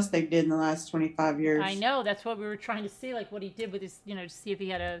wonder what else they did in the last 25 years. I know. That's what we were trying to see, like what he did with his, to see if he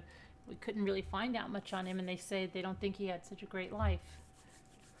had we couldn't really find out much on him, and they say they don't think he had such a great life.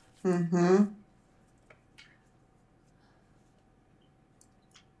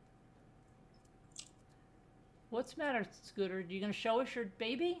 What's the matter, Scooter? Are you going to show us your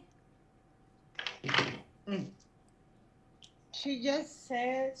baby? She just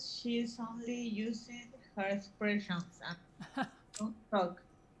says she's only using her expressions and don't talk.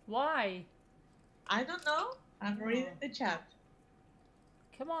 Why? I don't know. I'm reading the chat.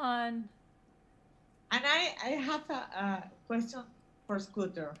 Come on. And I have a question for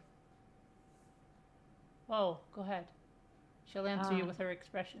Scooter. Oh, go ahead. She'll answer you with her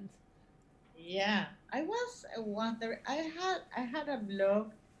expressions. Yeah, I was wondering. I had a blog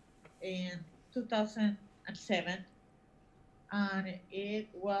in 2007, and it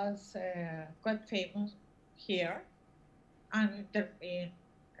was quite famous here and in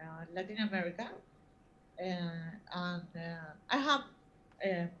Latin America. And I have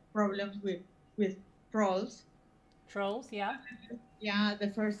problems with trolls. Trolls, yeah. Yeah, the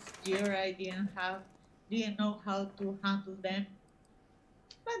first year I didn't know how to handle them.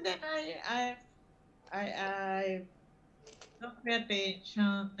 But then I don't pay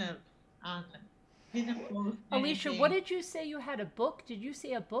attention and didn't post Alicia, anything. what did you say? You had a book? Did you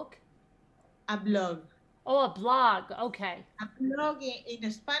say a book? a blog. Oh, a blog. Okay. A blog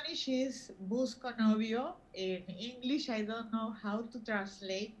in Spanish is Busco Novio. In English, I don't know how to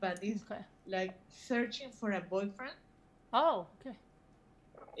translate, but it's Okay. like searching for a boyfriend. Oh, okay.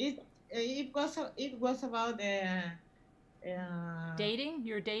 It was about Dating?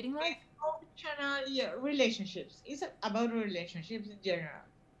 Your dating life? emotional relationships. It's about relationships in general.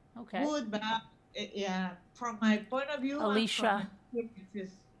 Okay. Good, bad. Yeah, from my point of view and from Alicia my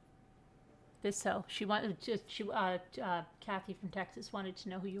experiences. Bissell. She wanted just Kathy from Texas wanted to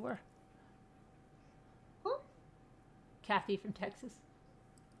know who you were. Who? Kathy from Texas.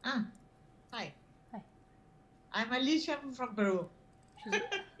 Ah, hi. Hi. I'm Alicia from Peru. She's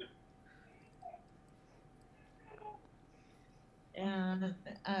And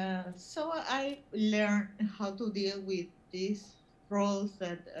so I learned how to deal with these roles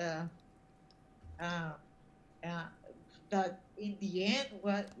uh, that in the end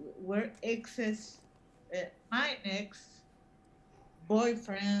were exes, my ex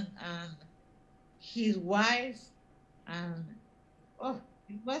boyfriend and his wife, and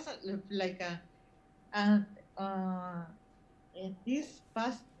it was like a and in this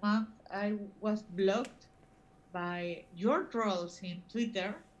past month I was blocked by your trolls in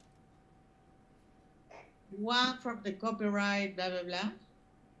Twitter. One from the copyright, blah blah blah,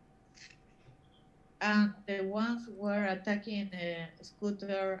 and the ones were attacking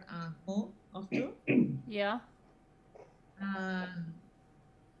Scooter and Moo of two. yeah. And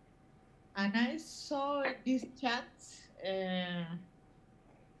I saw in these chats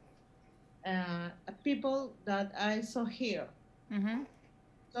people that I saw here. Mm-hmm.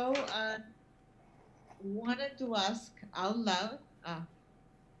 So I wanted to ask out loud,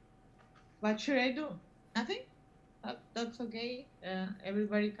 what should I do? Nothing? That's okay.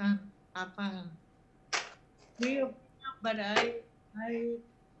 Everybody can have a free opinion, but I think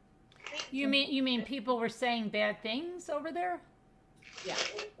You mean people were saying bad things over there? yeah.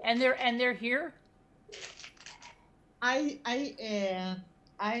 And they're here? I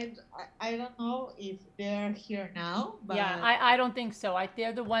don't know if they're here now, but Yeah, I don't think so.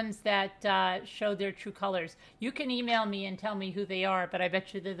 They're the ones that show their true colors. You can email me and tell me who they are, but I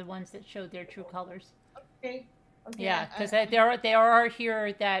bet you they're the ones that showed their true colors. okay. Yeah, because there are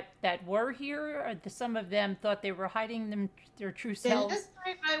here that were here. Some of them thought they were hiding their true The selves. last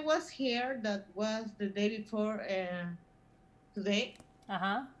time I was here, that was the day before today.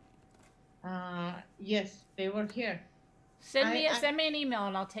 Yes, they were here. Send me an email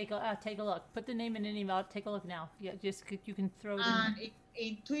and I'll take a look. Put the name in an email. I'll take a look now. Yeah, just you can throw it in.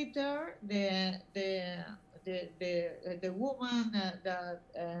 In Twitter, the woman that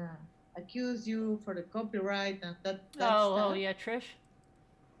accused you for the copyright and that Oh, stuff. yeah, Trish.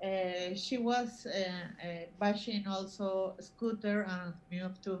 She was bashing also Scooter and me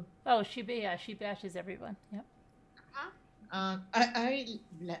up too. Oh, she bashes everyone. Yep. I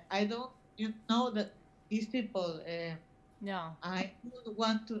don't know that these people. No. I don't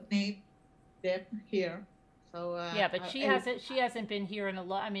want to name them here. So yeah, but she hasn't been here in a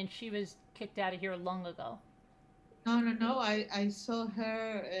lot. I mean, she was kicked out of here long ago. No. I saw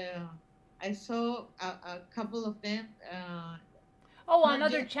her. I saw a couple of them. On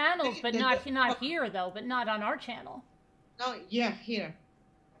other channels, but not here though. But not on our channel. No, yeah, here.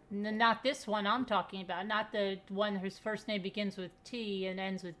 Not this one I'm talking about. Not the one whose first name begins with T and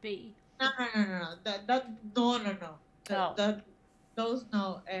ends with B. No. No. Those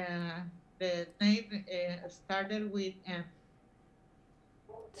no. The name started with M.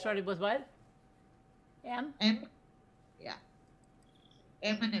 Started with what? M? M? Yeah.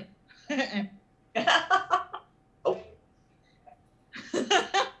 M and M. M. Oh. You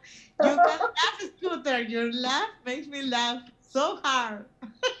can laugh, Scooter. Your laugh makes me laugh so hard.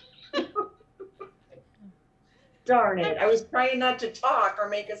 Darn it. I was trying not to talk or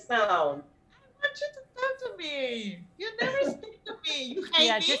make a sound. I want you to talk to me. You never speak to me. You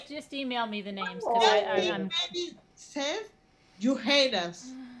hate me? Just email me the names. I'm says you hate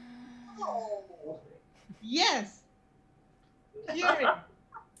us. Oh. Yes. Hear it.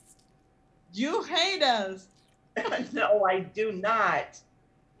 You hate us. No, I do not.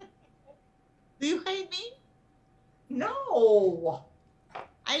 Do you hate me? No.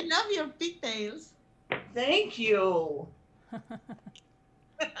 I love your pigtails. Thank you.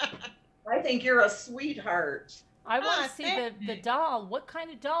 I think you're a sweetheart. I want to see the doll. What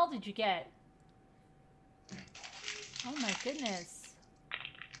kind of doll did you get? Oh my goodness.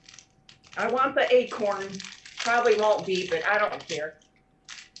 I want the acorn. Probably won't be, but I don't care.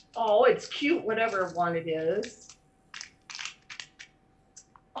 Oh, it's cute, whatever one it is.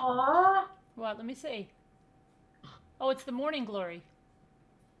 Aw. What? Let me see. Oh, it's the Morning Glory.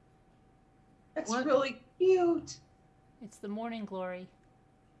 That's What? really cute. It's the morning glory.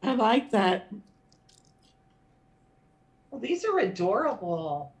 I like that. Well, these are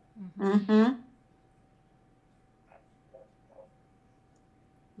adorable. Mm-hmm.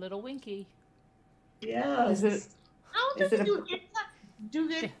 Little Winky. Yes. How Is do it a- you get that? Do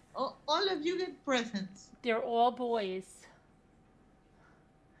you get all of you get presents? They're all boys.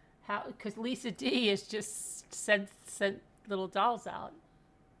 How? Because Lisa D has just sent little dolls out.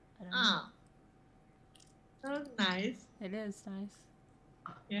 I don't know. Ah, that's nice. It is nice.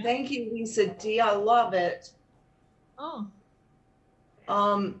 Yeah. Thank you, Lisa D. I love it. Oh,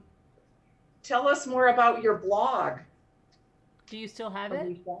 Tell us more about your blog, Do you still have it?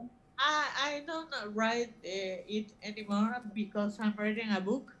 Alicia. I don't write it anymore because I'm writing a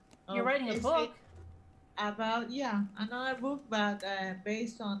book. You're of writing a essays book. about another book, but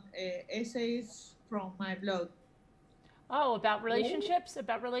based on essays from my blog. Oh, about relationships?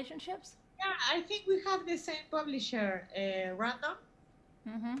 About relationships? Yeah, I think we have the same publisher, Random.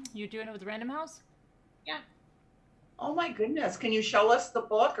 Mm-hmm. You're doing it with Random House? Oh my goodness. Can you show us the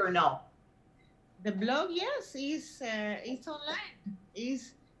book or no? The blog, yes, is it's online.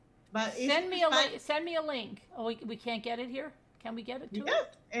 Send me a link. Send me a link. Oh, we can't get it here. Can we get it to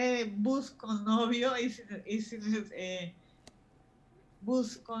it? Yes, Busconovio is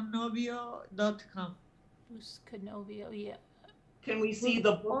busconovio.com. Buscanovio, yeah. Can we see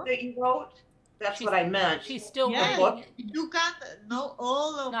the book that you wrote? That's what I meant. She's still Yes, writing it. you can know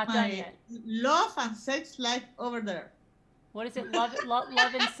all of Not done my yet. love and sex life over there. What is it? Love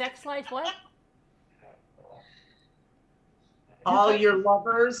and sex life? What? All your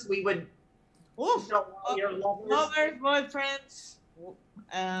lovers, we would Oof, show all your lovers. lovers, boyfriends,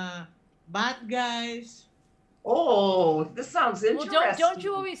 bad guys. Oh, this sounds Well, interesting. don't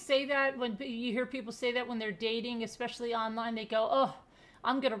you always say that when you hear people say that when they're dating, especially online? They go, "Oh,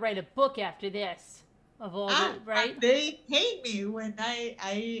 I'm gonna write a book after this." Of all the right? And they hate me when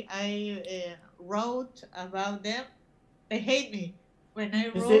I wrote about them. They hate me when I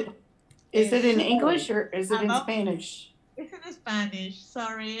wrote. Is it in English or is it in About- Spanish? It's in Spanish.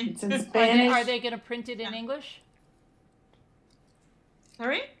 Sorry. It's in Spanish. Are they gonna print it in English?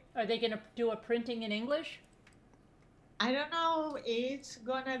 Sorry. Are they gonna do a printing in English? I don't know. It's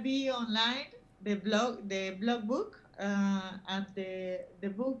gonna be online. The blog book, and the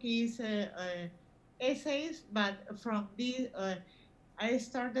book is essays. But from this, I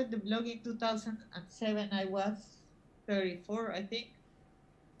started the blog in 2007. I was 34, I think.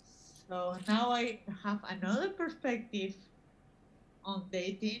 So now I have another perspective on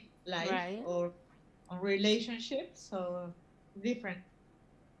dating life Right. or on relationships. So different.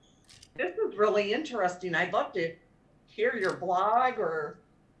 This is really interesting. I'd love to hear your blog or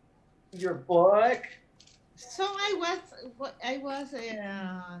your book. So I was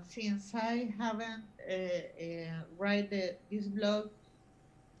since I haven't write this blog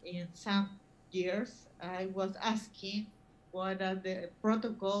in some years, I was asking what are the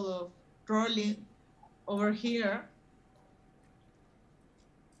protocol of trolling over here.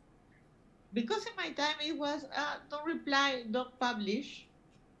 Because in my time it was don't reply, don't publish,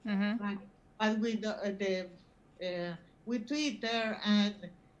 Mm-hmm. but with with Twitter and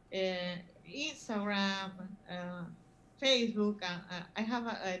Instagram, Facebook, I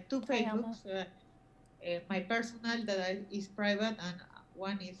have two Facebooks. My personal that is private and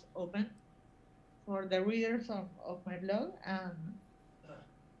one is open for the readers of my blog, and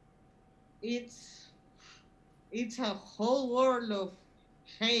it's a whole world of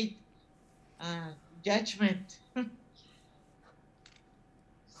hate and judgment.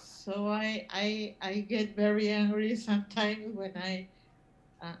 So I get very angry sometimes when I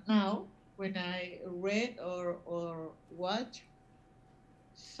when I read or watch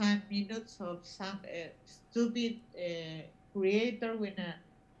some minutes of some stupid creator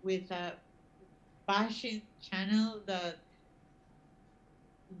with a bashing channel that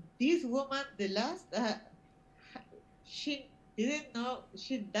this woman the last she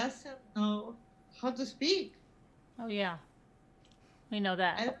doesn't know how to speak. Oh yeah, we know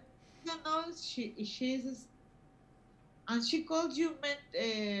that. I don't know she's and she called you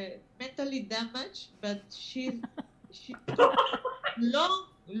mentally damaged, but she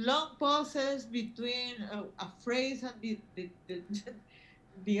long pauses between a phrase and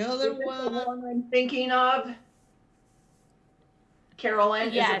the other Is it one. the one I'm thinking of?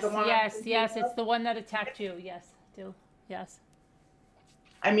 Carolyn, Yes, is it the one I'm yes, thinking yes. of? It's the one that attacked you. Yes, do. Yes.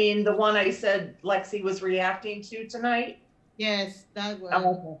 I mean, the one I said Lexi was reacting to tonight? Yes, that one.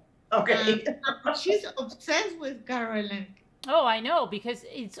 Oh, okay. She's obsessed with Carolyn. Oh, I know, because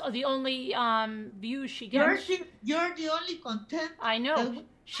it's the only views she You're gets. the only content. I know.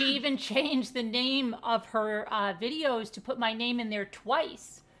 She even changed the name of her videos to put my name in there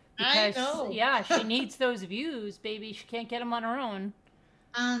twice. I Because, know. yeah, she needs those views, baby. She can't get them on her own.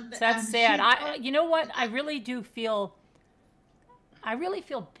 And So that's and sad. she You know what? I really feel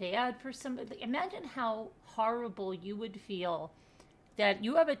bad for somebody. Imagine how horrible you would feel that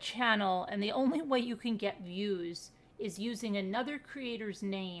you have a channel and the only way you can get views is using another creator's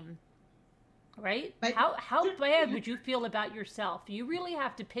name, right? But How bad would you feel about yourself? You really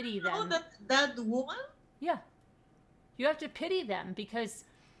have to pity know them. that woman. Yeah. You have to pity them because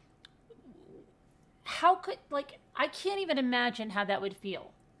how could, like, I can't even imagine how that would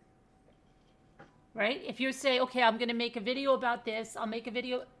feel. Right? If you say, okay, I'm going to make a video about this, I'll make a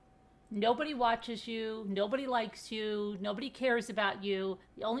video. Nobody watches you. Nobody likes you. Nobody cares about you.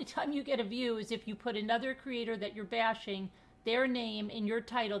 The only time you get a view is if you put another creator that you're bashing, their name in your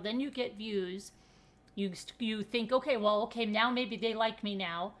title. Then you get views. You think, okay, well, okay, now maybe they like me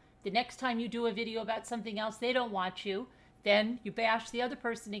now. The next time you do a video about something else, they don't watch you. Then you bash the other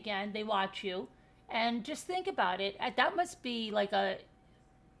person again. They watch you. And just think about it. That must be like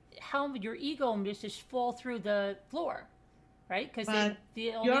how your ego must just fall through the floor, right? Because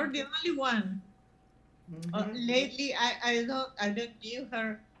You're the only one. Lately, I don't knew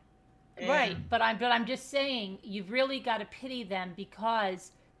her. Right, but I'm just saying you've really got to pity them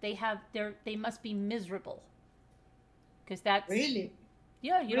because they must be miserable. Because that's Really.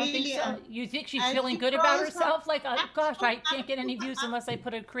 Yeah, you don't think Really, so? You think she's and feeling she good about goes herself? on- Like, gosh, I can't get any views unless I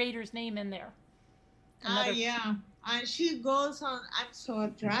put a creator's name in there. Yeah. And she goes on, I'm so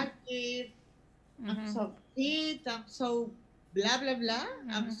attractive, I'm so fit, I'm so blah, blah, blah.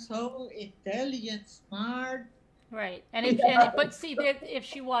 I'm so intelligent, smart. Right. But see, if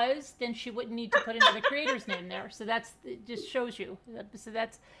she was, then she wouldn't need to put another creator's name there. So it just shows you. So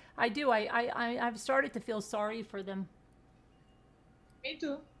I've started to feel sorry for them. Me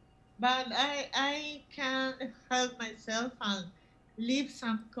too. But I can't help myself and leave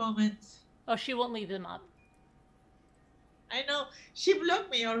some comments. Oh, she won't leave them up. I know. She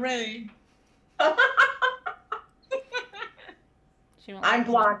blocked me already. I'm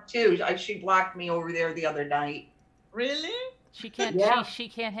blocked too. She blocked me over there the other night. Really? She can't. Yeah. She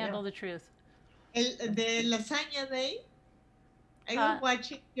can't handle the truth. The lasagna day. I was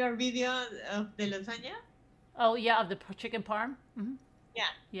watching your video of the lasagna. Oh yeah, of the chicken parm. Yeah.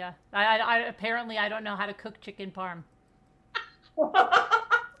 Yeah. I apparently I don't know how to cook chicken parm.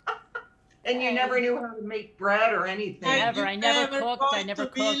 And you never knew how to make bread or anything. Never. I never cooked. I never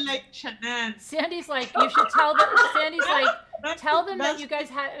cooked. Be like Shannon. Sandy's like, you should tell them. Sandy's like, tell them that you guys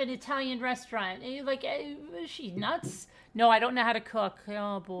have an Italian restaurant. And you're like, is she nuts? No, I don't know how to cook.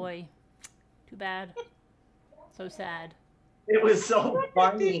 Oh boy, too bad. So sad. It was so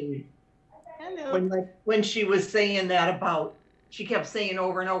funny. Hello. When she was saying that about, she kept saying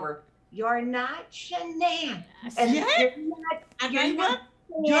over and over, "You're not Shanann, and you're not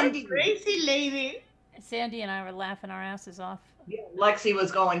You're crazy lady." Sandy and I were laughing our asses off. Yeah, Lexi was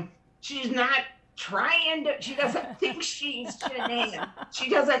going, she's not trying to, she doesn't think she's Shanann. She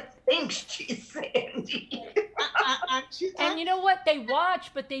doesn't think she's Sandy. And you know what? They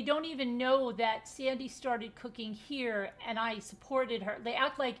watch, but they don't even know that Sandy started cooking here and I supported her. They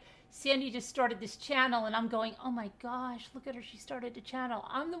act like Sandy just started this channel and I'm going, oh my gosh, look at her. She started a channel.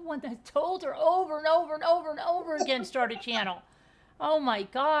 I'm the one that told her over and over and over and over again, start a channel. Oh my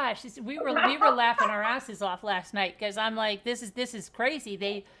gosh, we were laughing our asses off last night because I'm like, this is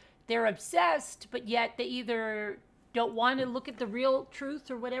crazy. They're obsessed, but yet they either don't want to look at the real truth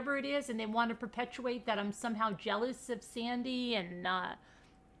or whatever it is, and they want to perpetuate that I'm somehow jealous of Sandy and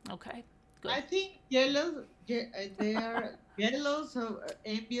okay, good. I think they are jealous or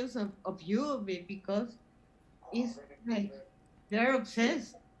envious of you because it's like they're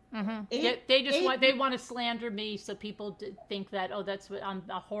obsessed. They just want to slander me so people think that that's what I'm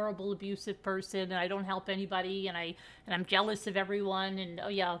a horrible abusive person and I don't help anybody and I'm jealous of everyone and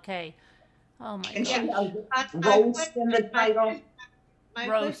okay. Oh my gosh. Roast in the title. My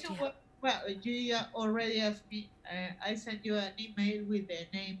question was, well, you already asked me. I sent you an email with the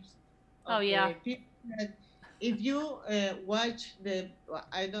names. Of the people that if you watch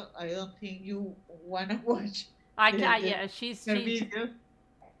I don't think you wanna watch. She's video.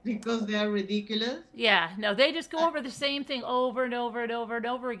 Because they are ridiculous. Yeah, no, they just go over the same thing over and over and over and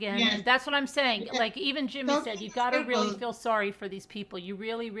over again. Yes. And that's what I'm saying. Like even Jimmy said, you got to really terrible. feel sorry for these people. You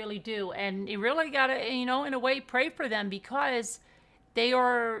really, really do. And you really got to, in a way, pray for them because they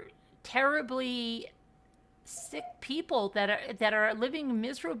are terribly sick people that are living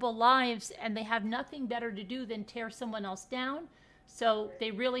miserable lives and they have nothing better to do than tear someone else down. So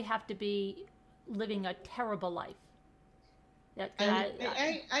they really have to be living a terrible life. That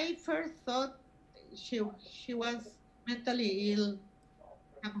I first thought she was mentally ill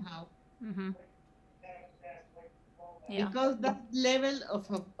somehow. Mm-hmm. Yeah. Because that level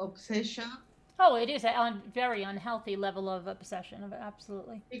of obsession, Oh, it is a very unhealthy level of obsession.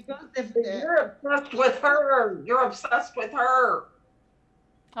 Absolutely. because You're obsessed with her. You're obsessed with her.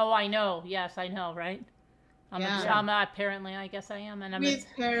 Oh, I know. Yes, I know. Right. Yeah. I'm apparently, I guess I am, and with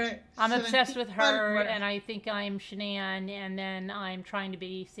her I'm obsessed 17 with her, followers. and I think I'm Shanann, and then I'm trying to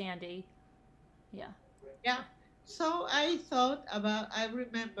be Sandy. Yeah. Yeah. So I thought about, I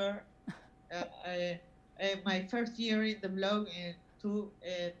remember my first year in the blog in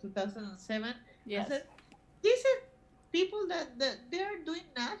 2007. Yes. I said, these are people that they're doing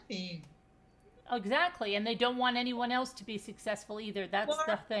nothing. Exactly, and they don't want anyone else to be successful either. That's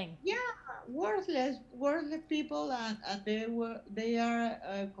the thing. Yeah, worthless people, and they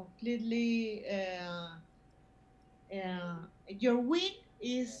are completely. Your win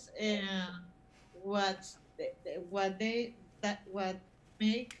is what's what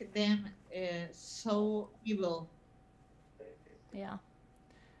make them so evil. Yeah.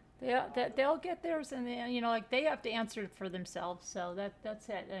 They'll get theirs, and like they have to answer for themselves. So that's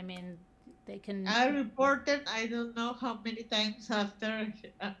it. I mean, they can. I reported, I don't know how many times after,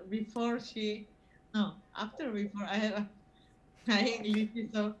 before she, no, after, before, my English is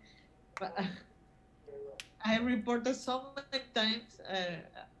so, but I reported so many times,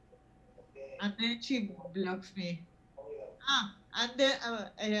 and then she blocks me. And then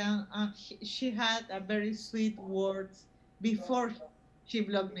she had a very sweet words before she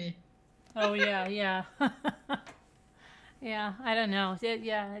blocked me. Oh yeah, yeah. Yeah, I don't know.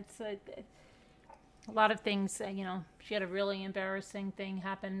 Yeah, it's a lot of things. She had a really embarrassing thing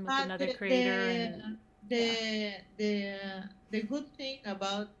happen with But another creator. the good thing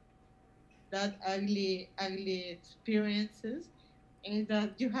about that ugly experiences is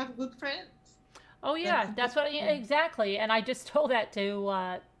that you have good friends. Oh yeah, that's what exactly. And I just told that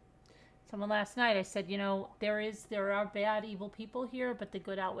to someone last night. I said, there are bad, evil people here, but the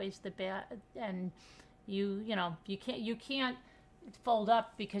good outweighs the bad, and you can't fold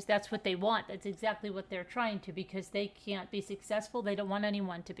up because that's what they want. That's exactly what they're trying to, because they can't be successful. They don't want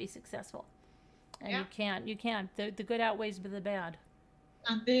anyone to be successful, and you can't. The good outweighs the bad.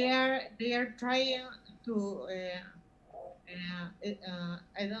 And they are trying to.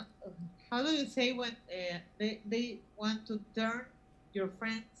 I don't. How do you say when they want to turn your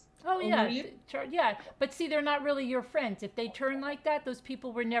friends? Oh yeah, yeah. But see, they're not really your friends. If they turn like that, those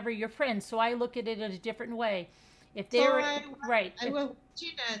people were never your friends. So I look at it in a different way. If they're right, I was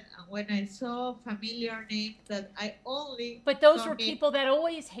watching it when I saw familiar names that I only. But those were people that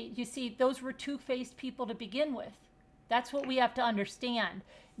always hate. You see, those were two-faced people to begin with. That's what we have to understand.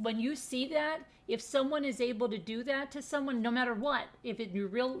 When you see that, if someone is able to do that to someone, no matter what, if in your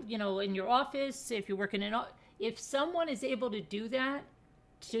real, in your office, if you're working if someone is able to do that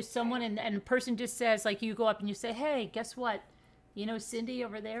to someone, and a person just says, like, you go up and you say, hey, guess what? Cindy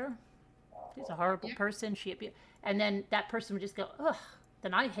over there? She's a horrible person. And then that person would just go, ugh,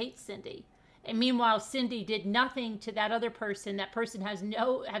 then I hate Cindy. And meanwhile, Cindy did nothing to that other person. That person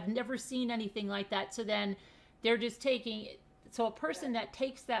have never seen anything like that. So then they're just taking it. So a person that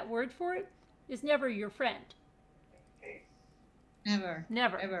takes that word for it is never your friend. Never.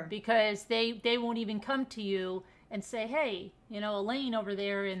 Ever. Because they won't even come to you and say, hey, Elaine over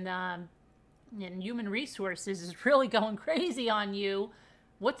there in human resources is really going crazy on you.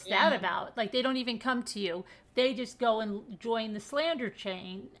 What's that about? Like, they don't even come to you. They just go and join the slander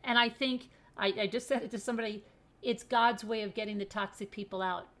chain. And I think, I just said it to somebody, it's God's way of getting the toxic people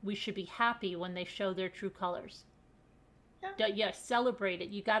out. We should be happy when they show their true colors. Yeah, celebrate it.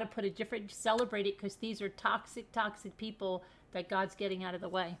 You got to put celebrate it, because these are toxic people that God's getting out of the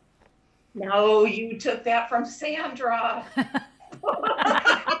way. No, you took that from Sandra.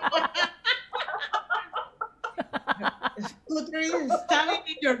 Scooter is stabbing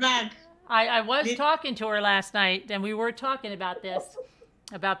in your back. I was talking to her last night, and we were talking about this,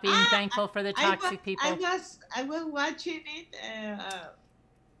 about being thankful for the toxic people. I was watching it,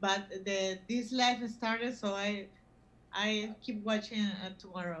 but this live started, so I keep watching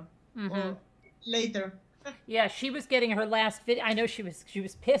tomorrow or later. Yeah, she was getting her last video. I know she was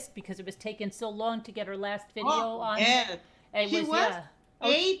pissed because it was taking so long to get her last video on. Yeah, it was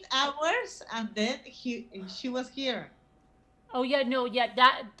 8 hours, and then she was here. Oh yeah, no, yeah.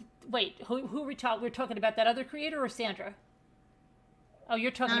 Wait, who we talking? We're talking about that other creator or Sandra? Oh,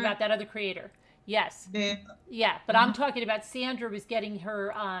 you're talking about that other creator. Yes. Yeah, but I'm talking about Sandra was getting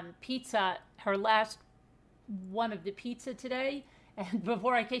her pizza, her last one of the pizza today, and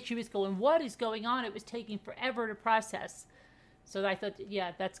before I came, she was going, what is going on? It was taking forever to process. So I thought,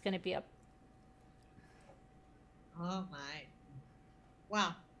 yeah, that's going to be up. Oh my.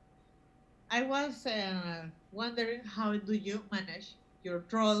 Wow. I was wondering how do you manage your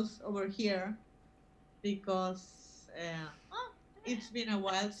trolls over here because it's been a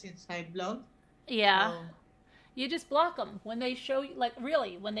while since I blogged. Yeah. So You just block them when they show you, like,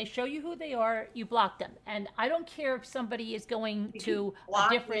 really, when they show you who they are, you block them. And I don't care if somebody is going She keeps to a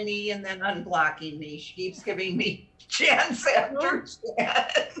blocking different. me and then unblocking me. She keeps giving me chance after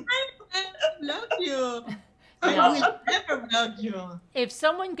chance. I block you. I will never block you. If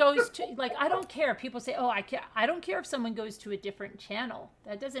someone goes to, like, I don't care. People say, oh, I don't care if someone goes to a different channel.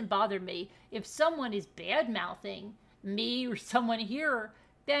 That doesn't bother me. If someone is bad mouthing me or someone here,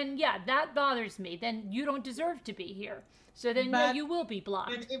 then yeah, that bothers me. Then you don't deserve to be here. So then yeah, But you will be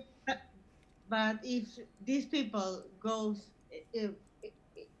blocked. but if these people goes if,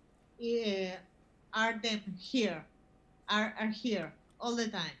 are them here are here all the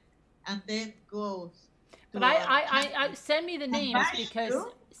time and then goes to But I send me the names bash because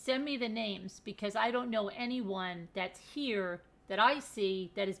you? send me the names because I don't know anyone that's here that I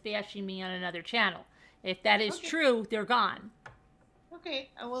see that is bashing me on another channel. If that is Okay. true, they're gone. Okay,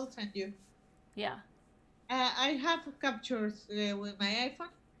 I will send you. Yeah. I have captures with my iPhone.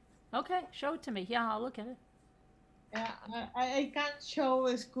 Okay, show it to me. Yeah, I'll look at it. I can't show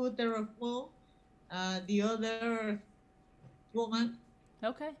a scooter of Moo, the other woman,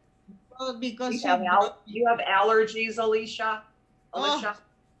 Okay. because she You have allergies, Alicia? Alicia?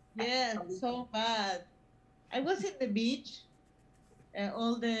 yeah, so bad. I was in the beach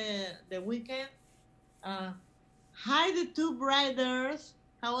all the weekend. Hi, the two brothers.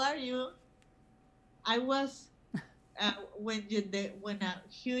 How are you? I was when a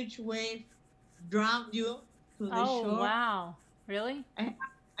huge wave drowned you to the Oh shore. wow. Really?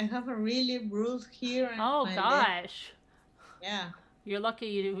 I have a really bruise here. In Oh my leg. gosh. Yeah. You're lucky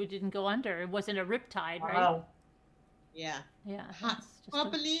you didn't go under. It wasn't a riptide, right? Wow. Yeah. Yeah.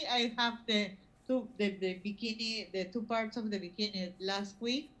 Probably I have the bikini, the two parts of the bikini. Last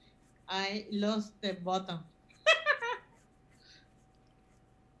week, I lost the bottom.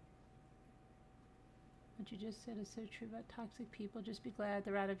 What you just said is so true about toxic people. Just be glad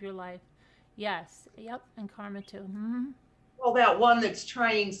they're out of your life. Yes. Yep. And karma too. Mm-hmm. Well, that one that's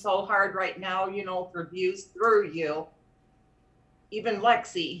trying so hard right now, for views through you, even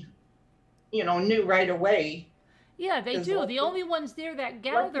Lexi, knew right away. Yeah, they do. The only ones there that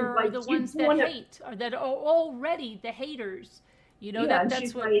gather are like, the she's ones that doing it- hate, or that are already the haters. and that's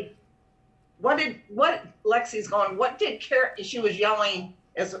she's what. like, what Lexi's going, what did Carolyn, she was yelling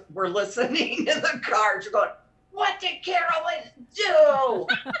as we're listening in the car. She's going, what did Carolyn do?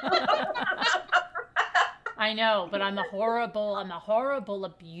 I know, but I'm a horrible,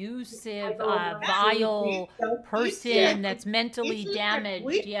 abusive, know, vile person Yeah. that's mentally It's like damaged.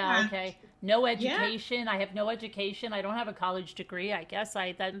 Yeah, witchcraft. okay. No education. I have no education. I don't have a college degree. I guess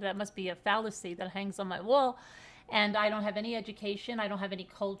that must be a fallacy that hangs on my wall. And I don't have any education. I don't have any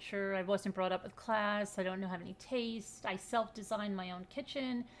culture. I wasn't brought up with class. I don't have any taste. I self-designed my own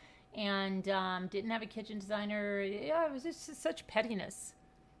kitchen and didn't have a kitchen designer. Yeah, it was just such pettiness.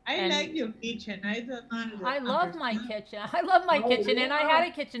 I like your kitchen. I don't know. I love my kitchen. I love my kitchen, and I had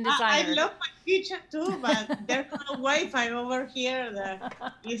a kitchen designer. I love my kitchen too, but there's no Wi-Fi over here.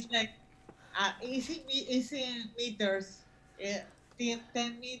 It's like easy meters,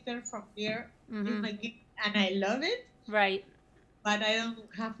 10 meters from here. Mhm. And I love it. Right. But I don't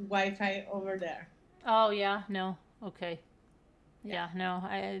have Wi-Fi over there. Oh yeah, no. Okay. Yeah, no.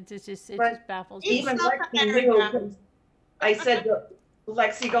 It just baffles me. Even not Lexi America. knew, 'cause I said,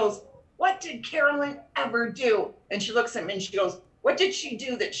 Lexi goes, what did Carolyn ever do? And she looks at me and she goes, what did she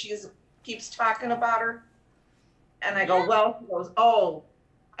do that keeps talking about her? And I go, well, she goes, oh,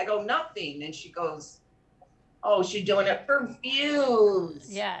 I go, nothing. And she goes, oh, she's doing it for views.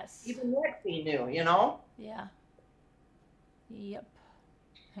 Yes. Even Lexi knew, Yeah. Yep.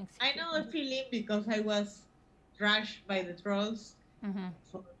 Thanks. I know the feeling because I was trashed by the trolls Mm-hmm.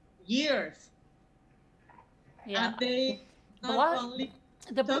 for years. Yeah. And they not What? only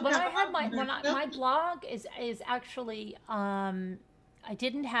When I had about my blog is actually I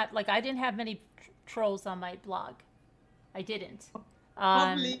didn't have many trolls on my blog. I didn't.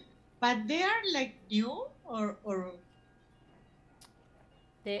 probably, but they are like new or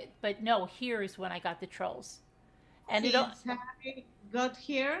But no, here's when I got the trolls. And since I got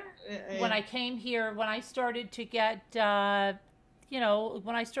here. when I came here, when I started to get,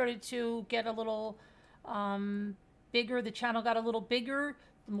 when I started to get a little bigger, the channel got a little bigger,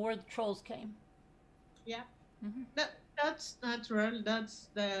 the more the trolls came. Yeah. Mhm. That's natural. That's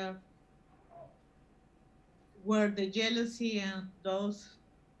where the jealousy and those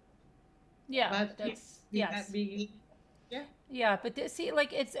Yeah, bad that's began, yes. yeah. Yeah, but see,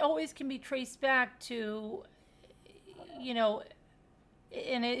 like it's always can be traced back to, you know,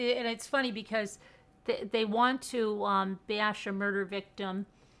 and it's funny because they want to bash a murder victim,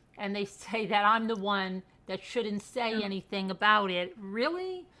 and they say that I'm the one that shouldn't say No, anything about it.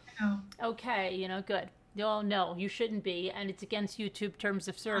 Really? no. Okay, good. Oh no, you shouldn't be, and it's against YouTube terms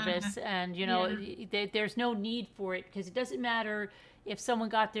of Uh, service, and yeah, there's no need for it because it doesn't matter if someone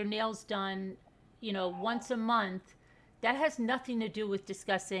got their nails done, once a month. That has nothing to do with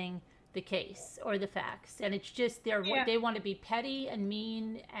discussing the case or the facts, and it's just yeah. they want to be petty and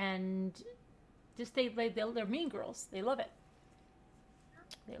mean and just they're mean girls. They love it.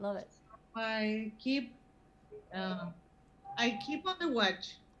 They love it. I keep uh, I keep on the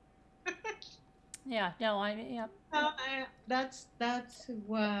watch. Yeah. No. Yeah. That's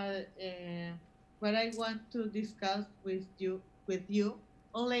what I want to discuss with you,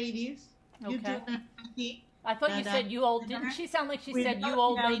 all ladies. You do Okay. not think I thought you that said you old. Didn't I'm she sound like she with said you your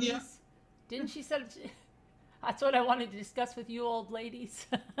old Claudia. ladies? Didn't she said? That's what I wanted to discuss with you old ladies.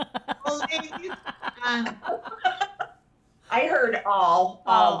 All ladies and I heard all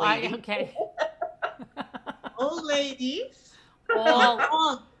Oh, ladies. okay. all ladies with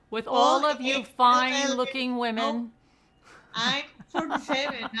all with all of you fine looking no, women. I'm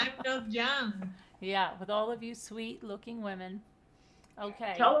 47. I'm not young. Yeah, with all of you sweet looking women.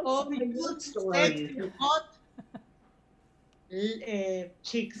 Okay. Tell us All some of your good, stories. sexy, hot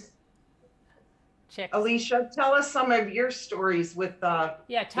chicks. Chicks. Alicia, tell us some of your stories with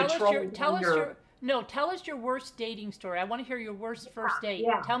Yeah, the trolls on your. tell us your worst dating story. I want to hear your worst first date.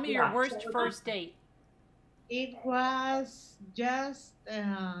 Yeah, Tell me yeah. your worst first date. It was just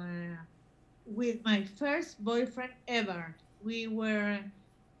with my first boyfriend ever. We were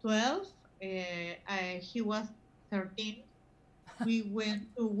 12. He was 13. We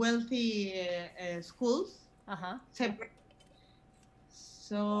went to wealthy schools, Uh-huh. separate.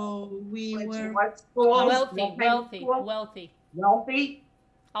 So we Went to were what schools? Wealthy, What kind of wealthy, school? wealthy. Wealthy?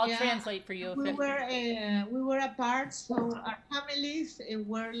 I'll yeah, translate for you. we were apart. So our families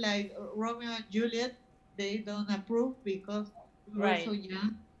were like Romeo and Juliet. They don't approve because we were so Right.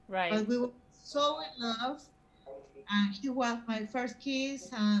 young, Right. but we were so in love. And he was my first kiss,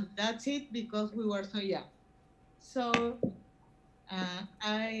 and that's it because we were so young. So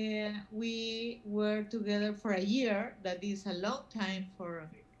we were together for a year. That is a long time for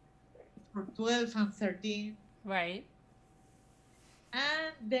 12 and 13. Right.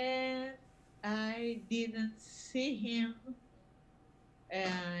 And then I didn't see him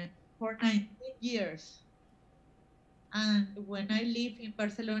for 19 years. And when I lived in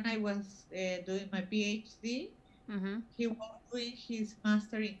Barcelona, I was doing my PhD. Mm-hmm. He was doing his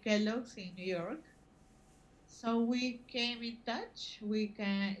master in Kellogg's in New York. So we came in touch. We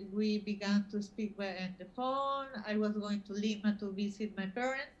began to speak on the phone. I was going to Lima to visit my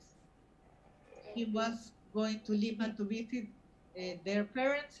parents. He was going to Lima to visit their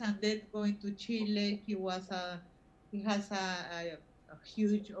parents, and then going to Chile. He has a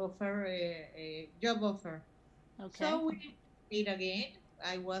huge offer, a job offer. Okay. So we meet again.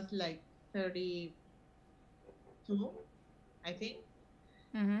 I was like 32, I think.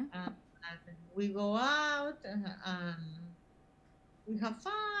 Mm-hmm. And we go out and we have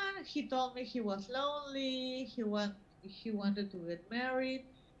fun. He told me he was lonely. He wanted to get married.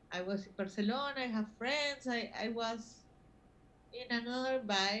 I was in Barcelona. I have friends. I was in another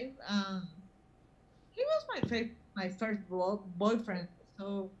vibe. He was my first boyfriend.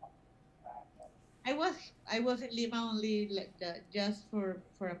 So I was in Lima only like just for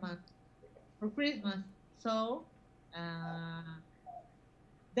a month for Christmas. So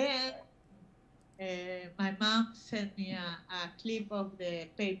then my mom sent me a clip of the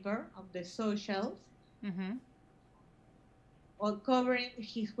paper of the socials Mm-hmm. covering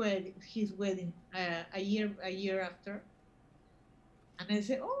his wedding a year after, and I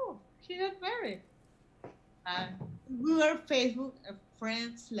said, "Oh, he got married." We were Facebook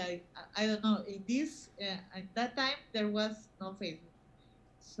friends. Like I don't know. In this at that time there was no Facebook,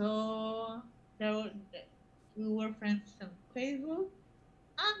 so we were friends on Facebook,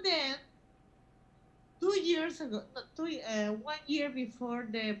 and then 2 years ago, no, 1 year before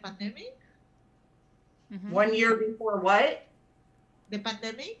the pandemic. Mm-hmm. 1 year before what? The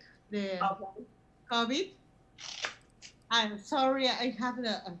pandemic, the Okay. COVID. I'm sorry, I have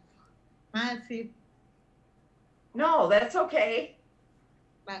the massive No, that's okay.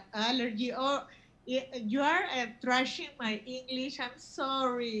 allergy. Or you are trashing my English. I'm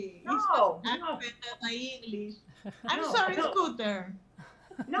sorry. It's No, not no, accent of my English. I'm no, sorry, no. Scooter.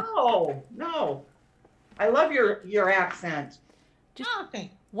 No. I love your accent. Oh,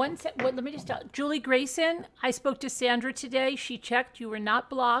 okay. Let me just tell Julie Grayson. I spoke to Sandra today. She checked. You were not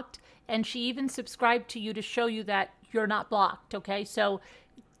blocked, and she even subscribed to you to show you that you're not blocked. Okay, so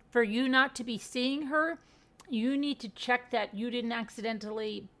for you not to be seeing her, you need to check that you didn't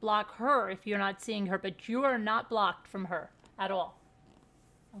accidentally block her if you're not seeing her, but you are not blocked from her at all.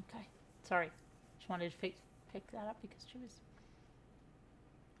 Okay, sorry. Just wanted to pick that up because she was.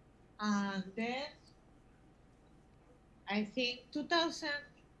 And then I think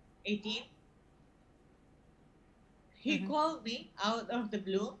 2018, he called me out of the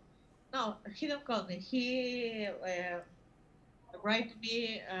blue. No, he don't call me. He write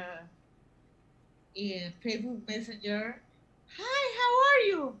me in Facebook Messenger. Hi, how are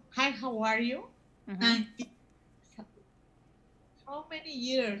you? Hi, how are you? 90, how many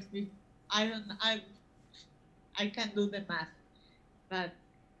years? I don't. I can't do the math, but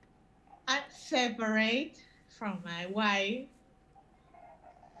I'm separate from my wife.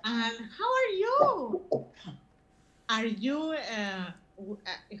 And how are you? Are you?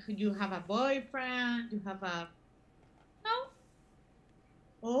 You have a boyfriend? You have a no?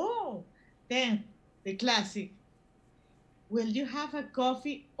 Oh, then the classic. Will you have a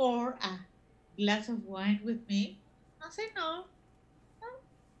coffee or a glass of wine with me? I say no. No.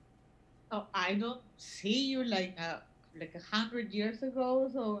 Oh, I don't see you like 100 years ago.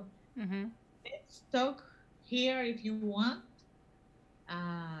 So let's talk here if you want,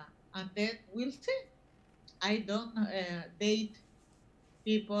 and then we'll see. I don't date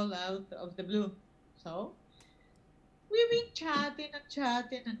people out of the blue, so we've been chatting and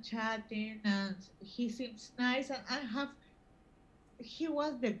chatting and chatting, and he seems nice, and he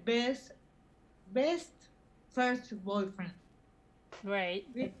was the best first boyfriend. Right.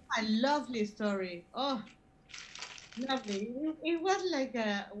 It's a lovely story. Oh, lovely. It was like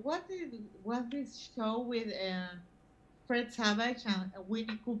was this show with Fred Savage and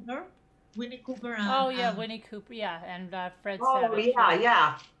Winnie Cooper? Winnie Cooper Oh yeah, Winnie Cooper. Yeah, and Fred Oh Savage.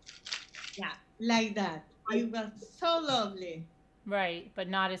 yeah. yeah, like that. It was so lovely. Right, but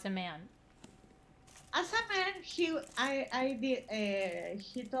not as a man. As a man, I did.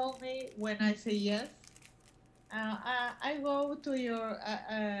 He told me when I say yes, I go to your.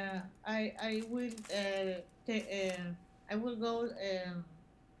 I will. I will go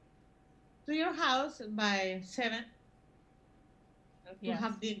to your house by 7 to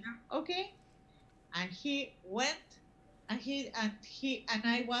have dinner. Okay, and he went, and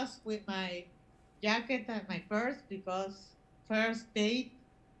I was with my jacket and my purse because first date,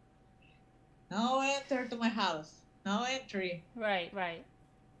 no enter to my house, no entry. Right.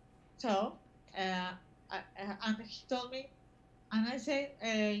 So, and he told me, and I said,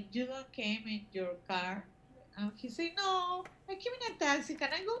 you don't came in your car. And he said, no, I came in a taxi.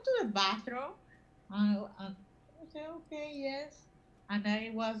 Can I go to the bathroom? And I said, okay, yes. And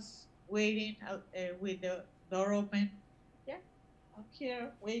I was waiting with the door open. Yeah, I'm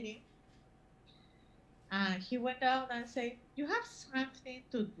here waiting. And he went out and said, you have something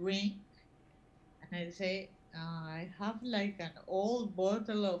to drink? And I say, I have like an old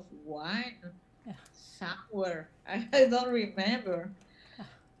bottle of wine somewhere. I don't remember.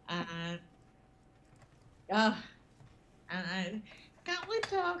 And can we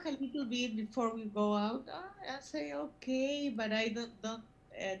talk a little bit before we go out? I say okay, but I don't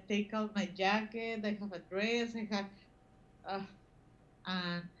take out my jacket. I have a dress. I have,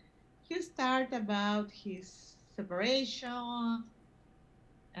 and he start about his separation,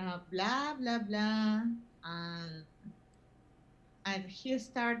 blah blah blah, and and he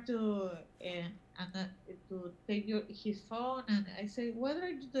start to take his phone, and I say, what are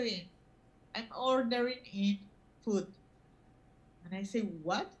you doing? I'm ordering in food. And I say,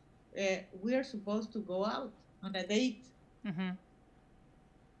 what? We are supposed to go out on a date,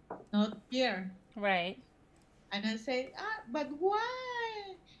 not here. Right. And I say, but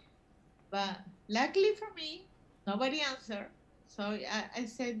why? But luckily for me, nobody answered. So I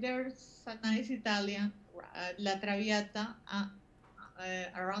said, there's a nice Italian, La Traviata,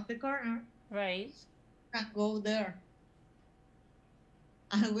 around the corner. Right. Can go there.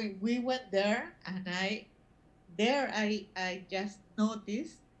 And we went there, and I just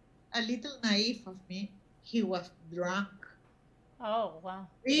noticed, a little naive of me, he was drunk. Oh wow.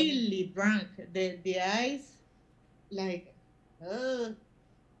 Really drunk. The eyes, like,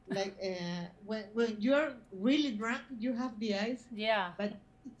 when you're really drunk, you have the eyes. Yeah. But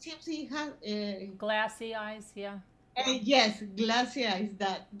it seems he has glassy eyes. Yeah. Yes, glassy eyes.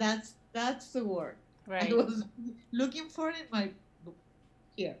 That's the word. Right. I was looking for it in my book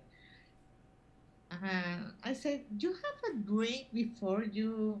here. I said, you have a drink before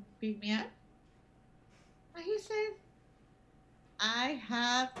you pick me up? And he said,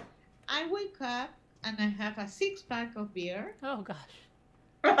 I wake up and I have a 6-pack of beer, Oh gosh.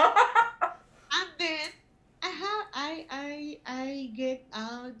 and then I get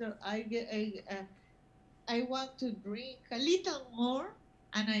out. I want to drink a little more,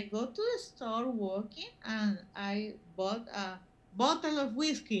 and I go to the store walking, and I bought a bottle of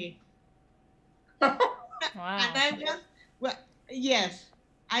whiskey, and Wow. I was well. Yes,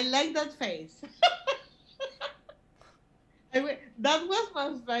 I like that face. That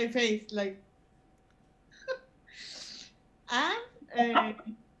was my face, like, and uh,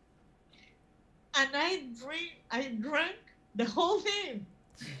 and I drank the whole thing.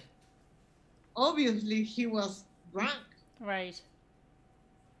 Obviously, he was drunk. Right.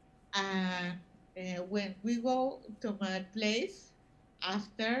 And when we go to my place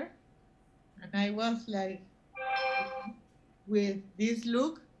after, and I was like with this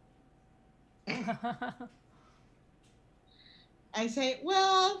look, I say,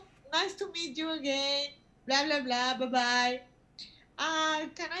 "Well, nice to meet you again. Blah blah blah. Bye bye.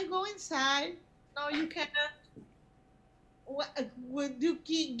 Can I go inside? No, you cannot. Would you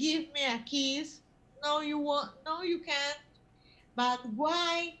give me a kiss? No, you won't. No, you can't. But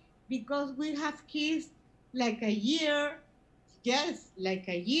why? Because we have kissed like a year. Yes, like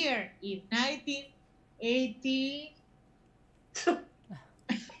a year in 1980.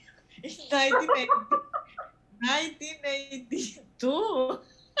 It's 1982.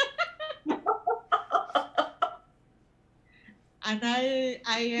 And I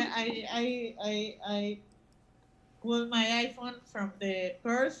pull my iPhone from the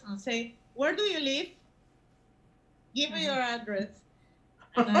purse and say, "Where do you live? Give me your address."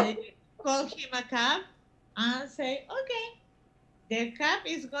 And I call him a cab and say, "Okay, the cab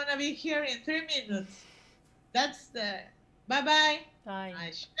is gonna be here in 3 minutes. That's the bye bye." Bye. I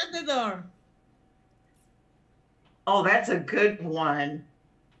shut the door. Oh, that's a good one.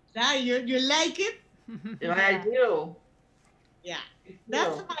 Yeah, you like it? I do. Yeah. I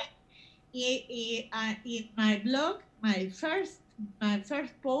That's do. in my blog. My first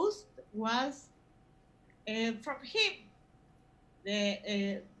post was from him.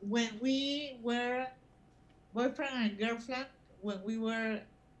 When we were boyfriend and girlfriend, when we were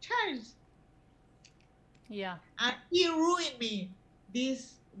child, Yeah. and he ruined me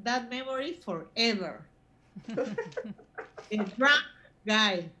that memory forever. The drunk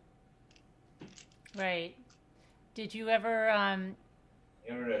guy. Right. Did you ever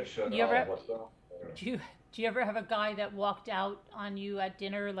Internet shut you ever off. What's up? do you ever have a guy that walked out on you at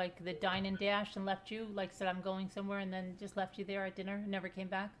dinner, like the dine and dash, and left you, like said I'm going somewhere, and then just left you there at dinner and never came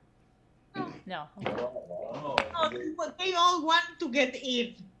back? No, No. Okay. Oh, they all want to get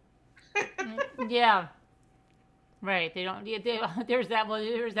in. Yeah. Right. They don't. There's that. Well,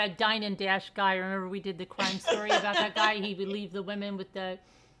 there's that dine and dash guy. Remember we did the crime story about that guy? He would leave the women with the.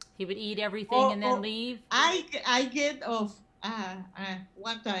 He would eat everything and then leave. I get off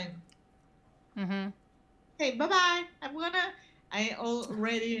one time. Mm-hmm. Hey, bye bye. I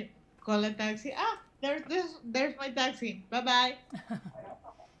already call a taxi. There's my taxi. Bye bye.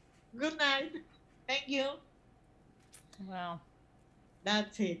 Good night. Thank you. Wow.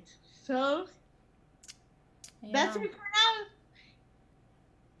 That's it. So that's Yeah. it for now.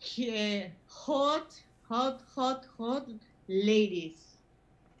 Yeah, hot ladies.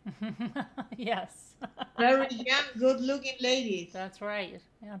 Yes. Very young, good-looking ladies. That's right.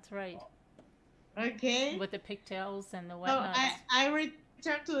 That's right. Okay. With the pigtails and the So whatnots. I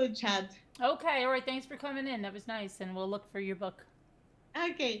return to the chat. Okay. All right. Thanks for coming in. That was nice, and we'll look for your book.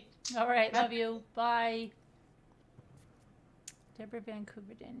 Okay. All right. Bye. Love you. Bye. Deborah Van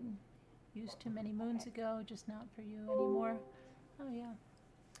Couverden. Used to many moons ago, just not for you anymore. Oh yeah.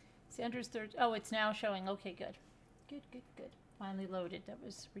 Sandra's third. Oh, it's now showing. Okay, good. Good. Finally loaded. That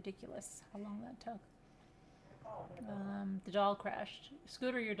was ridiculous. How long that took. The doll crashed.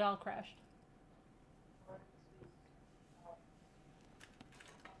 Scooter, your doll crashed.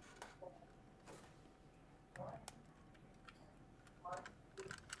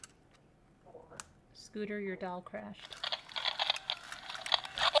 Scooter, your doll crashed.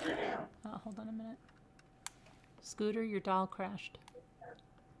 Oh, hold on a minute. Scooter, your doll crashed.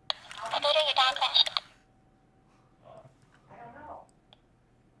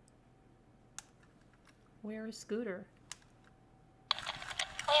 Where is Scooter?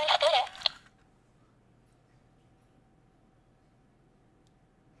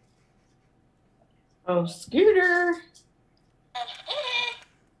 Oh, Scooter.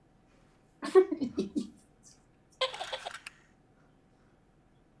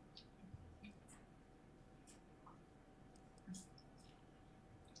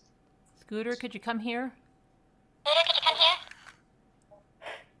 Scooter, could you come here?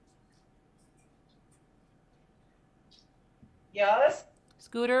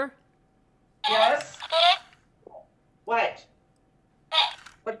 Scooter? Yes? What?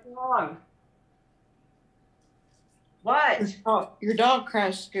 What's wrong? What? Your dog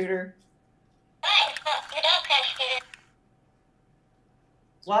crashed, Scooter.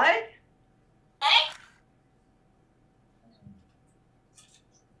 What?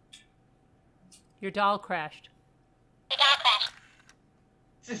 Your doll crashed.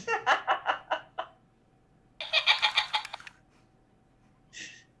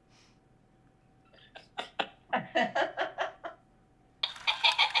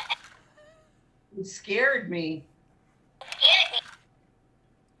 You scared me.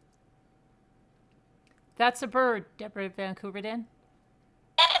 That's a bird, Deborah Vancouver did.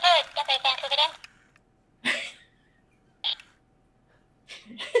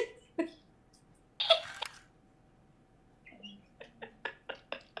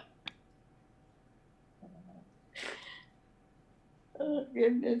 Oh,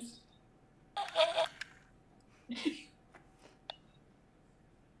 goodness.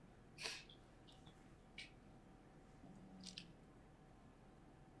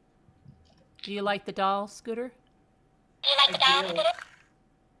 Do you like the doll, Scooter? I do.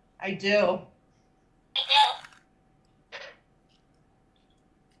 I do.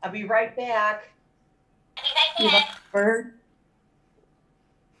 I'll be right back. You like the bird?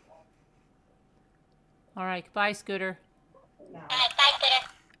 All right, goodbye, Scooter. No.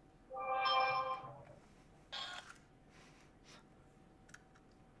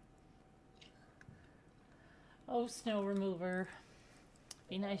 Oh, snow remover.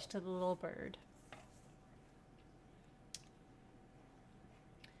 Be nice to the little bird.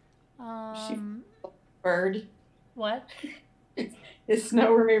 Bird. What? Is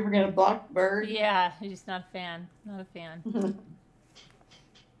snow remover gonna block the bird? Yeah, he's not a fan. Not a fan. Copycat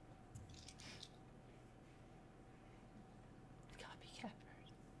bird.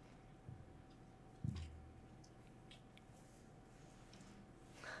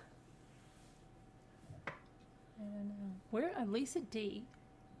 I don't know. Where? Lisa D.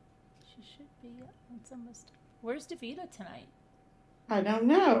 She should be. It's almost. Where's Davita tonight? I don't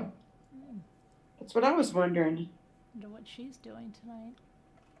know. Hmm. That's what I was wondering. Wonder what she's doing tonight.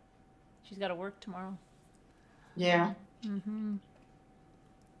 She's got to work tomorrow. Yeah. Mm-hmm.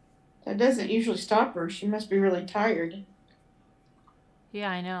 That doesn't usually stop her. She must be really tired. Yeah,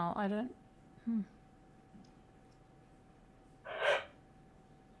 I know. I don't.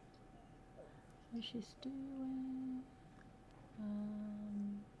 What she's doing.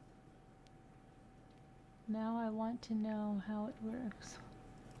 Now I want to know how it works.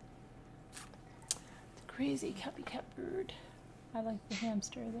 The crazy copycat bird. I like the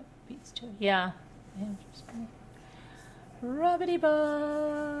hamster that beats too. Yeah, the hamster's funny. Rubbity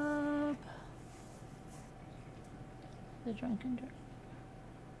Bob. The drunken drunk.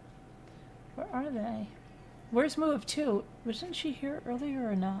 Where are they? Where's Move 2? Wasn't she here earlier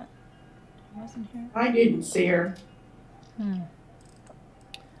or not? She wasn't here. I didn't see her.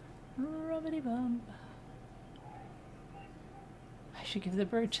 Rubbity bump. I should give the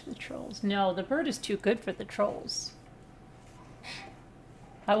bird to the trolls. No, the bird is too good for the trolls.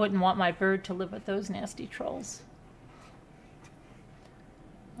 I wouldn't want my bird to live with those nasty trolls.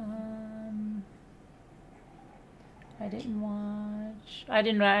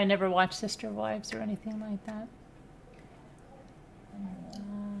 I never watched Sister Wives or anything like that.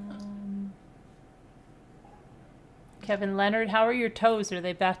 Kevin Leonard, how are your toes? Are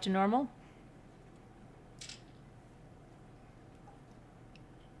they back to normal?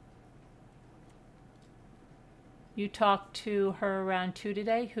 You talked to her around 2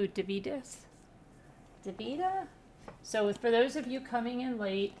 today. Who, Davita? Davita? So for those of you coming in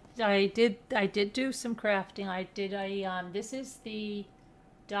late, I did do some crafting. This is the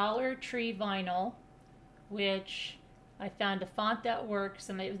Dollar Tree vinyl, which I found a font that works.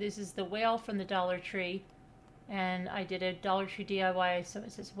 And this is the whale from the Dollar Tree. And I did a Dollar Tree DIY, so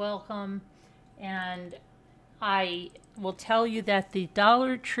it says welcome. And I will tell you that the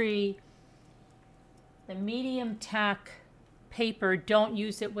Dollar Tree, the medium tack paper, don't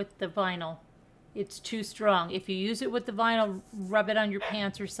use it with the vinyl. It's too strong. If you use it with the vinyl, rub it on your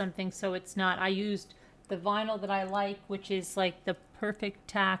pants or something so it's not. I used the vinyl that I like, which is like the perfect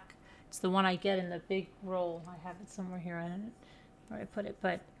tack. It's the one I get in the big roll. I have it somewhere here. I don't know where I put it,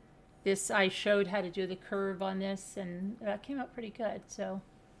 but this, I showed how to do the curve on this, and that came out pretty good. So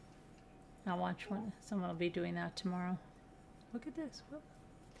I'll watch when someone will be doing that tomorrow. Look at this.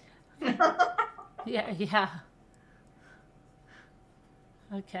 Yeah.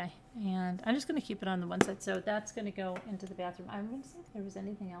 Okay, and I'm just going to keep it on the one side. So that's going to go into the bathroom. I'm going to see if there was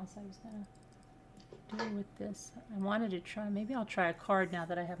anything else I was going to do with this? I wanted to try, maybe I'll try a card now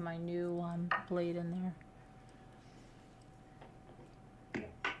that I have my new blade in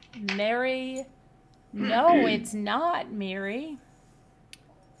there. Mary, no, it's not, Mary.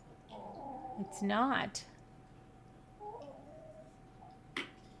 It's not.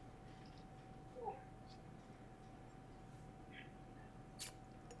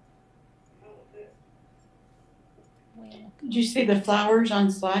 Did you see the flowers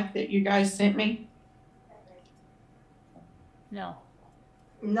on Slack that you guys sent me? No.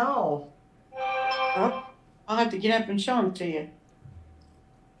 No. Oh, I'll have to get up and show them to you.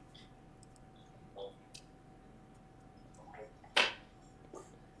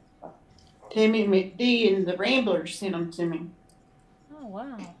 Tammy McD and the Ramblers sent them to me. Oh,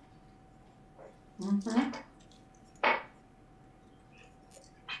 wow. Mm-hmm.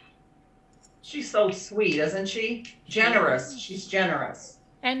 She's so sweet, isn't she? Generous. She's generous.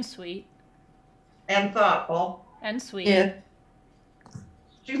 And sweet. And thoughtful. And sweet. Yeah.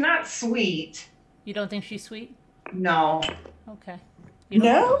 She's not sweet. You don't think she's sweet? No. Okay.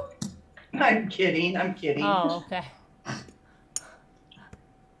 No? I'm kidding. I'm kidding. Oh, okay.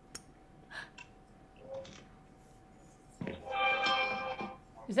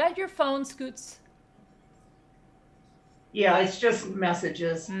 Is that your phone, Scoots? Yeah, it's just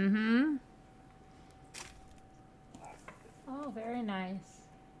messages. Mm-hmm. Oh, very nice.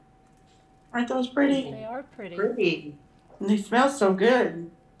 Aren't those pretty? They are pretty. Pretty. And they smell so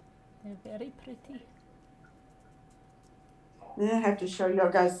good. They're very pretty. Then I have to show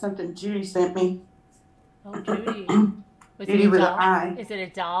y'all guys something Judy sent me. Oh, Judy. Was Judy it a with an doll? eye. Is it a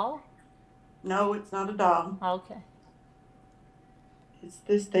doll? No, it's not a doll. Okay. It's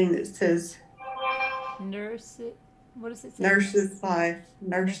this thing that says Nurse. What does it say? Nurse's Life.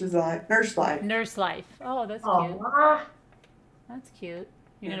 Nurse's Life. Nurse Life. Nurse Life. Oh, that's cute. Aw. That's cute.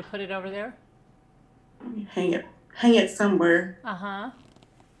 You're gonna put it over there? Hang it. Hang it somewhere. Uh-huh.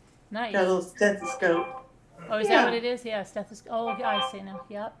 Nice. Got a little stethoscope. Oh, is Yeah. that what it is? Yeah, stethoscope. Oh, I see now.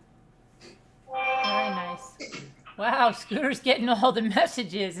 Yep. Very nice. Wow, Scooter's getting all the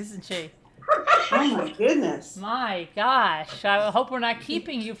messages, isn't she? Oh my goodness. My gosh. I hope we're not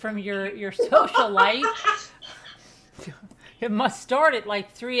keeping you from your social life. It must start at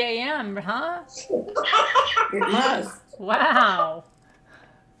like 3 a.m., huh? It must. Wow.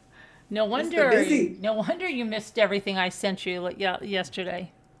 No It's wonder. busy. No wonder you missed everything I sent you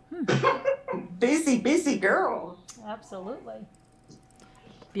yesterday. Busy girl. Absolutely.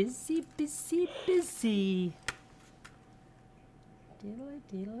 Busy, busy, busy. Diddly,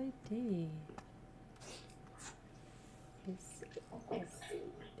 diddly, dee. Busy, busy,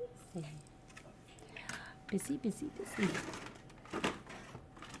 busy. Busy, busy, busy.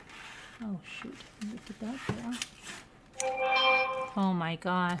 Oh, shoot. Let me put that there. Oh, my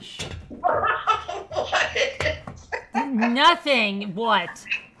gosh. Nothing. What?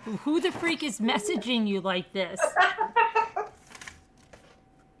 Who the freak is messaging you like this?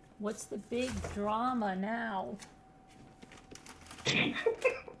 What's the big drama now?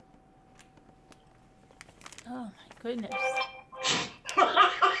 Oh my goodness.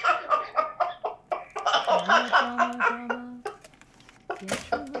 Drama, drama, drama. Get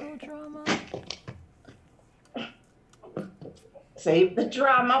your little drama. Save the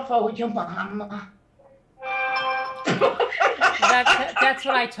drama for your mama. That's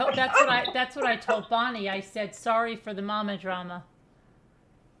what I told. That's what I told Bonnie. I said sorry for the mama drama.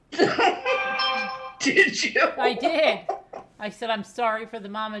 Did you? I did. I said I'm sorry for the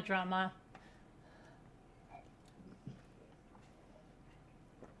mama drama.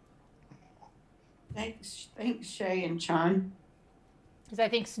 Thanks, Shay and Sean. Because I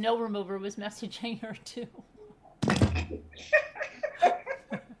think Snow Remover was messaging her too.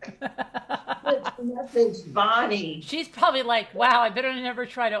 Message Bonnie. She's probably like, wow, I better never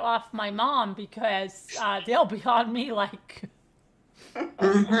try to off my mom because they'll be on me like,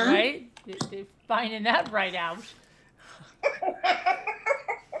 right? They're finding that right out.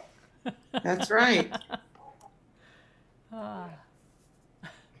 That's right.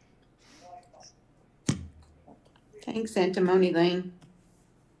 Thanks, Antimony Lane.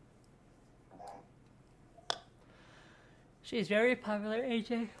 She's very popular,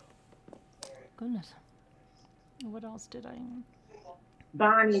 AJ. Goodness. What else did I?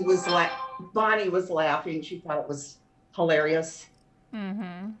 Bonnie was laughing. She thought it was hilarious.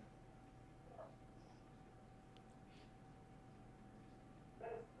 Mm-hmm.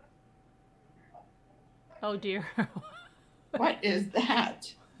 Oh dear. What is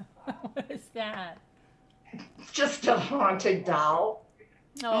that? What is that? Just a haunted doll.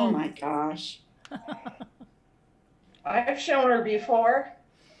 Oh my gosh. I've shown her before.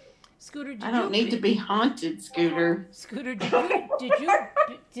 Scooter, I don't need to be haunted, Scooter. Scooter,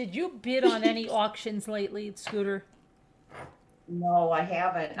 did you bid on any auctions lately, Scooter? No, I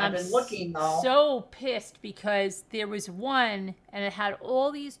haven't. I've been looking though. So pissed because there was one and it had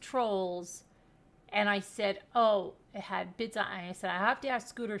all these trolls, and I said, "Oh, it had bids on." And I said, "I have to ask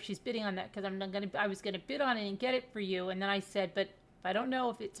Scooter if she's bidding on that because I was gonna bid on it and get it for you." And then I said, "But I don't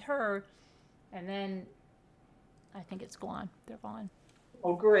know if it's her." And then I think it's gone. They're gone.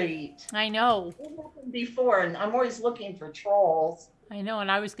 Oh, great. I know. It happened before, and I'm always looking for trolls. I know,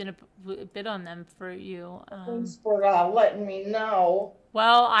 and I was gonna bid on them for you. Thanks for letting me know.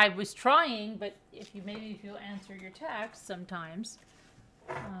 Well, I was trying, but if you answer your text sometimes,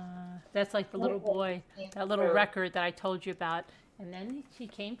 that's like the little boy, that little record that I told you about. And then he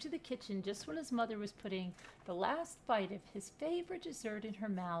came to the kitchen just when his mother was putting the last bite of his favorite dessert in her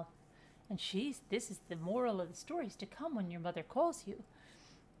mouth. And this is the moral of the story, is to come when your mother calls you.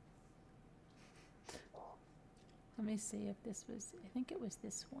 Let me see if this was, I think it was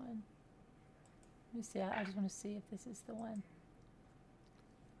this one. Let me see, I just want to see if this is the one.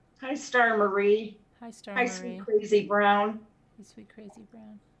 Hi, Star Marie. Hi, Star Hi, Marie. Sweet Crazy Brown. Hi, Sweet Crazy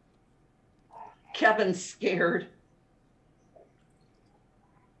Brown. Kevin's scared.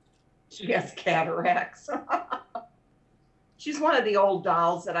 She has cataracts. She's one of the old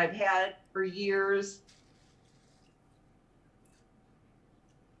dolls that I've had for years.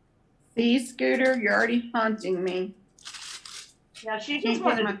 See, Scooter, you're already haunting me. Yeah, she just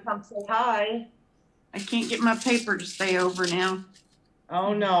wanted to come say hi. I can't get my paper to stay over now.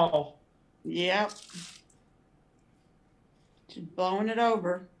 Oh, no. Yep. She's blowing it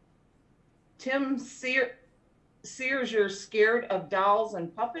over. Tim Sears, you're scared of dolls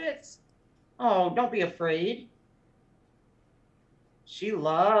and puppets? Oh, don't be afraid. She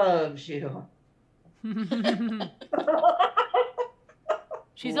loves you.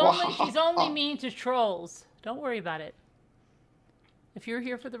 She's only mean to trolls. Don't worry about it. If you're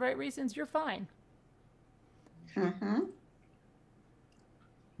here for the right reasons, you're fine. Mm-hmm.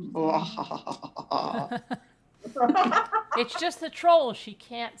 It's just the trolls she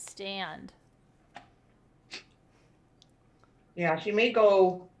can't stand. Yeah, she may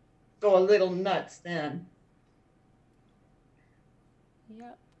go a little nuts then.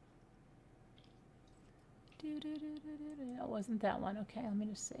 Yep. That wasn't that one. Okay, let me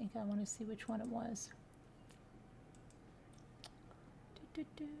just see. I want to see which one it was. Could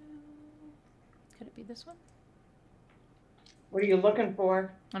it be this one? What are you looking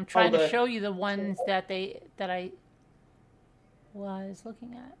for? I'm trying to show you the ones that I was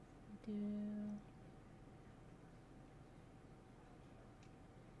looking at.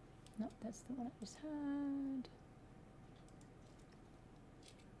 Nope, that's the one I just had.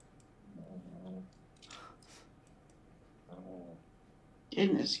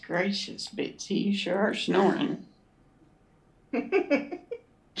 Goodness gracious, Bitsy, you sure are snoring.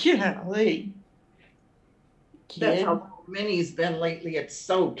 Golly. That's how Minnie's been lately. It's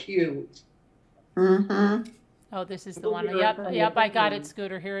so cute. Mm-hmm. Oh, this is the one. Yep, I got it,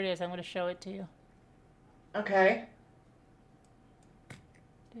 Scooter. Here it is. I'm going to show it to you. Okay.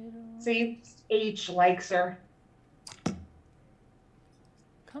 See, H likes her.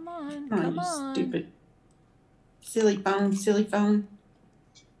 Come on, Oh, come you on. stupid. Silly phone, silly phone.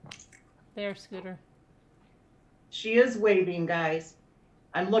 There, Scooter. She is waving, guys.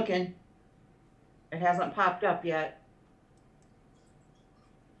 I'm looking. It hasn't popped up yet.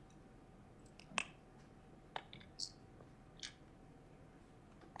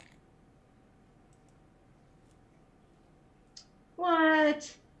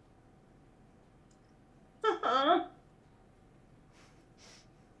 What?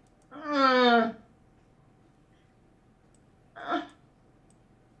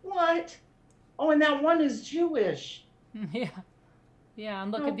 What? Oh, and that one is Jewish. Yeah. Yeah,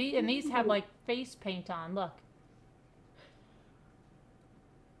 and look at these, and these have like face paint on. Look.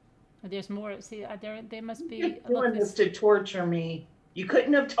 There's more. See, they must be. You're doing this to torture me. You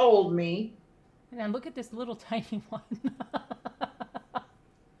couldn't have told me. And look at this little tiny one.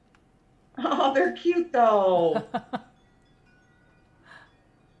 Oh, they're cute though.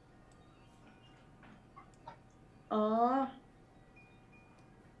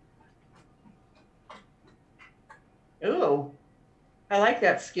 Ooh. I like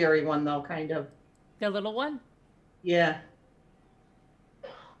that scary one though, kind of. The little one? Yeah.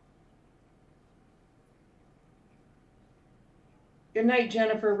 Good night,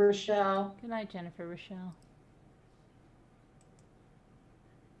 Jennifer Rochelle. Good night, Jennifer Rochelle.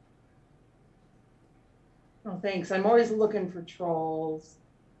 Oh, thanks. I'm always looking for trolls.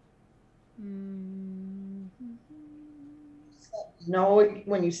 know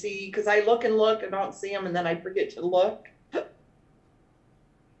when you see, because I look and look and don't see them, and then I forget to look. Look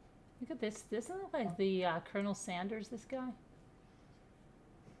at this. This doesn't look like the Colonel Sanders, this guy.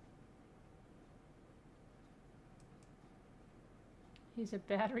 He's a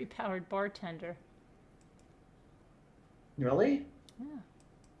battery-powered bartender. Really? Yeah.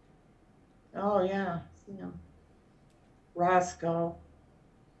 Oh, yeah. See him. Roscoe.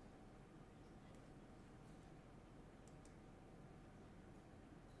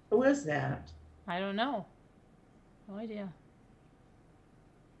 Who is that? I don't know. No idea.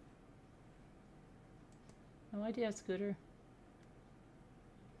 No idea, Scooter.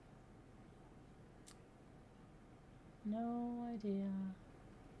 No idea.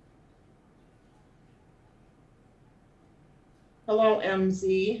 Hello,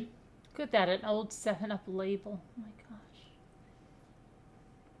 MZ. Look at that, an old 7-Up label. Oh my gosh.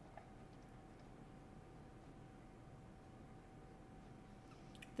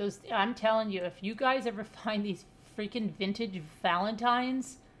 Those, I'm telling you, if you guys ever find these freaking vintage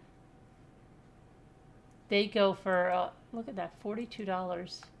Valentines, they go for, look at that,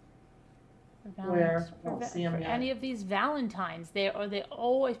 $42. Where? I don't see 'em for yet. any of these Valentines, they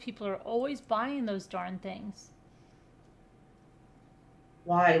always, people are always buying those darn things.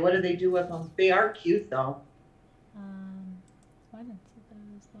 Why? What do they do with them? They are cute, though. I didn't see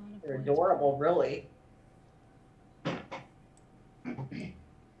those. A lot of They're boys- adorable, really. I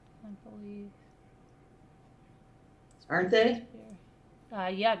believe. Aren't they?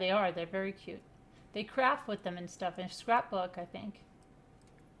 Yeah, they are. They're very cute. They craft with them and stuff. In a scrapbook, I think.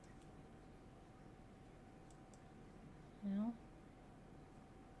 You know?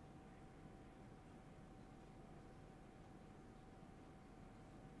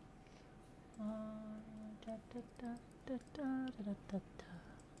 Da, da, da, da, da, da, da, da.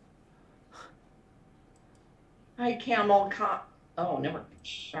 Hi, Camel. Oh, never.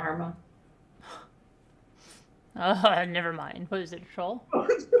 Sharma. Oh, never mind. What is it, a troll?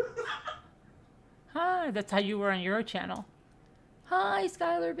 Hi, that's how you were on your channel. Hi,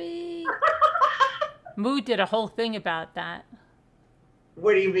 Skylar B. Moo did a whole thing about that.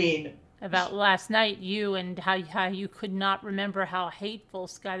 What do you mean? About last night, you and how you could not remember how hateful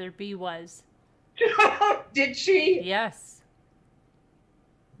Skylar B was. Did she? Yes.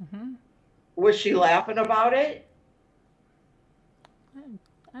 Mm-hmm. Was she laughing about it?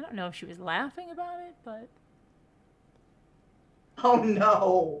 I don't know if she was laughing about it, but... Oh,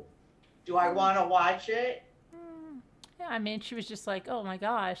 no. Do I want to watch it? Yeah, I mean, she was just like, oh my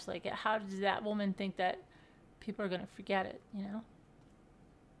gosh, like, how does that woman think that people are going to forget it, you know?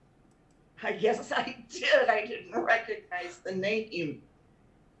 I guess I did. I didn't recognize the name.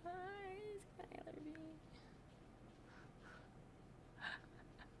 Hi, Skylar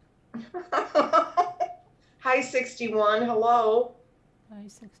B. Hi, 61. Hello. Hi,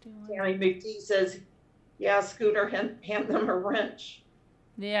 61. Tammy McD says, yeah, Scooter, hand them a wrench.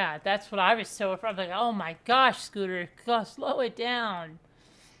 Yeah, that's what I was so afraid of. Like, oh my gosh, Scooter, go slow it down.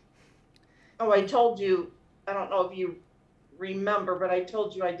 Oh, I told you, I don't know if you remember, but I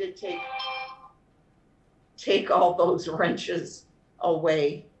told you I did take all those wrenches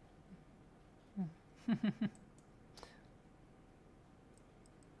away. Oh my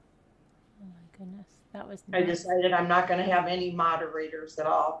goodness, that was I nice. decided I'm not going to have any moderators at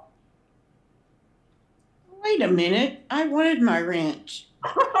all. Wait a minute. I wanted my wrench.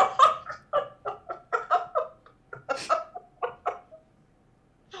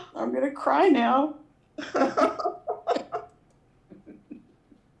 I'm going to cry now.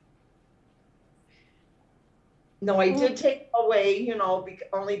 No, I did take away, you know,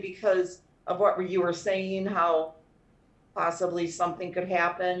 only because of what you were saying, how possibly something could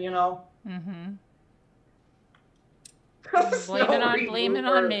happen, you know. Mm-hmm. Snow Blame it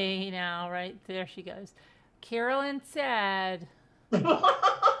on remover. me now, right? There she goes. Carolyn said.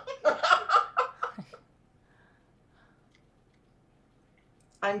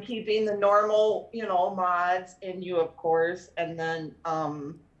 I'm keeping the normal, you know, mods and you, of course, and then,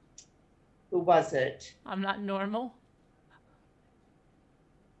 who was it? I'm not normal.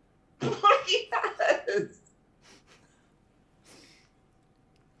 Yes.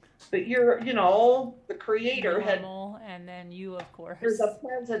 But you're, you know, the creator had, Normal, and then you, of course. there's a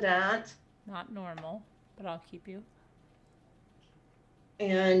president. Not normal, but I'll keep you.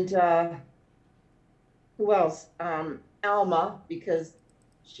 And who else? Alma, because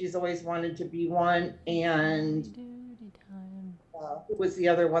she's always wanted to be one. And who was the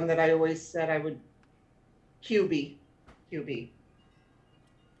other one that I always said I would? QB.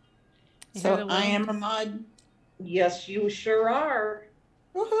 So I am a mod. Yes, you sure are.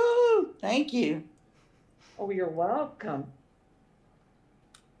 Woohoo! Thank you. Oh, you're welcome.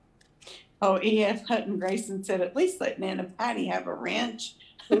 Oh, E.F. Hutton Grayson said, at least let Nana Patty have a wrench.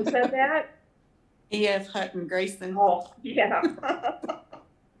 Who said that? E.F. Hutton Grayson. Oh, yeah.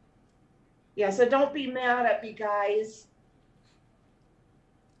 Yeah, so don't be mad at me, guys.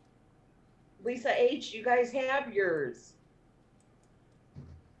 Lisa H., you guys have yours.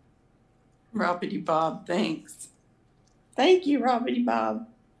 Robbity Bob, thanks. Thank you, Robbity Bob.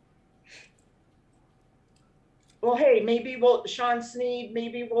 Well, hey, maybe Sean Sneed,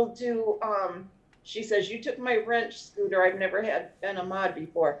 maybe we'll do, she says, you took my wrench, Scooter. I've never been a mod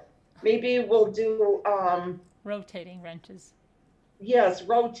before. Maybe we'll do, Rotating wrenches. yes,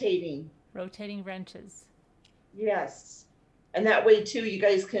 rotating. Rotating wrenches. Yes. And that way too, you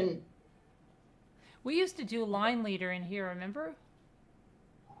guys can. We used to do line leader in here, remember?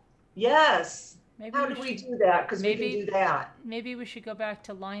 Yes. Maybe How do we do that? Because we can do that. Maybe we should go back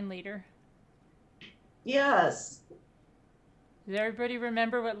to line leader. Yes. Does everybody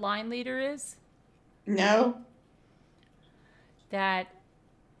remember what line leader is? No. That,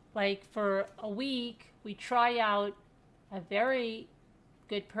 like, for a week, we try out a very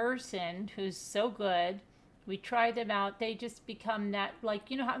good person who's so good. We try them out. They just become that, like,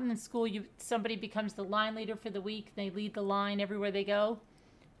 you know how in school somebody becomes the line leader for the week. They lead the line everywhere they go.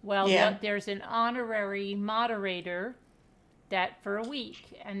 Well, yeah. There's an honorary moderator that for a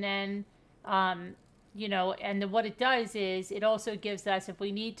week, and then you know, and then what it does is it also gives us, if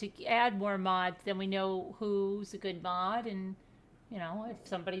we need to add more mods, then we know who's a good mod, and you know, if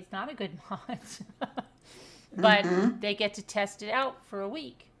somebody's not a good mod. But they get to test it out for a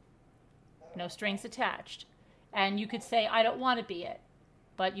week. No strings attached. And you could say, I don't want to be it.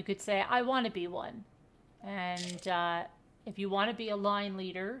 But you could say, I want to be one. And if you want to be a line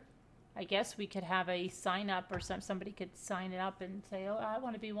leader, I guess we could have a sign up, or somebody could sign it up and say, oh, I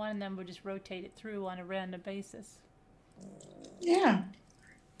want to be one. And then we'll just rotate it through on a random basis. Yeah.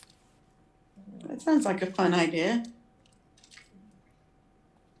 That sounds like a fun idea.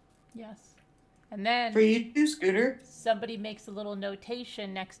 Yes. And then for you too, Scooter. Somebody makes a little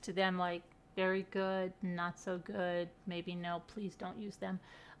notation next to them, like very good, not so good, maybe no, please don't use them.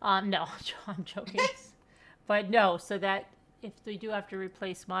 No, I'm joking. But no, so that if we do have to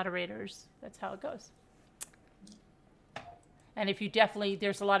replace moderators, that's how it goes. And if you definitely,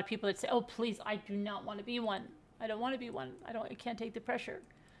 there's a lot of people that say, oh, please, I do not want to be one. I don't want to be one. I can't take the pressure.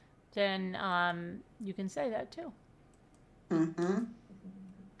 Then you can say that too. Mm-hmm.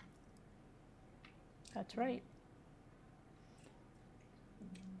 That's right.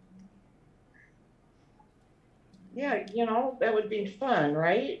 Yeah, you know, that would be fun,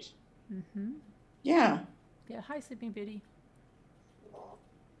 right? Mm-hmm. Yeah. Yeah, hi, Sleeping Beauty.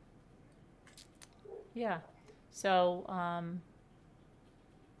 Yeah, so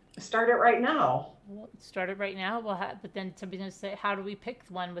start it right now. We'll start it right now. But then somebody's gonna say, how do we pick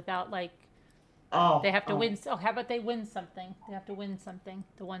one without, like, they have to win? Oh, how about they win something? They have to win something.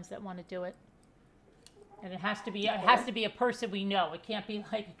 The ones that want to do it. And it has to be a person we know. It can't be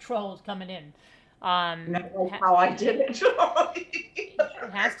like trolls coming in. That's how I did it.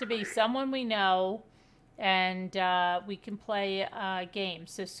 It has to be someone we know, and we can play a game.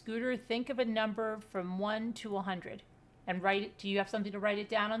 So Scooter, think of a number from 1 to 100, and write it. Do you have something to write it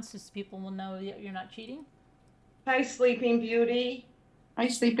down on so people will know that you're not cheating? Hi, Sleeping Beauty. Hi,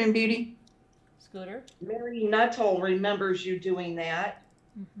 Sleeping Beauty. Scooter. Mary Nuttall remembers you doing that.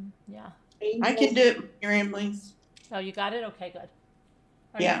 Mm-hmm. Yeah. I can do it, your ramblings. Oh, you got it? Okay, good.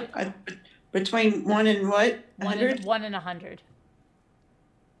 Yeah, between 1 and what? 100? 1 and 100.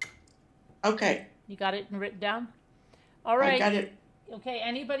 Okay. You got it written down? All right. I got it. Okay,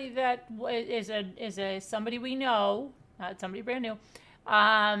 anybody that is a somebody we know, not somebody brand new,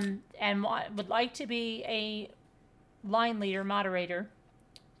 and would like to be a line leader, moderator,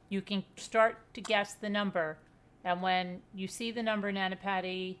 you can start to guess the number. And when you see the number, Nana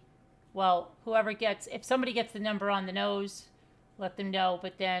Patty, well, whoever gets, if somebody gets the number on the nose, let them know.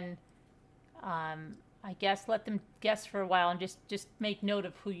 But then, I guess let them guess for a while and just make note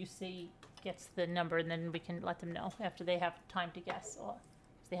of who you see gets the number, and then we can let them know after they have time to guess, or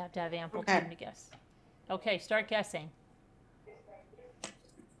they have to have ample time to guess. Okay, start guessing.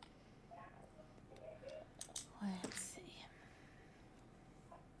 Let's see.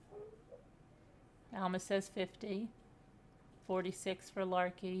 Alma says 50. 46 for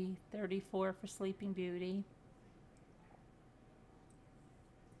Larky, 34 for Sleeping Beauty.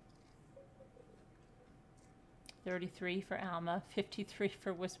 $33 for Alma, 53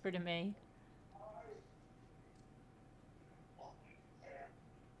 for Whisper to Me.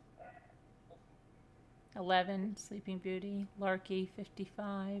 $11 Sleeping Beauty, Larky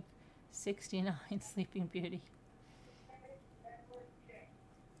 55, 69 Sleeping Beauty.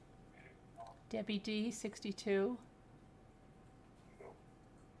 Debbie D, 62.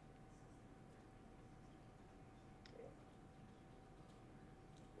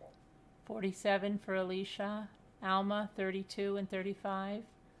 $47 for Alicia. Alma, 32 and 35.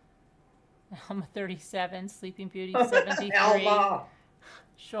 Alma, 37. Sleeping Beauty, 73. Alma.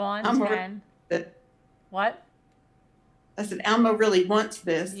 Sean, I'm 10. What? I said Alma really wants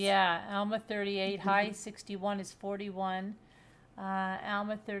this. Yeah, Alma 38, high 61 is 41.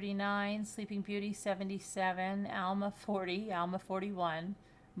 Alma 39, Sleeping Beauty 77, Alma 40, Alma 41,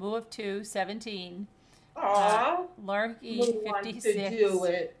 Moo of 2, 17. Aw. Larky Who wants to 56, do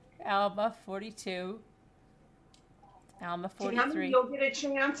it? Alma 42, Alma Tammy, 43, you'll get a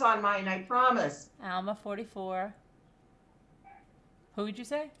chance on mine, I promise. Alma 44. Who would you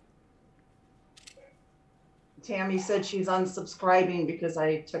say? Tammy said she's unsubscribing because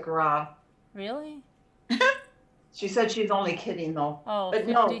I took her off. Really? She said she's only kidding though. Oh, But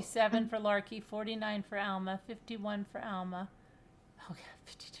no. 57 for Larky, 49 for Alma, 51 for Alma. Oh, God,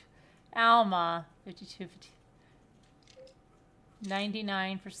 52. Alma, 52, 50.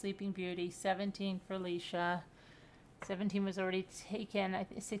 99 for Sleeping Beauty, 17 for Alicia. 17 was already taken. I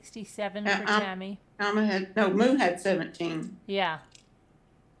think 67 for Tammy. Moo had 17. Yeah.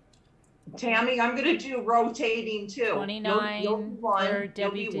 Tammy, I'm gonna do rotating too. 29 You'll be one. for You'll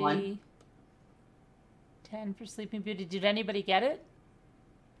Debbie be D. one. 10 for Sleeping Beauty. Did anybody get it?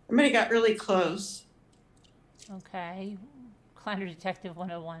 Somebody got really close. Okay. Kleiner Detective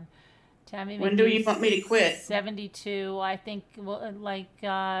 101. Tammy, When do you want me to quit? 72. I think, well,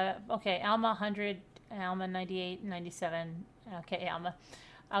 okay, Alma 100, Alma 98, 97. Okay, Alma.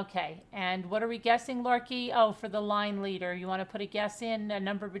 Okay, and what are we guessing, Larky? Oh, for the line leader. You want to put a guess in, a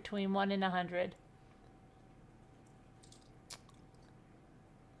number between 1 and 100?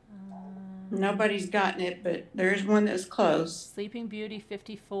 Nobody's gotten it, but there's one that's close. Sleeping Beauty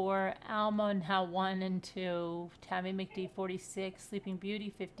 54, Alma and How 1 and 2, Tammy McD 46, Sleeping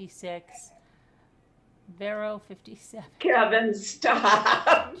Beauty 56, Vero 57, Kevin,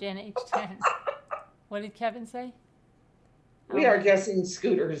 stop. Jen H 10. What did Kevin say? We are guessing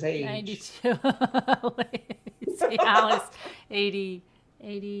Scooter's age. 92. See, Alice 80,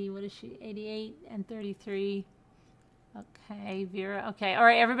 what is she? 88 and 33. Okay, Vera. Okay, all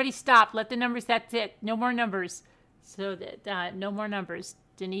right, everybody stop. Let the numbers, that's it. No more numbers. So that no more numbers.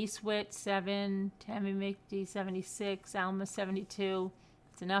 Denise Witt, 7. Tammy McD, 76. Alma, 72.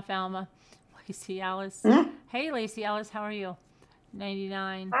 That's enough, Alma. Lacey Alice. Hey, Lacey Alice, how are you?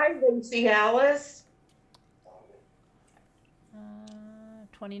 99. Hi, Lucy Alice.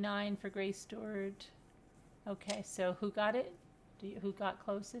 29 for Grace Stewart. Okay, so who got it? Who got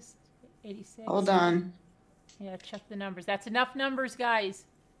closest? 86. Hold on. Yeah, check the numbers. That's enough numbers, guys.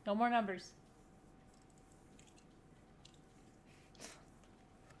 No more numbers.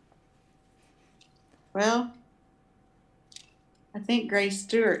 Well, I think Grace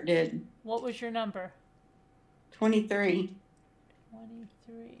Stewart did. What was your number? 23.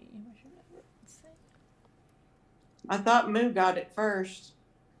 23. What's your number? Let's see. I thought Moo got it first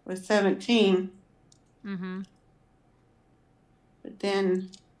with 17. Mm-hmm. But then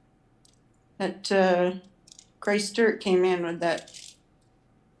that Grace Stewart came in with that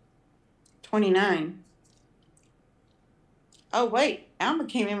 29. Oh, wait. Alma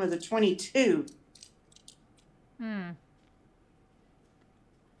came in with a 22.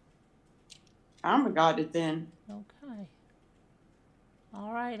 Alma got it then. Okay.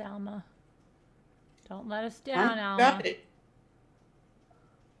 All right, Alma. Don't let us down, Alma Alma. got it.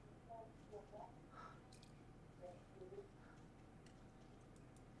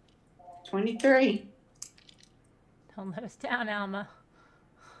 $23. Don't let us down, Alma.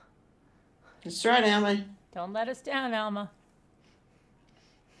 That's right, Alma. Don't let us down, Alma.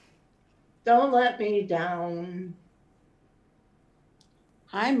 Don't let me down.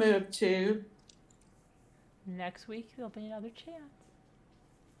 I moved to. Next week, there'll be another chance.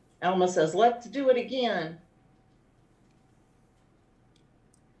 Elma says, let's do it again.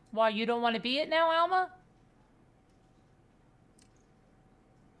 Why, you don't want to be it now, Alma?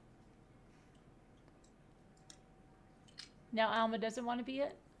 Now Alma doesn't want to be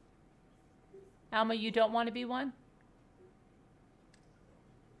it? Alma, you don't want to be one?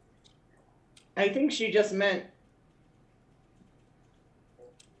 I think she just meant.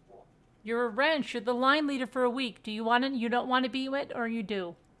 You're a wrench. You're the line leader for a week. Do you want to? You don't want to be it, or you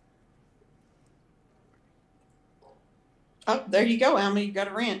do? Oh, there you go, Alma. You got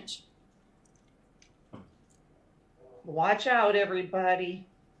a wrench. Watch out, everybody.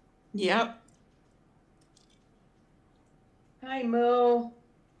 Yep. Hi, Moo.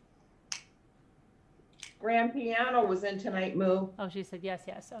 Grand Piano was in tonight, Moo. Oh, she said yes,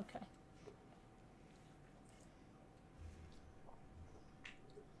 yes. Okay.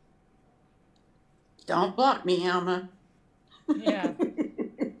 Don't block me, Alma. Yeah.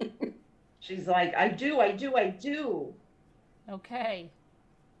 She's like, I do. Okay.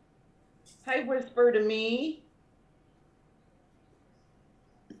 Hi, whisper to me.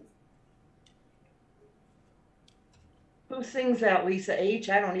 Who sings that, Lisa H?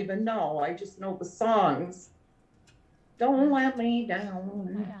 I don't even know. I just know the songs. Don't let me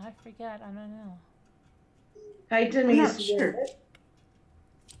down. I forget. I don't know. Hi, I'm Denise. not sure.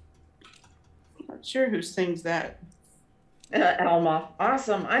 Not sure who sings that. Alma.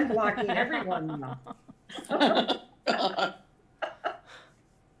 Awesome. I'm blocking everyone now.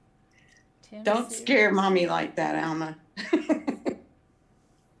 Don't scare mommy like that, Alma.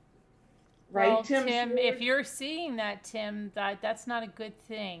 Right, well, Tim? if you're seeing that, Tim, that's not a good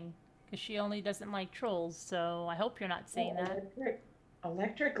thing because she only doesn't like trolls. So I hope you're not seeing that.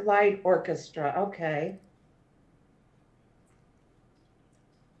 Electric Light Orchestra. Okay.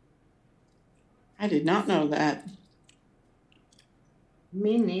 I did not know that.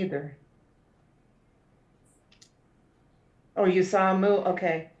 Me neither. Oh, you saw Moo?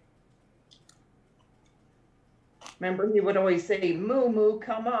 Okay. Remember, he would always say, Moo, Moo,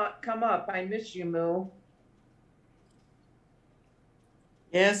 come up. I miss you, Moo.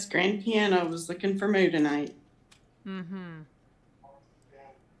 Yes, grand piano was looking for Moo tonight. Mm-hmm.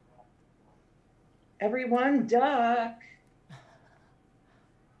 Everyone duck.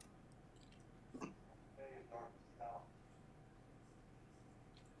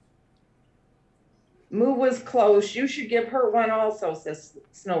 Moo was close. You should give her one also, says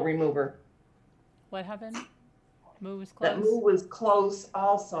Snow Remover. What happened? Moo was close. That Moo was close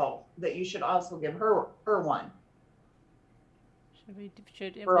also. That you should also give her one.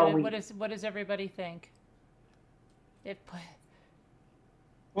 What does everybody think?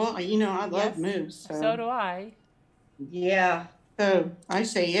 Well, you know, I love Moo. So do I. Yeah. So I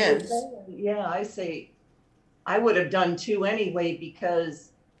say yes. Yeah, I say I would have done 2 anyway because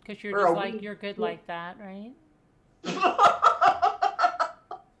you're just like you're good like that, right?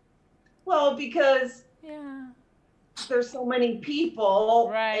 Well, because there's so many people,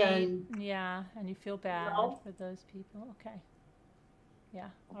 right? And and you feel bad for those people. Okay. Yeah.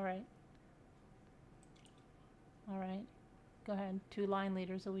 All right. Go ahead. 2 line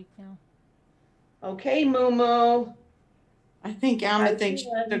leaders a week now. Okay, Moo Moo. I think Alma thinks she's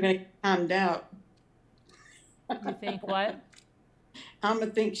still going to get timed out. You think what? Alma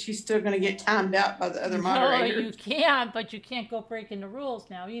thinks she's still going to get timed out by the other moderator. No, you can't, but you can't go breaking the rules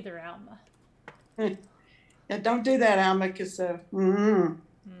now either, Alma. Yeah, don't do that, Alma, because Don't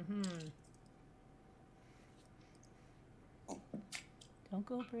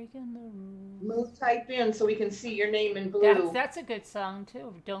go breaking the rules. Moo, type in so we can see your name in blue. That's a good song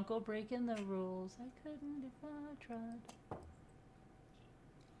too. Don't go breaking the rules. I couldn't if I tried.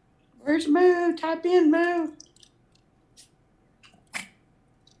 Where's Moo? Type in Moo.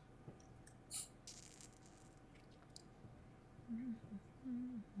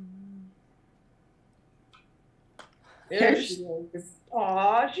 There she is.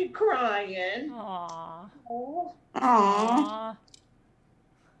 Aw, she's crying. Aw. Aww.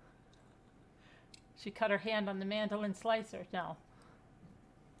 She cut her hand on the mandolin slicer. No.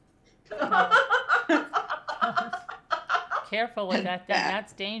 Careful with that thing.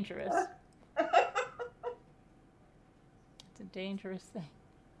 That's dangerous. It's a dangerous thing.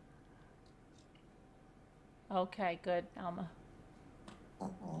 Okay, good, Alma.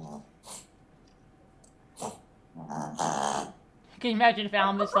 Can you imagine if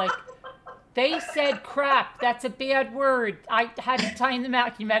Alma's like, they said crap, that's a bad word. I had to time them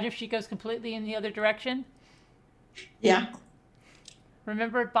out. Can you imagine if she goes completely in the other direction? Yeah.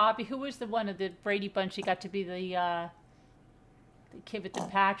 Remember Bobby, who was the one of the Brady Bunch? He got to be the kid with the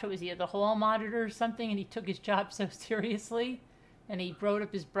patch. What was he, the hall monitor or something? And he took his job so seriously. And he wrote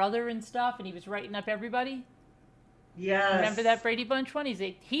up his brother and stuff. And he was writing up everybody. Yes. Remember that Brady Bunch one?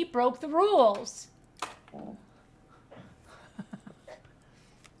 He broke the rules.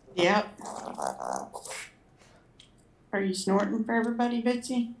 Yep. Are you snorting for everybody,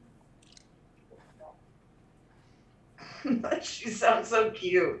 Bitsy? She sounds so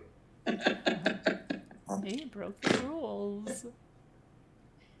cute. He broke the rules.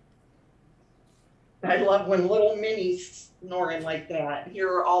 I love when little Minnie's snoring like that. Hear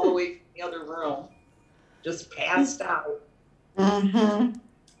her all the way from the other room. Just passed out. Mm-hmm.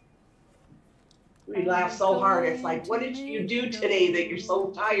 We laugh so hard. It's like, what did you do today that you're so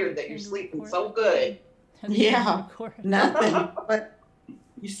tired that you're sleeping so good? Yeah, nothing. But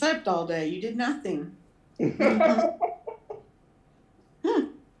you slept all day. You did nothing.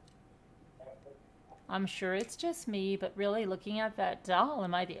 I'm sure it's just me, but really looking at that doll,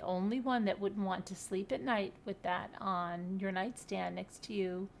 am I the only one that wouldn't want to sleep at night with that on your nightstand next to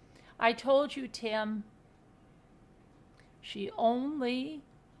you? I told you, Tim, the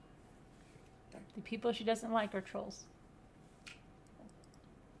people she doesn't like are trolls.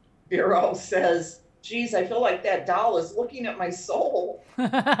 Vero says, geez, I feel like that doll is looking at my soul.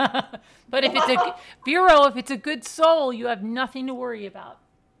 But if it's a good soul, you have nothing to worry about.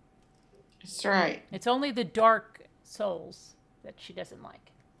 That's right. It's only the dark souls that she doesn't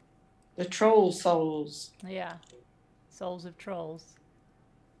like. The troll souls. Yeah. Souls of trolls.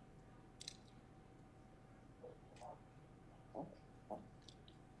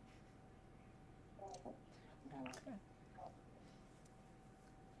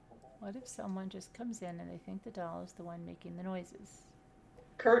 What if someone just comes in and they think the doll is the one making the noises?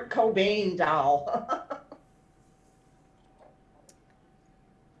 Kurt Cobain doll.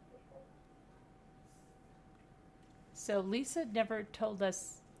 So Lisa never told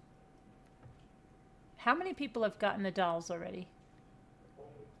us how many people have gotten the dolls already.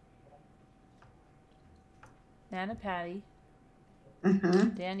 Nana Patty,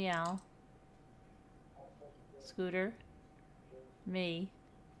 Danielle, Scooter, me,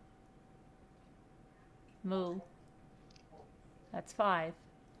 Moo. That's 5.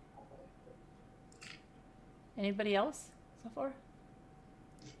 Anybody else so far?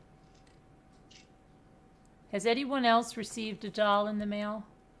 Has anyone else received a doll in the mail?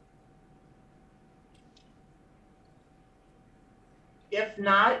 If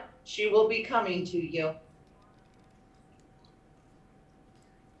not, she will be coming to you.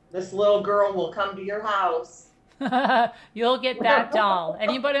 This little girl will come to your house. You'll get that doll.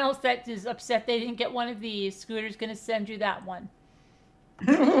 Anybody else that is upset they didn't get one of these, Scooter's going to send you that one.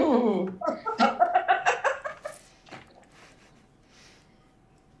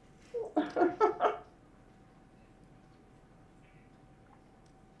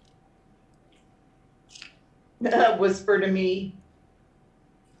 Whisper to me.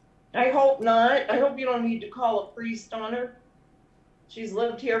 I hope not. I hope you don't need to call a priest on her. She's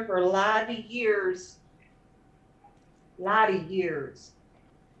lived here for a lot of years. Lot of years.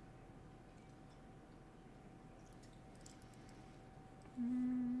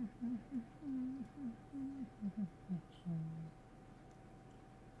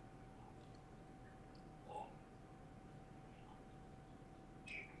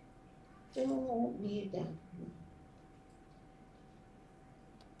 Don't need that.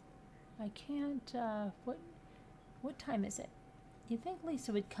 I can't, what time is it? You'd think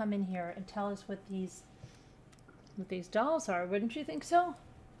Lisa would come in here and tell us what these dolls are, wouldn't you think so?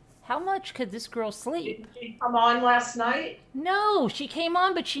 How much could this girl sleep? Did she come on last night? No, she came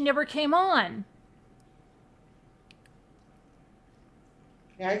on, but she never came on.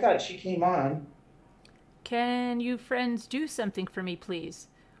 Yeah, I thought she came on. Can you friends do something for me, please?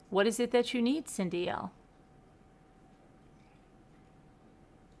 What is it that you need, Cindy L?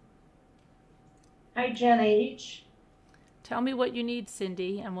 Hi, Jen H. Tell me what you need,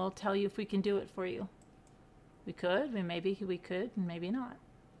 Cindy, and we'll tell you if we can do it for you. We could, maybe we could, and maybe not.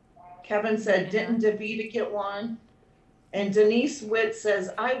 Kevin said, didn't Davita get one? And Denise Witt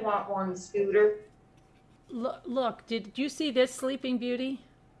says, I want one, Scooter. Look, did you see this, Sleeping Beauty?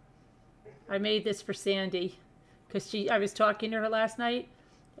 I made this for Sandy because I was talking to her last night,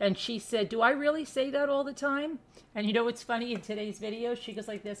 and she said, do I really say that all the time? And you know what's funny in today's video? She goes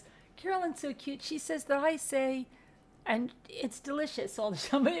like this, Carolyn's so cute. She says that I say, and it's delicious all the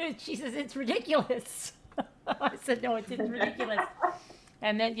time. She says, it's ridiculous. I said, no, it's ridiculous.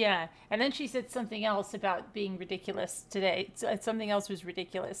 And then, yeah. And then she said something else about being ridiculous today. Something else was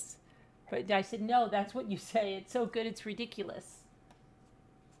ridiculous. But I said, no, that's what you say. It's so good, it's ridiculous.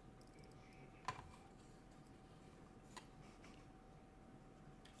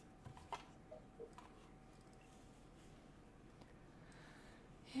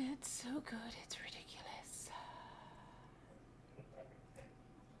 It's so good, it's ridiculous.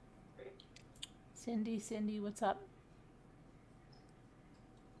 Cindy, what's up?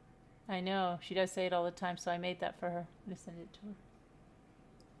 I know, she does say it all the time, so I made that for her. I'm going to send it to her.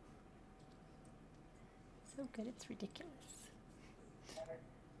 So good, it's ridiculous.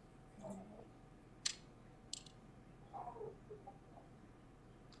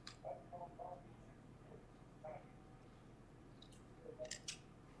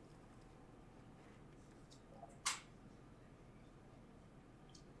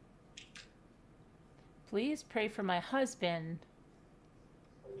 Please pray for my husband.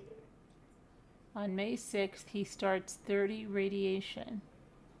 On May 6th, he starts 30 radiation.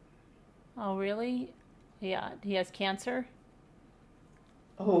 Oh, really? Yeah, he has cancer?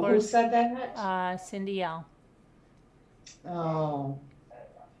 Oh, who course. said that? Cindy L. Oh,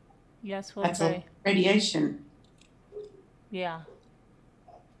 Yes, we'll That's pray. radiation. Yeah.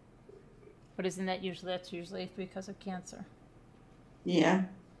 But isn't that that's usually because of cancer? Yeah.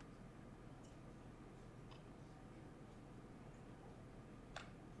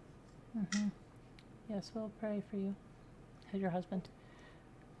 Mm-hmm. Yes, we'll pray for you, your husband,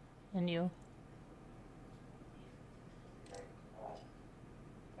 and you.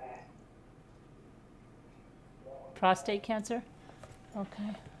 Prostate cancer?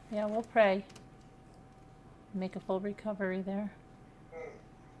 Okay. Yeah, we'll pray. Make a full recovery there.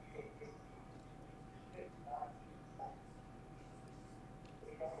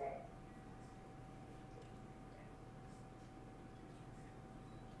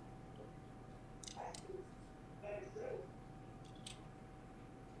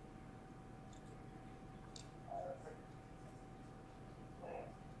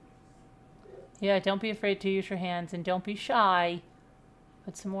 Yeah, don't be afraid to use your hands and don't be shy.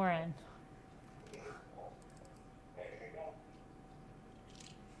 Put some more in.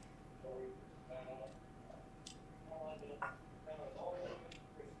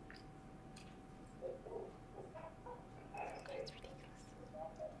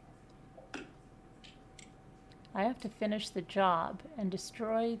 I have to finish the job and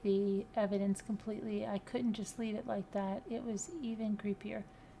destroy the evidence completely. I couldn't just leave it like that. It was even creepier.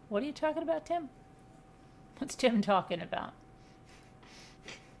 What are you talking about, Tim? What's Tim talking about?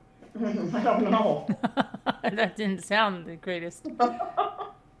 I don't know. That didn't sound the greatest.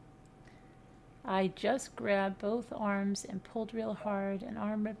 I just grabbed both arms and pulled real hard. An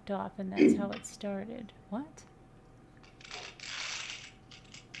arm ripped off, and that's how it started. What?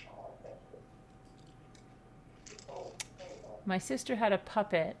 My sister had a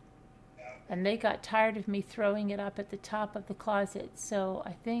puppet, and they got tired of me throwing it up at the top of the closet, so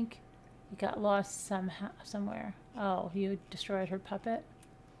I think it got lost somewhere. Oh, you destroyed her puppet?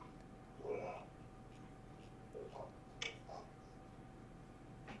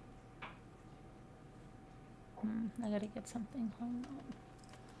 I gotta get something. Hold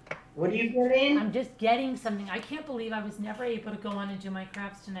on. What are you getting? I'm just getting something. I can't believe I was never able to go on and do my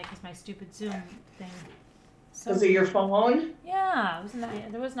crafts tonight because my stupid Zoom thing. So, Was it your phone? yeah,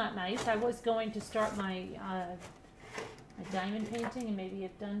 it was not nice. I was going to start my diamond painting and maybe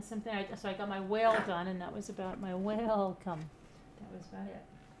have done something. So I got my whale done, and that was about my welcome. That was about it.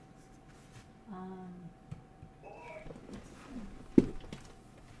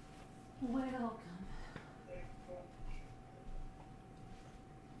 Welcome.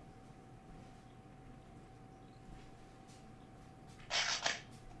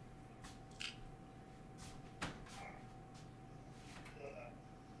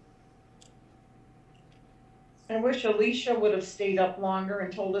 I wish Alicia would have stayed up longer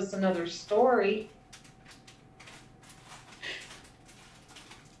and told us another story.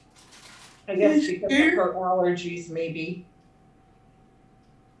 I guess because of her allergies, maybe.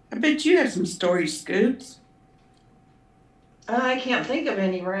 I bet you have some story scoops. I can't think of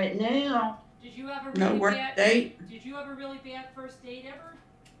any right now. Did you have a No really work bad date? Did you have a really bad first date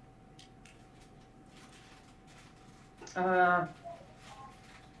ever?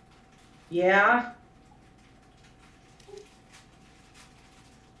 Yeah.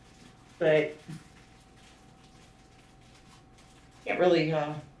 But can't really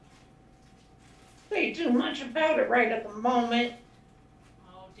say too much about it right at the moment.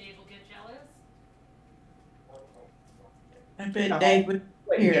 Oh, Dave will get jealous. I bet Dave would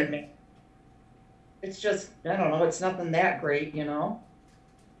Wouldn't hear. get me. It's just, I don't know, it's nothing that great, you know.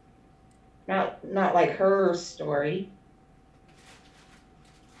 Not like her story.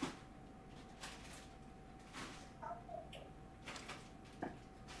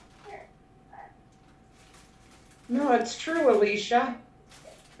 No, it's true, Alicia.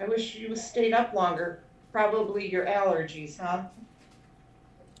 I wish you stayed up longer. Probably your allergies, huh?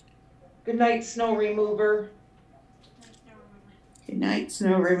 Good night, snow remover. Good night,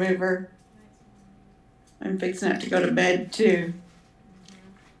 snow remover. I'm fixing to have to go to bed too.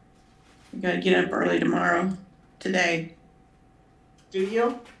 I gotta get up early today. Do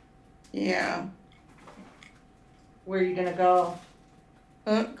you? Yeah. Where are you gonna go?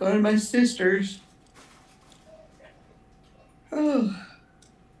 Go to my sister's. Oh.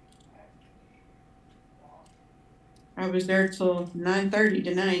 I was there till 9:30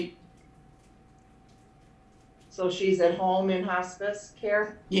 tonight. So she's at home in hospice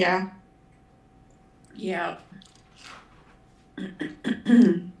care? Yeah. Yeah.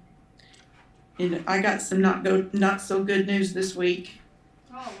 And I got some not so good news this week.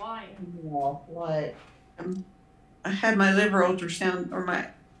 Oh, why? No, what? I had my liver ultrasound or my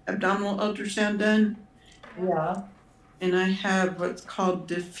abdominal ultrasound done, Yeah. and I have what's called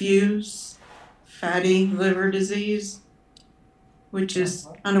diffuse fatty liver disease, which is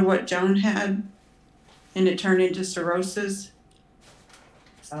kind of what Joan had, and it turned into cirrhosis.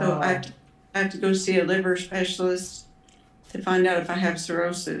 So I have to go see a liver specialist to find out if I have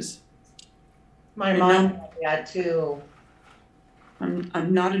cirrhosis. My And mom no, had that too.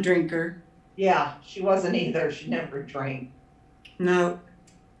 I'm not a drinker. Yeah, she wasn't either. She never drank. No,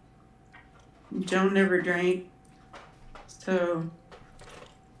 Joan never drank. So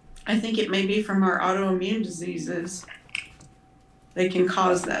I think it may be from our autoimmune diseases. They can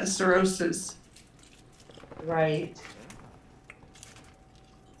cause that cirrhosis. Right.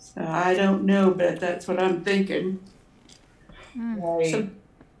 So I don't know, but that's what I'm thinking. Right. So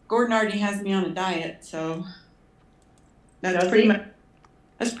Gordon already has me on a diet, so that's Does pretty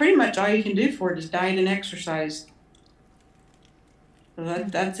he? much all you can do for it is diet and exercise. So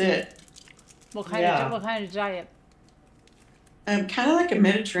that's it. What kind Yeah. of what kind of diet? Kind of like a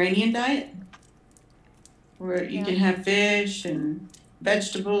Mediterranean diet, where you Yeah. can have fish and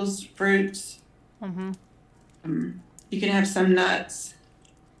vegetables, fruits. Mm-hmm. You can have some nuts,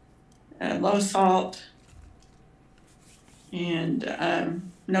 low salt, and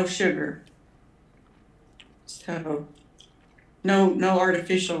no sugar. So no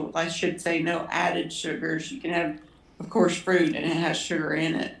artificial, I should say, no added sugars. You can have, of course, fruit and it has sugar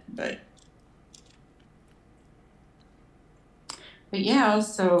in it, but yeah.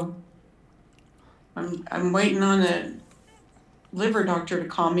 So I'm waiting on a liver doctor to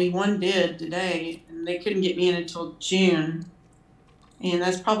call me. One did today, and they couldn't get me in until June, and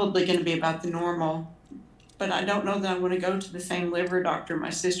that's probably going to be about the normal. But I don't know that I want to go to the same liver doctor my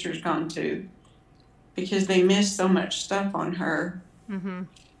sister's gone to, because they missed so much stuff on her. Mm-hmm.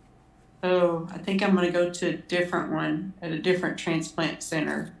 So I think I'm going to go to a different one at a different transplant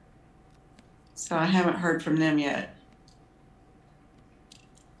center. So I haven't heard from them yet.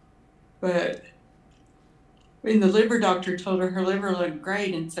 But when the liver doctor told her liver looked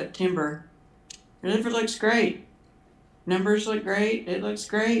great in September, her liver looks great. Numbers look great. It looks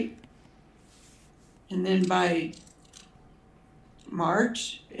great. And then by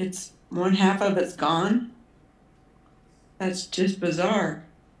March, it's one half of it's gone. That's just bizarre.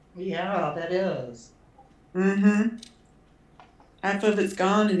 Yeah, that is. Mm-hmm. Half of it's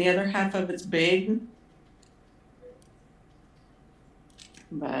gone and the other half of it's big.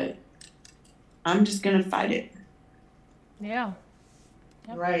 But I'm just gonna fight it. Yeah.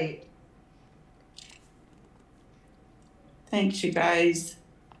 Yep. Right. Thanks, you guys.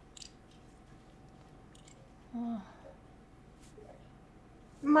 Oh,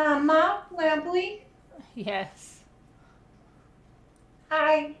 Mama, Lampley, yes.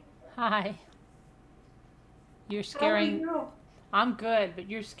 hi. Hi. You're How are scaring. you? I'm good, but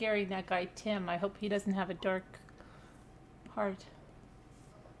you're scaring that guy Tim. I hope he doesn't have a dark heart.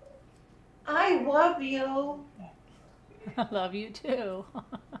 I love you. I love you too.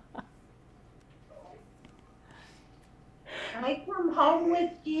 I come home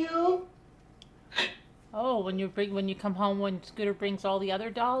with you. Oh, when you come home when Scooter brings all the other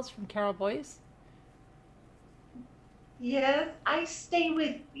dolls from Carol Boyce? Yes, I stay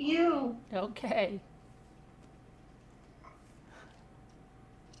with you. Okay.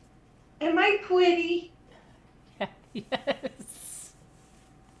 Am I pretty? Yes.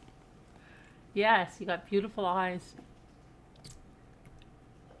 Yes, you got beautiful eyes.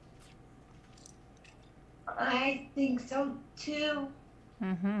 I think so too.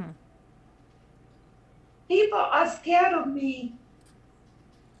 Mm-hmm. People are scared of me.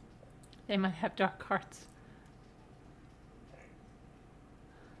 They might have dark hearts.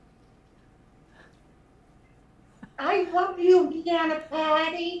 I love you, Nana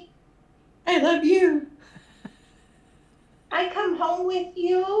Patty. I love you. I come home with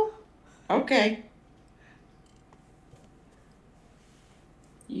you. Okay.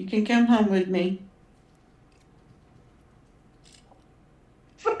 You can come home with me.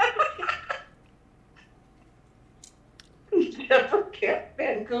 Never get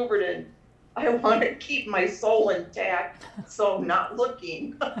Vancouverton. I want to keep my soul intact, so I'm not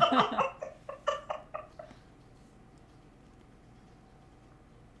looking.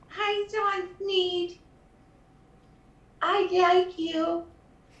 Hi, John Sneed. I like you.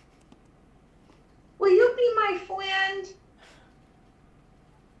 Will you be my friend?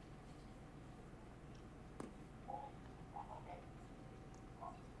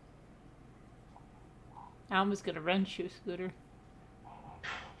 Alma's gonna wrench you, Scooter.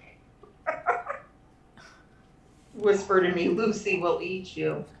 Whisper to me, Lucy will eat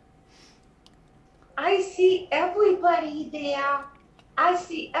you. I see everybody there. I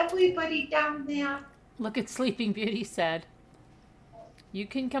see everybody down there. Look at Sleeping Beauty said. You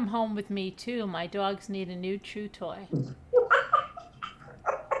can come home with me too. My dogs need a new chew toy.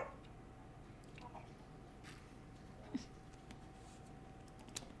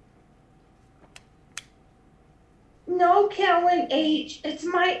 No, Carolyn H. It's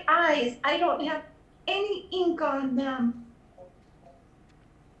my eyes. I don't have any ink on them.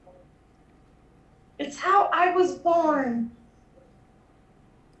 It's how I was born.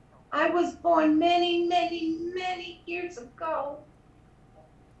 I was born many, many, many years ago.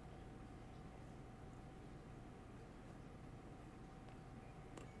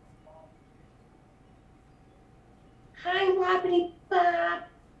 Hi, Robbie Bob.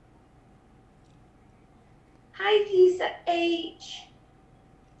 Hi, Lisa H.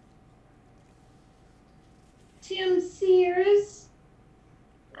 Tim Sears.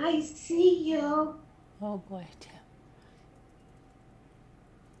 I see you. Oh boy, Tim.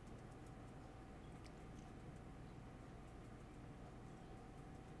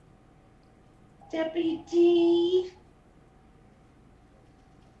 Debbie D.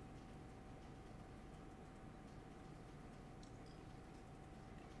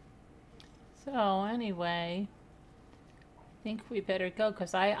 So anyway, I think we better go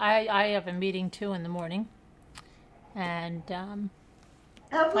because I have a meeting too in the morning. And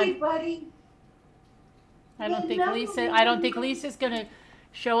Everybody. I don't think Lisa's gonna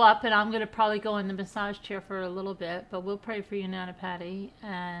show up, and I'm gonna probably go in the massage chair for a little bit. But we'll pray for you, Nana Patty,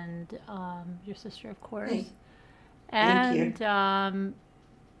 and your sister, of course. Hey, and thank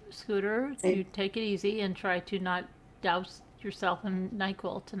Scooter, to take it easy and try to not douse yourself in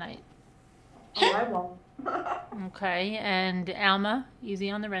NyQuil tonight. Oh, I won't. Okay, and Alma, easy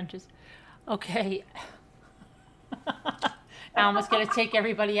on the wrenches. Okay. Alma's gonna take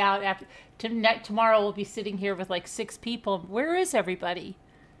everybody out after tomorrow. We'll be sitting here with like 6 people. Where is everybody?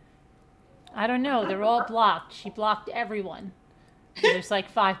 I don't know. They're all blocked. She blocked everyone. There's like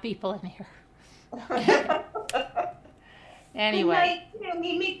 5 people in here. Okay. Anyway. Good night,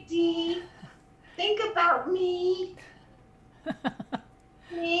 Tammy McD. Think about me.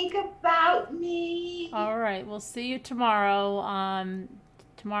 Think about me. All right. We'll see you tomorrow.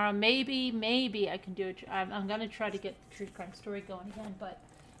 Tomorrow, maybe I can do it. I'm going to try to get the True Crime Story going again, but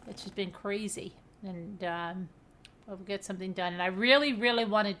it's just been crazy. And we'll get something done. And I really, really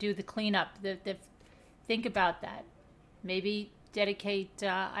want to do the cleanup. Think about that. Maybe dedicate,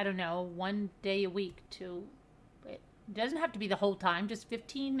 I don't know, 1 day a week to it. It doesn't have to be the whole time, just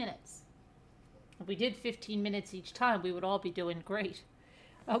 15 minutes. If we did 15 minutes each time, we would all be doing great.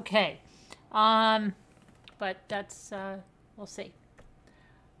 Okay. But that's, we'll see.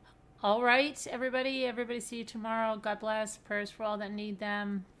 All right, everybody. Everybody see you tomorrow. God bless. Prayers for all that need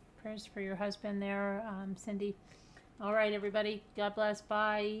them. Prayers for your husband there, Cindy. All right, everybody. God bless.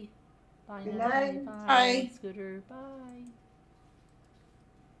 Bye. Bye. Good Natalie. night. Bye. Bye. Scooter. Bye.